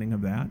understanding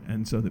of that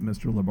and so that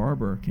Mr.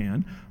 LaBarbera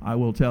can. I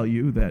will tell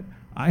you that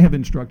I have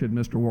instructed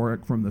Mr.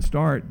 Warwick from the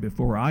start,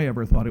 before I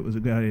ever thought it was a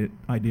good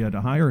idea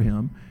to hire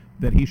him,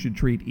 that he should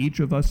treat each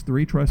of us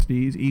 3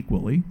 trustees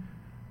equally,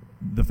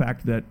 the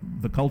fact that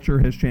the culture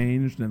has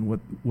changed and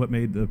what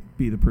made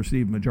be the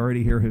perceived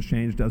majority here has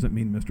changed doesn't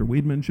mean Mr.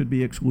 Weedman should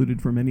be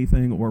excluded from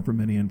anything or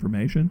from any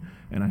information.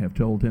 And I have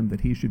told him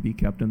that he should be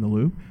kept in the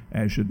loop,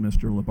 as should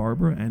Mr.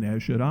 LaBarbera, and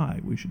as should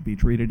I. We should be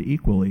treated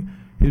equally.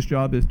 His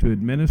job is to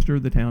administer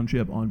the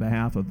township on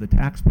behalf of the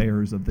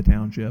taxpayers of the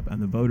township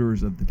and the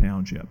voters of the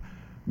township.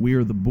 We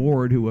are the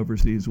board who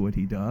oversees what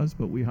he does,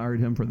 but we hired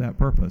him for that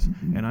purpose,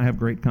 and I have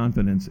great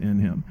confidence in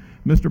him.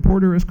 Mr.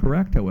 Porter is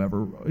correct,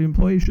 however.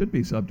 Employees should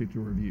be subject to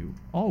review,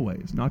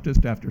 always, not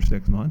just after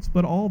 6 months,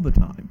 but all the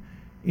time.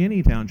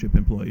 Any township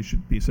employee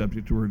should be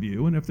subject to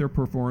review, and if their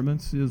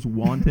performance is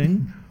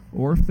wanting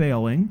or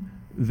failing,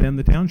 then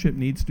the township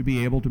needs to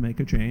be able to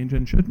make a change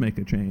and should make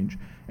a change.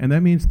 And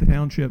that means the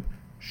township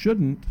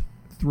shouldn't,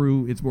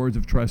 through its boards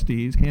of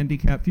trustees,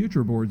 handicap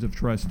future boards of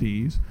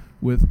trustees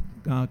with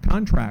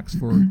contracts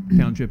for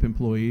township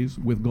employees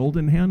with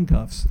golden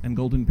handcuffs and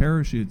golden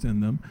parachutes in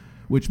them,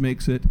 which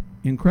makes it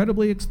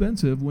incredibly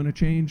expensive when a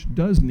change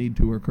does need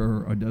to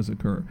occur or does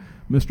occur.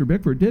 Mr.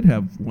 Bickford did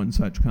have one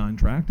such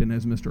contract, and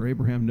as Mr.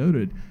 Abraham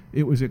noted,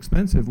 it was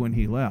expensive when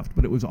he left,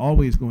 but it was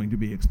always going to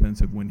be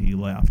expensive when he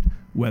left,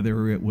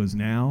 whether it was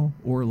now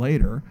or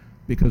later,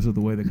 because of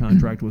the way the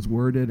contract was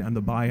worded and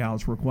the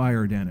buyouts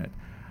required in it.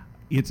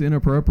 It's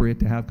inappropriate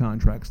to have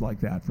contracts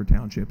like that for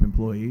township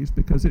employees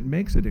because it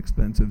makes it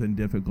expensive and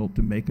difficult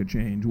to make a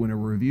change when a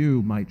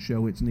review might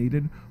show it's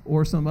needed,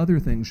 or some other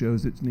thing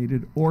shows it's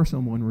needed, or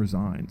someone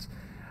resigns.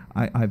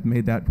 I've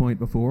made that point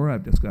before.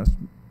 I've discussed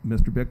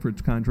Mr.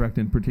 Bickford's contract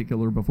in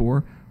particular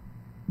before.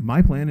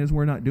 My plan is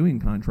we're not doing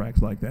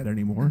contracts like that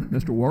anymore.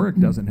 Mr. Warwick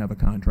doesn't have a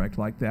contract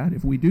like that.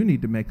 If we do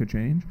need to make a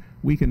change,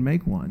 we can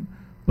make one.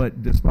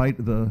 But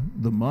despite the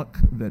muck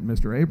that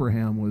Mr.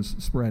 Abraham was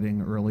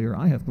spreading earlier,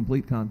 I have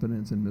complete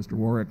confidence in Mr.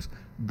 Warwick's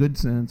good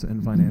sense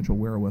and financial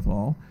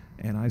wherewithal,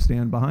 and I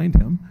stand behind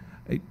him.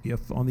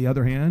 If, on the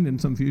other hand, in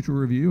some future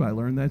review I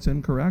learn that's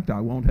incorrect, I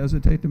won't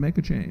hesitate to make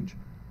a change.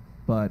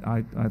 But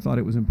I thought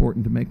it was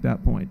important to make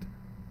that point.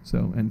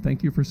 So, and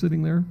thank you for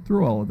sitting there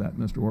through all of that,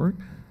 Mr. Warwick.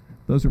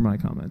 Those are my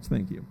comments.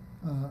 Thank you.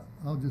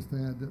 I'll just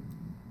add that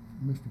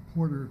Mr.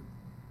 Porter,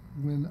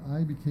 when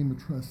I became a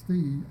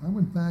trustee, I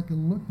went back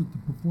and looked at the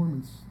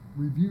performance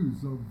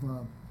reviews of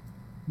a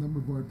number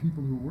of our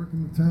people who work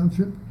in the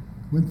township,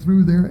 went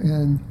through there,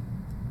 and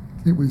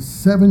it was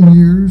 7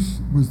 years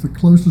was the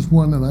closest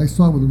one that I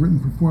saw with a written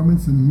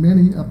performance, and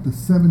many up to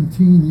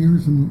 17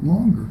 years and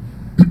longer.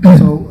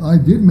 So I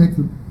did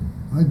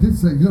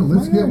say,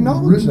 let's get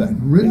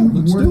written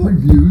work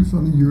reviews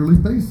on a yearly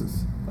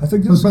basis. I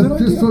think that's a good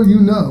idea. Just so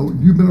you know,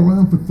 you've been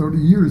around for 30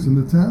 years in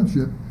the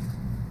township,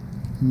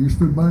 and you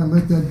stood by and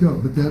let that go.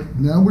 But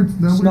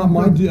that's not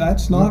my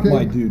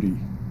duty.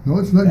 No,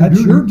 it's not That's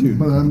your your duty.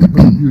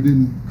 But you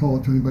didn't call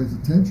it to anybody's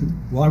attention.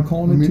 Well, I'm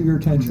calling it to your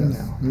attention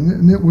now.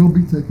 And it will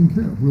be taken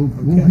care of. We'll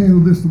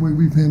handle this the way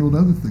we've handled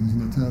other things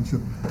in the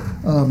township.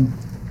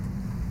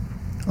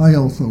 I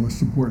also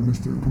support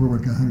Mr.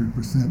 Warwick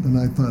 100%, and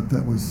I thought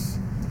that was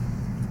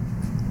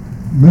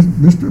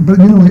But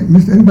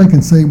anybody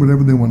can say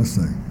whatever they want to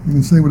say. You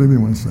can say whatever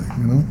you want to say.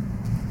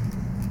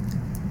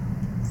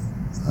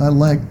 I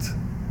liked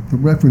the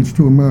reference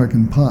to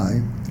American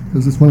Pie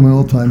because it's one of my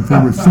all-time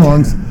favorite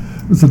songs.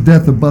 It was the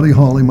death of Buddy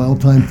Holly, my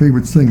all-time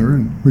favorite singer,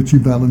 and Richie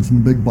Valens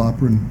and Big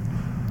Bopper, and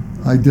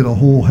I did a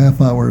whole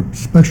half-hour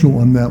special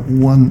on that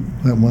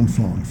one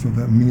song. So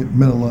that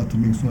meant a lot to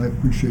me. So I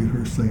appreciate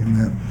her saying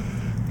that.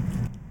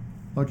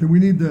 Okay, we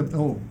need to.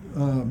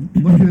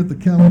 Looking at the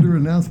calendar,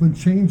 announcement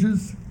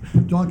changes,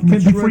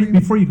 documents ready.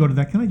 Before you go to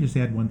that, can I just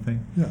add one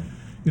thing? Yeah.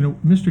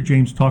 Mr.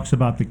 James talks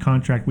about the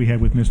contract we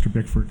had with Mr.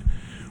 Bickford.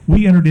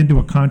 We entered into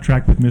a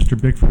contract with Mr.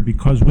 Bickford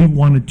because we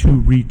wanted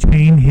to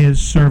retain his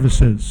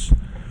services.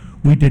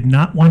 We did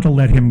not want to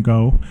let him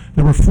go.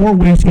 There were 4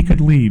 ways he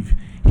could leave.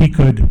 He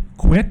could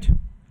quit,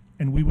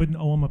 and we wouldn't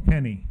owe him a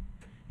penny.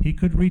 He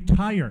could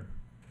retire,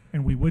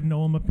 and we wouldn't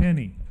owe him a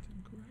penny.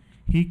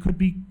 He could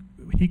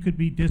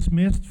be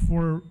dismissed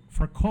for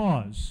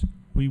cause.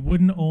 We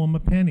wouldn't owe him a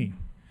penny.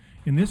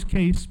 In this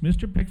case,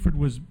 Mr. Bickford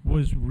was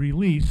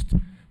released,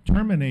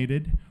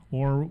 terminated,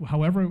 or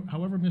however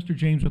Mr.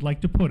 James would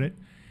like to put it.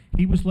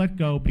 He was let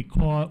go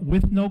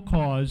with no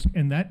cause,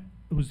 and that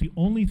was the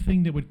only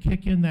thing that would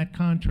kick in that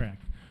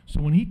contract. So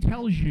when he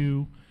tells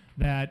you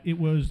that it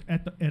was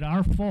at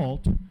our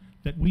fault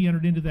that we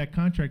entered into that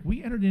contract,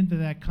 we entered into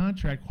that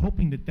contract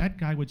hoping that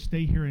guy would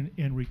stay here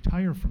and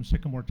retire from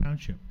Sycamore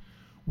Township.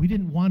 We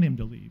didn't want him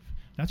to leave.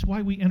 That's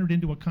why we entered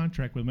into a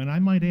contract with him. And I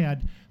might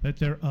add that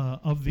there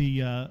of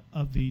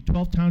the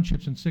 12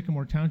 townships in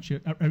Sycamore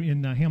Township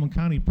in Hamilton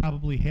County,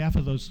 probably half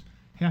of those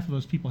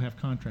people have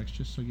contracts.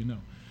 Just so you know.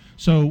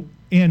 So,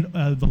 and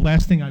the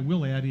last thing I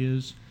will add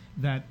is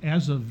that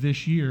as of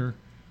this year,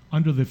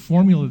 under the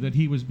formula that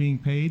he was being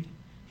paid,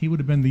 he would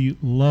have been the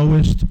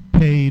lowest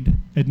paid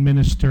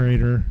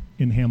administrator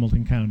in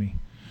Hamilton County.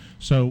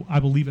 So I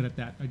will leave it at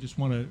that.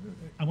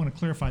 I want to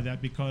clarify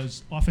that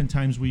because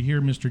oftentimes we hear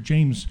Mr.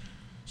 James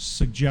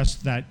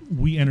suggest that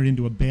we entered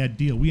into a bad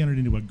deal. We entered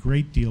into a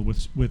great deal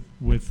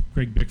with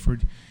Greg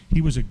Bickford.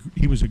 He was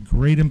a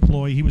great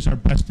employee. He was our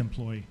best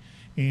employee,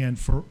 and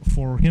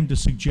for him to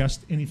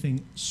suggest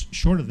anything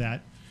short of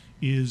that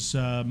is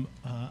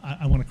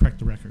I want to correct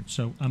the record.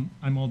 So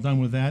I'm all done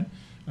with that.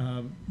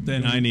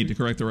 Then I need to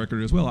correct the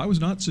record as well. I was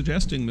not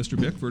suggesting Mr.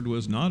 Bickford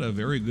was not a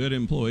very good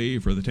employee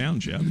for the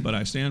township, but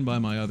I stand by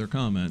my other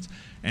comments.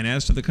 And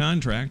as to the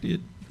contract,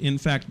 it in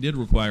fact did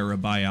require a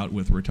buyout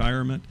with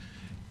retirement.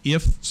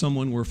 If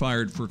someone were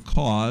fired for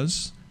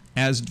cause,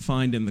 as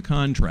defined in the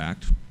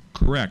contract,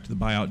 correct, the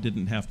buyout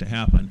didn't have to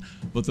happen.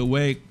 But the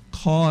way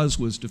cause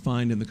was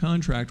defined in the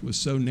contract was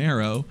so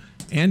narrow,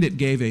 and it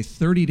gave a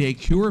 30-day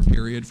cure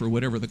period for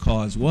whatever the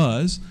cause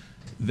was,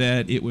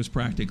 that it was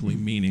practically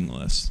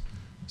meaningless.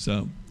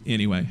 So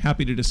anyway,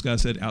 happy to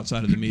discuss it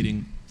outside of the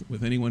meeting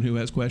with anyone who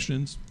has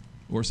questions,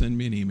 or send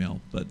me an email.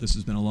 But this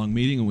has been a long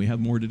meeting, and we have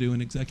more to do in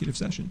executive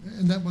session.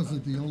 And that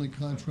wasn't the only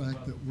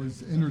contract that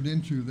was entered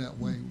into that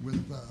way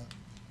with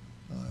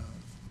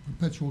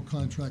perpetual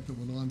contract that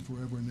went on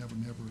forever and ever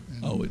and ever.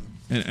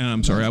 And, and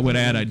I'm sorry, I would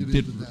add, I get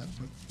did, into that,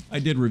 but- I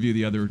did review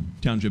the other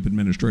township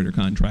administrator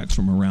contracts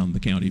from around the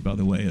county, by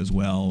the way, as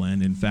well.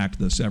 And in fact,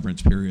 the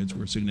severance periods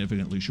were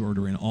significantly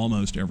shorter in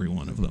almost every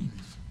one of them.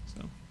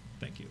 So,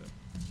 thank you.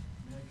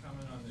 May I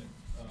comment on the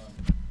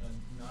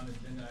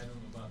non-agenda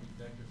item about the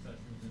executive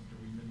session Mr.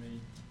 Weedman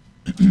made?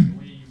 I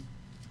believe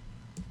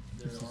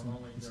there are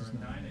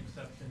 9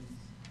 exceptions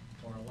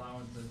or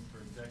allowances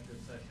for executive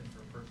session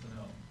for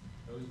personnel.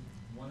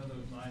 One of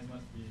those 9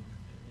 must be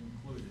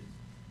included.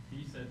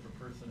 He said for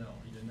personnel.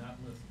 He did not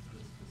list the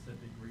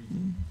specific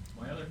reason.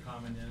 My other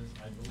comment is,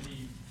 I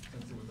believe,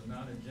 since it was a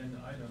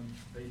non-agenda item,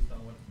 based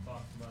on what it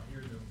talks about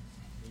here, the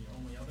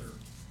only other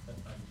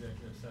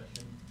executive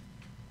session,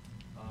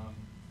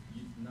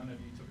 none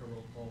of you took a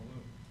roll call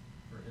vote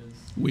for his.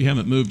 We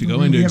haven't moved to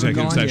go into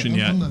executive session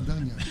yet. I'm not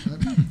done yet.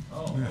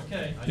 Oh,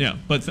 okay. Yeah,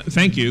 but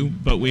thank you,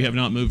 but we have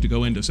not moved to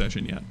go into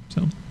session yet.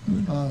 So.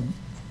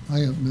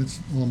 That's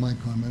all my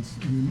comments.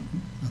 I mean,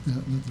 nothing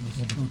else.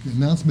 Okay,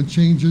 announcement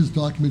changes,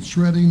 document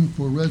shredding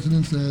for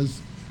residents, as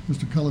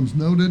Mr. Cullums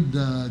noted,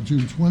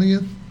 June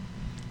 20th,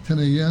 10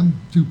 a.m.,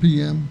 2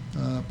 p.m.,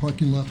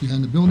 parking lot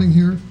behind the building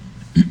here.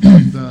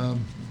 And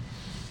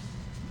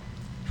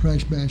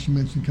trash bash you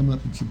mentioned coming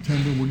up in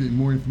September. We're getting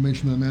more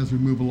information on that as we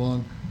move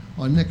along.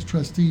 Our next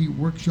trustee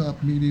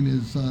workshop meeting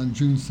is on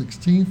June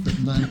 16th at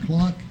 9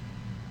 o'clock.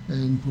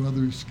 And for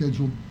other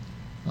scheduled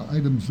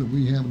items that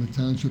we have in the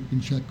township, you can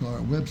check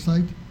our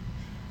website.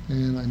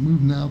 And I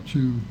move now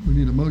to, we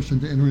need a motion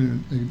to enter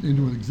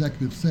into an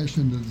executive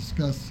session to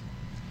discuss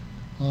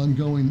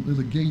ongoing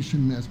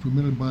litigation as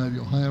permitted by the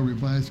Ohio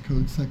Revised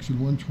Code, Section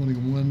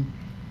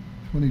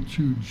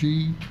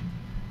 121.22G.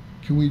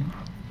 Can we,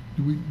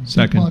 do we?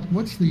 Second.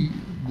 What's the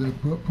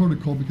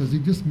protocol? Because he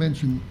just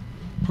mentioned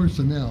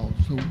personnel,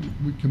 so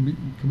can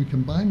we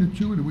combine the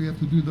two, or do we have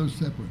to do those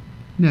separate?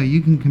 No,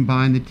 you can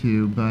combine the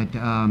two, but,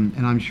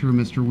 and I'm sure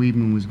Mr.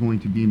 Weedman was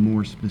going to be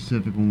more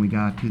specific when we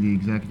got to the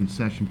executive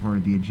session part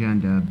of the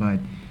agenda,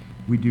 but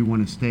we do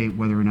want to state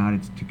whether or not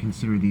it's to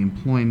consider the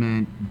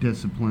employment,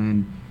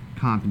 discipline,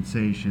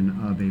 compensation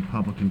of a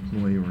public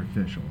employee or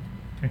official.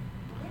 Okay.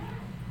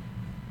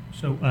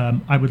 So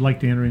I would like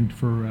to enter in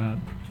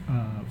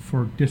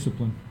for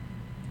discipline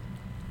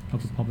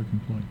of the public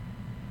employee.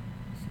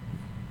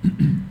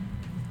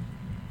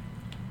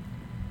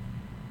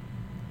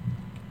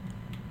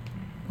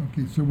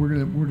 Okay, so we're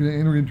gonna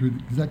enter into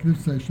an executive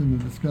session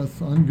to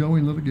discuss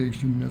ongoing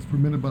litigation as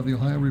permitted by the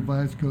Ohio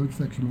Revised Code,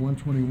 Section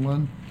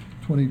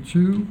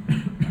 121.22.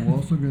 We're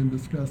also gonna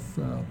discuss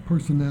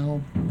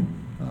personnel,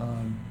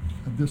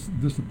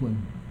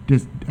 discipline.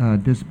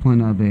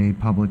 Discipline of a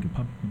public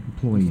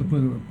employee.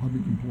 Discipline of a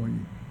public employee.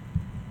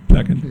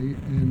 Second. Okay,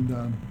 and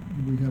do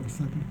we have a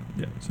second?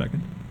 Yeah,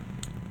 second.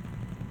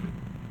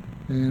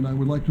 And I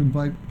would like to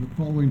invite the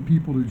following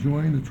people to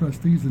join the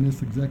trustees in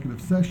this executive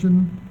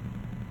session.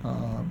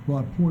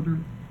 Rob Porter,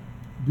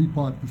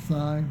 Deepak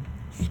Desai,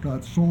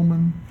 Scott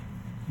Solman,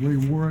 Ray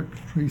Warwick,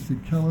 Tracy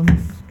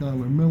Kellums,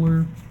 Skylar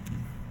Miller,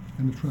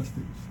 and the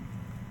trustees.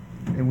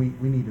 And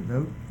we need a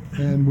vote?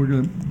 And we're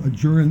going to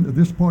adjourn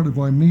this part of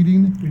our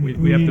meeting.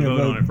 We have to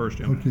vote on it first,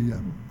 Jim. Okay, yeah.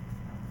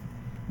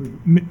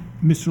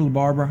 Mr.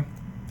 LaBarbera?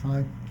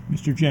 Aye.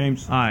 Mr.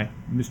 James? Aye.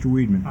 Mr.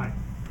 Weedman? Aye.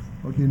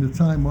 Okay, and the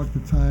time, mark the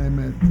time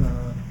at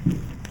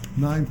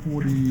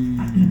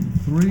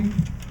 9:43.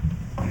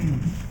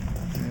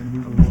 And we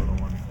will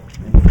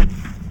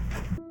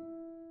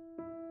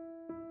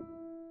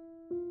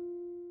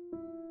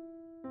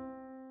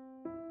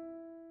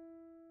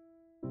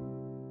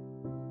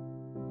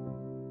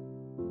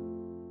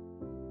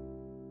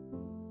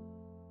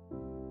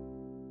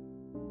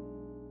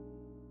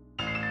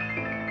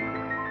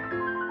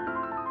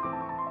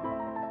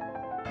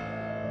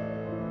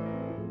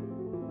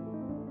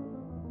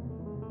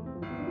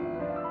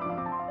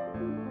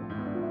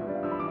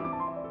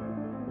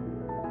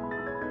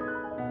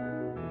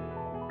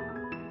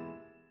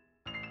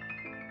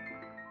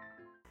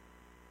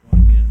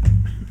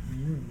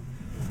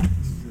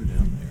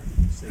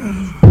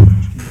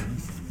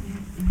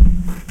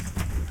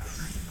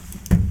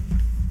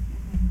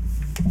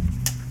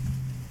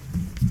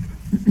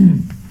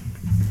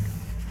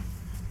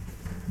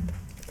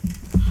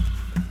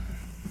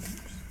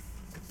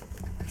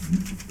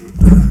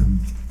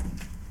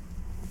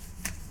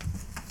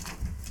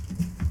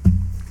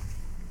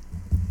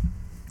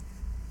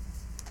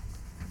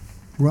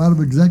We're out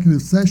of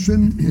executive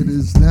session. It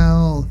is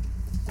now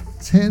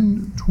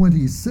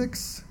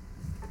 10:26.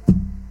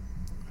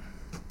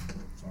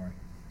 Sorry.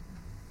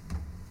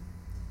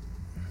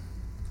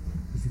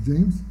 Mr.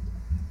 James?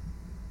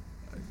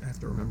 I have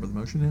to remember the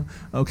motion now.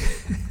 Okay.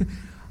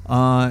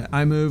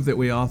 I move that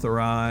we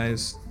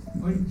authorize.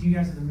 Do you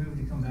guys have to move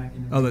to come back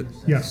in? Oh, that.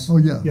 Yes. Oh,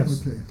 yeah,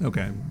 Yes. okay.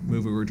 Okay.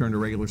 Move we return to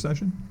regular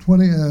session.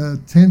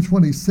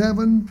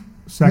 10:27.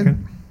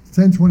 Second.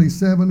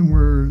 10:27,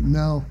 we're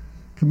now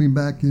coming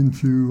back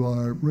into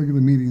our regular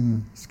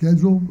meeting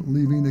schedule,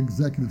 leaving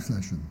executive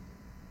session.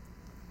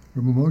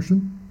 We have a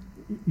motion?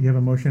 You have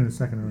a motion and a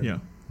second already. Yeah.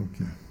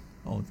 Okay.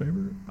 All in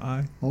favor?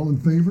 Aye. All in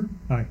favor?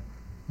 Aye.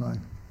 Aye.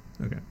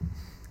 Okay.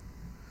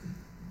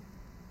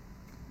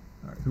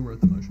 All right. Who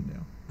wrote the motion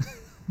down?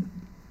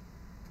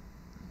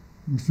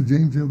 Mr.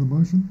 James, you have the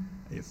motion?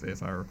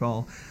 If I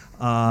recall.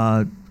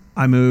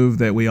 I move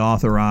that we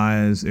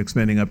authorize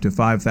expending up to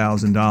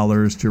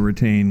 $5,000 to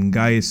retain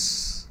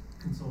Geis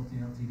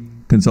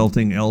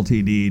Consulting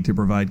Ltd. To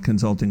provide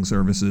consulting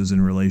services in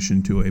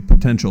relation to a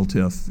potential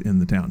TIF in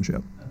the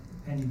township.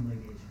 Pending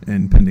litigation.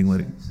 And pending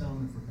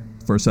Settlement for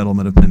pending. for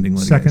settlement of pending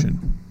litigation.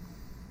 Second.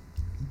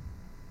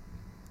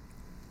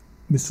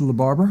 Mr.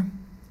 LaBarber?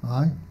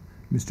 Aye.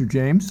 Mr.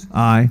 James?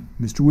 Aye.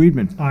 Mr.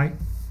 Weedman? Aye.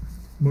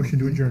 Motion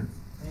to adjourn.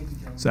 Thank you,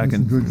 John.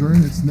 Second. Motion to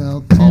adjourn, it's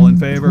now All in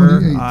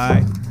favor? 10:28.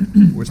 Aye.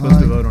 We're supposed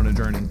to Aye. vote on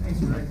adjourning.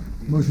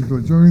 Motion to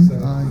adjourn,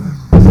 aye.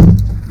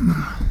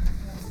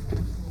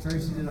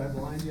 Tracy, did I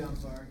blind you? I'm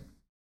sorry.